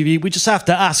Matters TV. We just have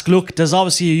to ask, look, there's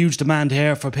obviously a huge demand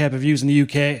here for pay-per-views in the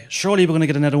UK. Surely we're going to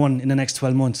get another one in the next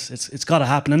 12 months. It's got to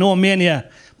happen. I know Mania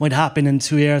might happen in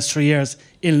 2 years, 3 years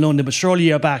in London, but surely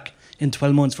you're back in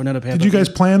 12 months for another pay-per-view. Did you guys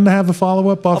plan to have a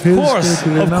follow-up off his? Of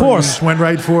course. Just went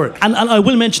right for it. And I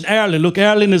will mention Ireland. Look,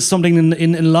 Ireland is something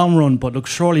in the long run, but look,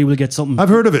 surely we'll get something. I've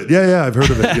heard of it. Yeah, I've heard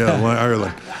of it. Yeah,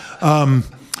 Ireland.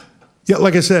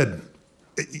 Like I said,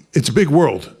 it's a big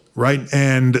world. Right,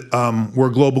 and we're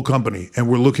a global company, and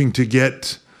we're looking to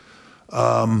get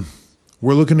out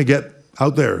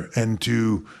there and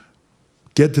to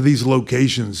get to these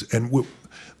locations. And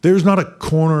there's not a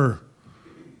corner.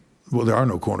 Well, there are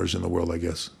no corners in the world, I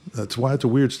guess. That's why it's a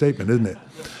weird statement, isn't it?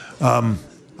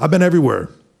 I've been everywhere,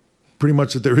 pretty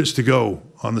much that there is to go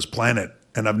on this planet,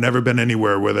 and I've never been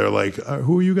anywhere where they're like,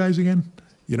 "Who are you guys again?"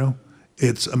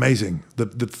 It's amazing.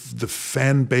 The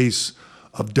fan base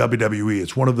of WWE.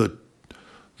 It's one of the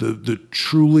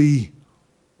truly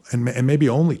and maybe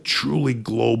only truly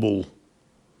global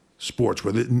sports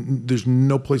where there's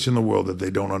no place in the world that they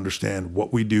don't understand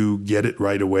what we do, get it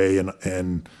right away,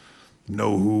 and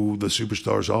know who the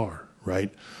superstars are,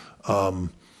 right?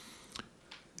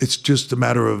 It's just a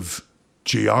matter of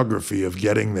geography of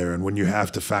getting there, and when you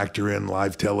have to factor in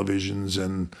live televisions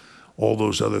and all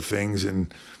those other things,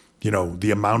 and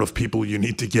the amount of people you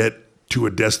need to get to a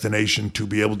destination to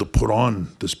be able to put on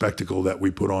the spectacle that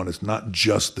we put on. It's not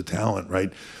just the talent,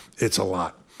 right? It's a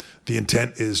lot. The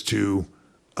intent is to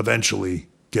eventually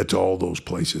get to all those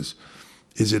places.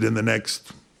 Is it in the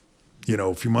next,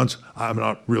 few months? I'm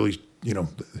not really,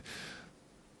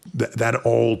 that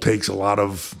all takes a lot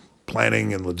of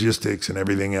planning and logistics and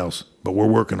everything else, but we're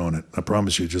working on it. I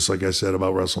promise you, just like I said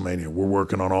about WrestleMania, we're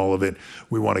working on all of it.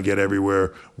 We want to get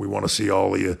everywhere. We want to see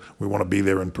all of you. We want to be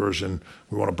there in person.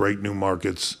 We want to break new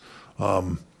markets.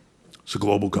 It's a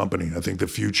global company. I think the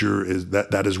future is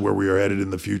that is where we are headed in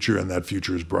the future, and that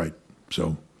future is bright.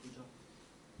 So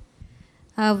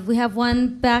we have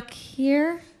one back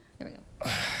here. There we go.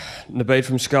 Nabeed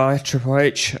from Sky, Triple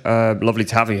H. Lovely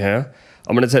to have you here.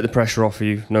 I'm going to take the pressure off of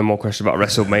you. No more questions about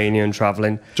WrestleMania and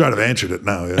travelling. Try to have answered it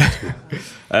now,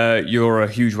 yeah. You're a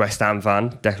huge West Ham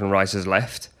fan. Declan Rice has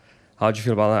left. How do you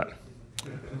feel about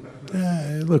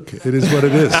that? Look, it is what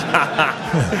it is.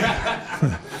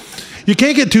 You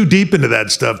can't get too deep into that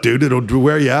stuff, dude. It'll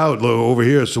wear you out over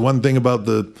here. It's the one thing about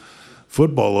the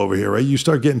football over here, right? You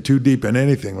start getting too deep in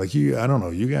anything. Like I don't know,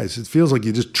 you guys, it feels like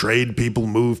you just trade people,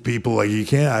 move people. Like you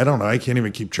can't, I don't know, I can't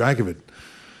even keep track of it.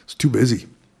 It's too busy.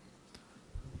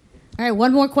 All right,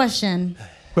 one more question.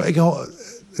 Like,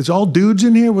 it's all dudes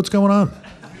in here? What's going on?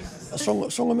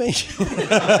 What's wrong with me?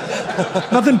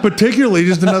 Nothing particularly,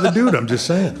 just another dude, I'm just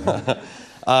saying.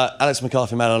 Alex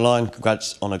McCarthy, Man Online.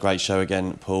 Congrats on a great show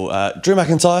again, Paul. Drew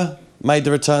McIntyre made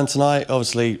the return tonight.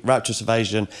 Obviously, rapturous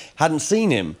ovation. Hadn't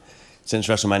seen him since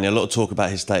WrestleMania. A lot of talk about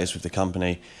his status with the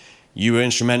company. You were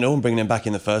instrumental in bringing him back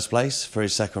in the first place for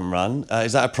his second run.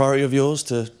 Is that a priority of yours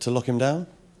to lock him down?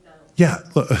 Yeah,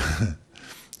 look,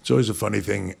 it's always a funny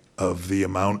thing of the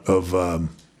amount of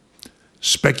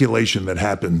speculation that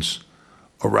happens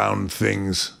around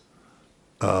things.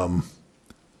 You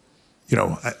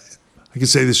know, I can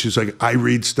say this just like I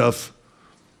read stuff.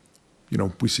 You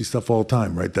know, we see stuff all the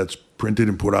time, right? That's printed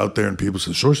and put out there, and people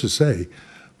say, sources say,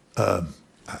 I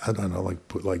don't know, like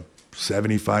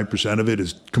 75% of it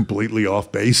is completely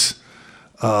off base.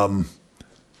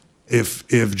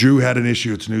 If Drew had an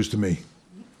issue, it's news to me,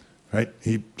 right?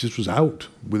 He just was out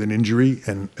with an injury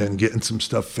and getting some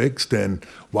stuff fixed. And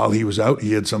while he was out,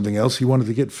 he had something else he wanted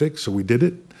to get fixed, so we did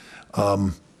it.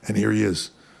 And here he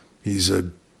is. He's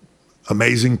an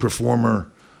amazing performer.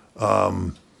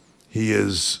 He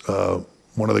is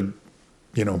one of the,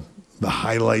 the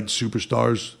highlight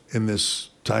superstars in this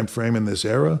time frame, in this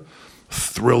era.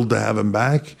 Thrilled to have him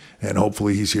back, and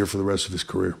hopefully he's here for the rest of his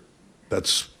career.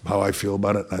 That's how I feel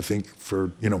about it. And I think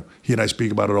he and I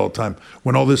speak about it all the time.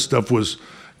 When all this stuff was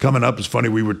coming up, it's funny,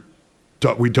 we'd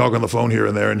talk on the phone here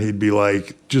and there, and he'd be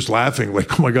like, just laughing,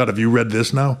 like, oh my God, have you read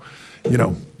this now?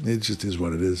 It just is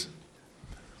what it is.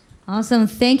 Awesome.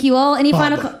 Thank you all. Any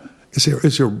final...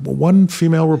 Is there one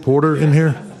female reporter in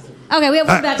here? Okay, we have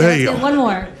one back there you there. go. One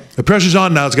more. The pressure's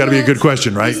on now. It's got to be a good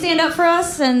question, right? Please stand up for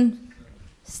us and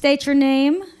state your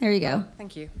name. There you go.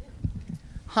 Thank you.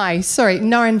 Hi, sorry,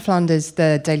 Norrin Flanders,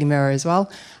 the Daily Mirror as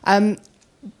well.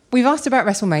 We've asked about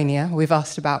WrestleMania. We've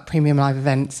asked about premium live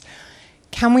events.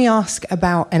 Can we ask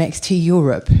about NXT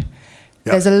Europe? Yeah.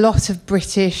 There's a lot of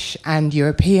British and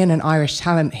European and Irish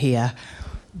talent here.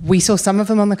 We saw some of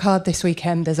them on the card this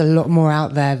weekend. There's a lot more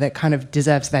out there that kind of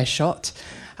deserves their shot.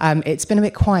 It's been a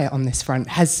bit quiet on this front.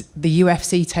 Has the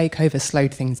UFC takeover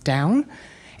slowed things down?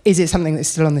 Is it something that's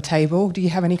still on the table? Do you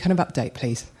have any kind of update,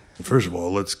 please? First of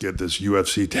all, let's get this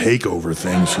UFC takeover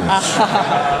thing.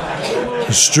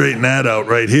 Straighten that out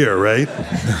right here, right?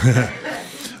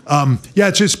 Yeah,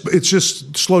 it's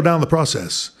just slow down the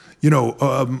process.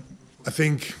 I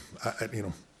think,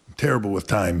 I'm terrible with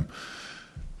time.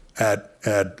 At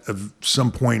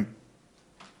some point,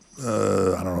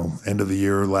 I don't know, end of the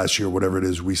year, last year, whatever it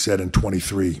is, we said in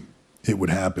 23 it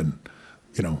would happen.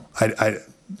 I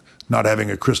not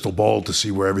having a crystal ball to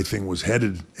see where everything was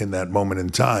headed in that moment in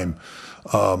time.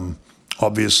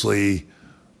 Obviously,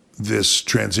 this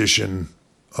transition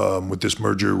with this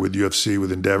merger with UFC,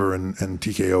 with Endeavor and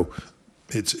TKO,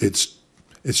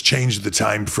 it's changed the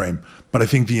time frame. But I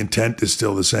think the intent is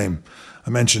still the same. I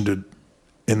mentioned it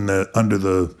under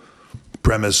the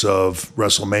premise of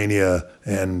WrestleMania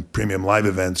and premium live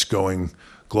events going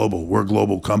global. We're a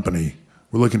global company.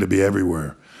 We're looking to be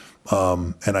everywhere.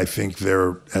 And I think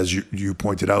as you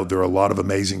pointed out, there are a lot of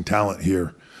amazing talent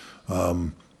here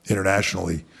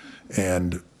internationally.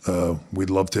 And we'd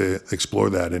love to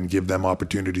explore that and give them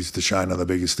opportunities to shine on the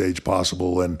biggest stage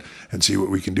possible and see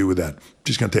what we can do with that.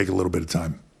 Just going to take a little bit of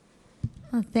time.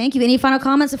 Well, thank you. Any final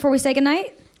comments before we say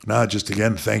goodnight? No, just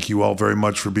again, thank you all very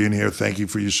much for being here. Thank you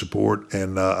for your support.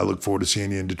 And I look forward to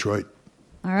seeing you in Detroit.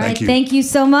 All right. Thank you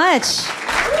so much.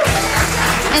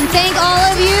 And thank all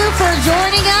of you for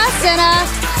joining us. And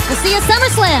we'll see you at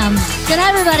SummerSlam. Good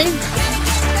night, everybody.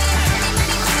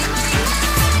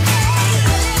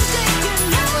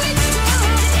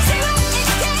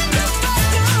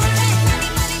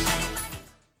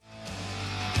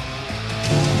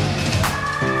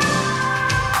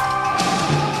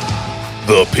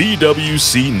 The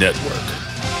PWC Network.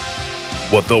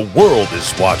 What the world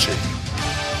is watching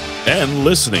and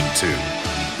listening to.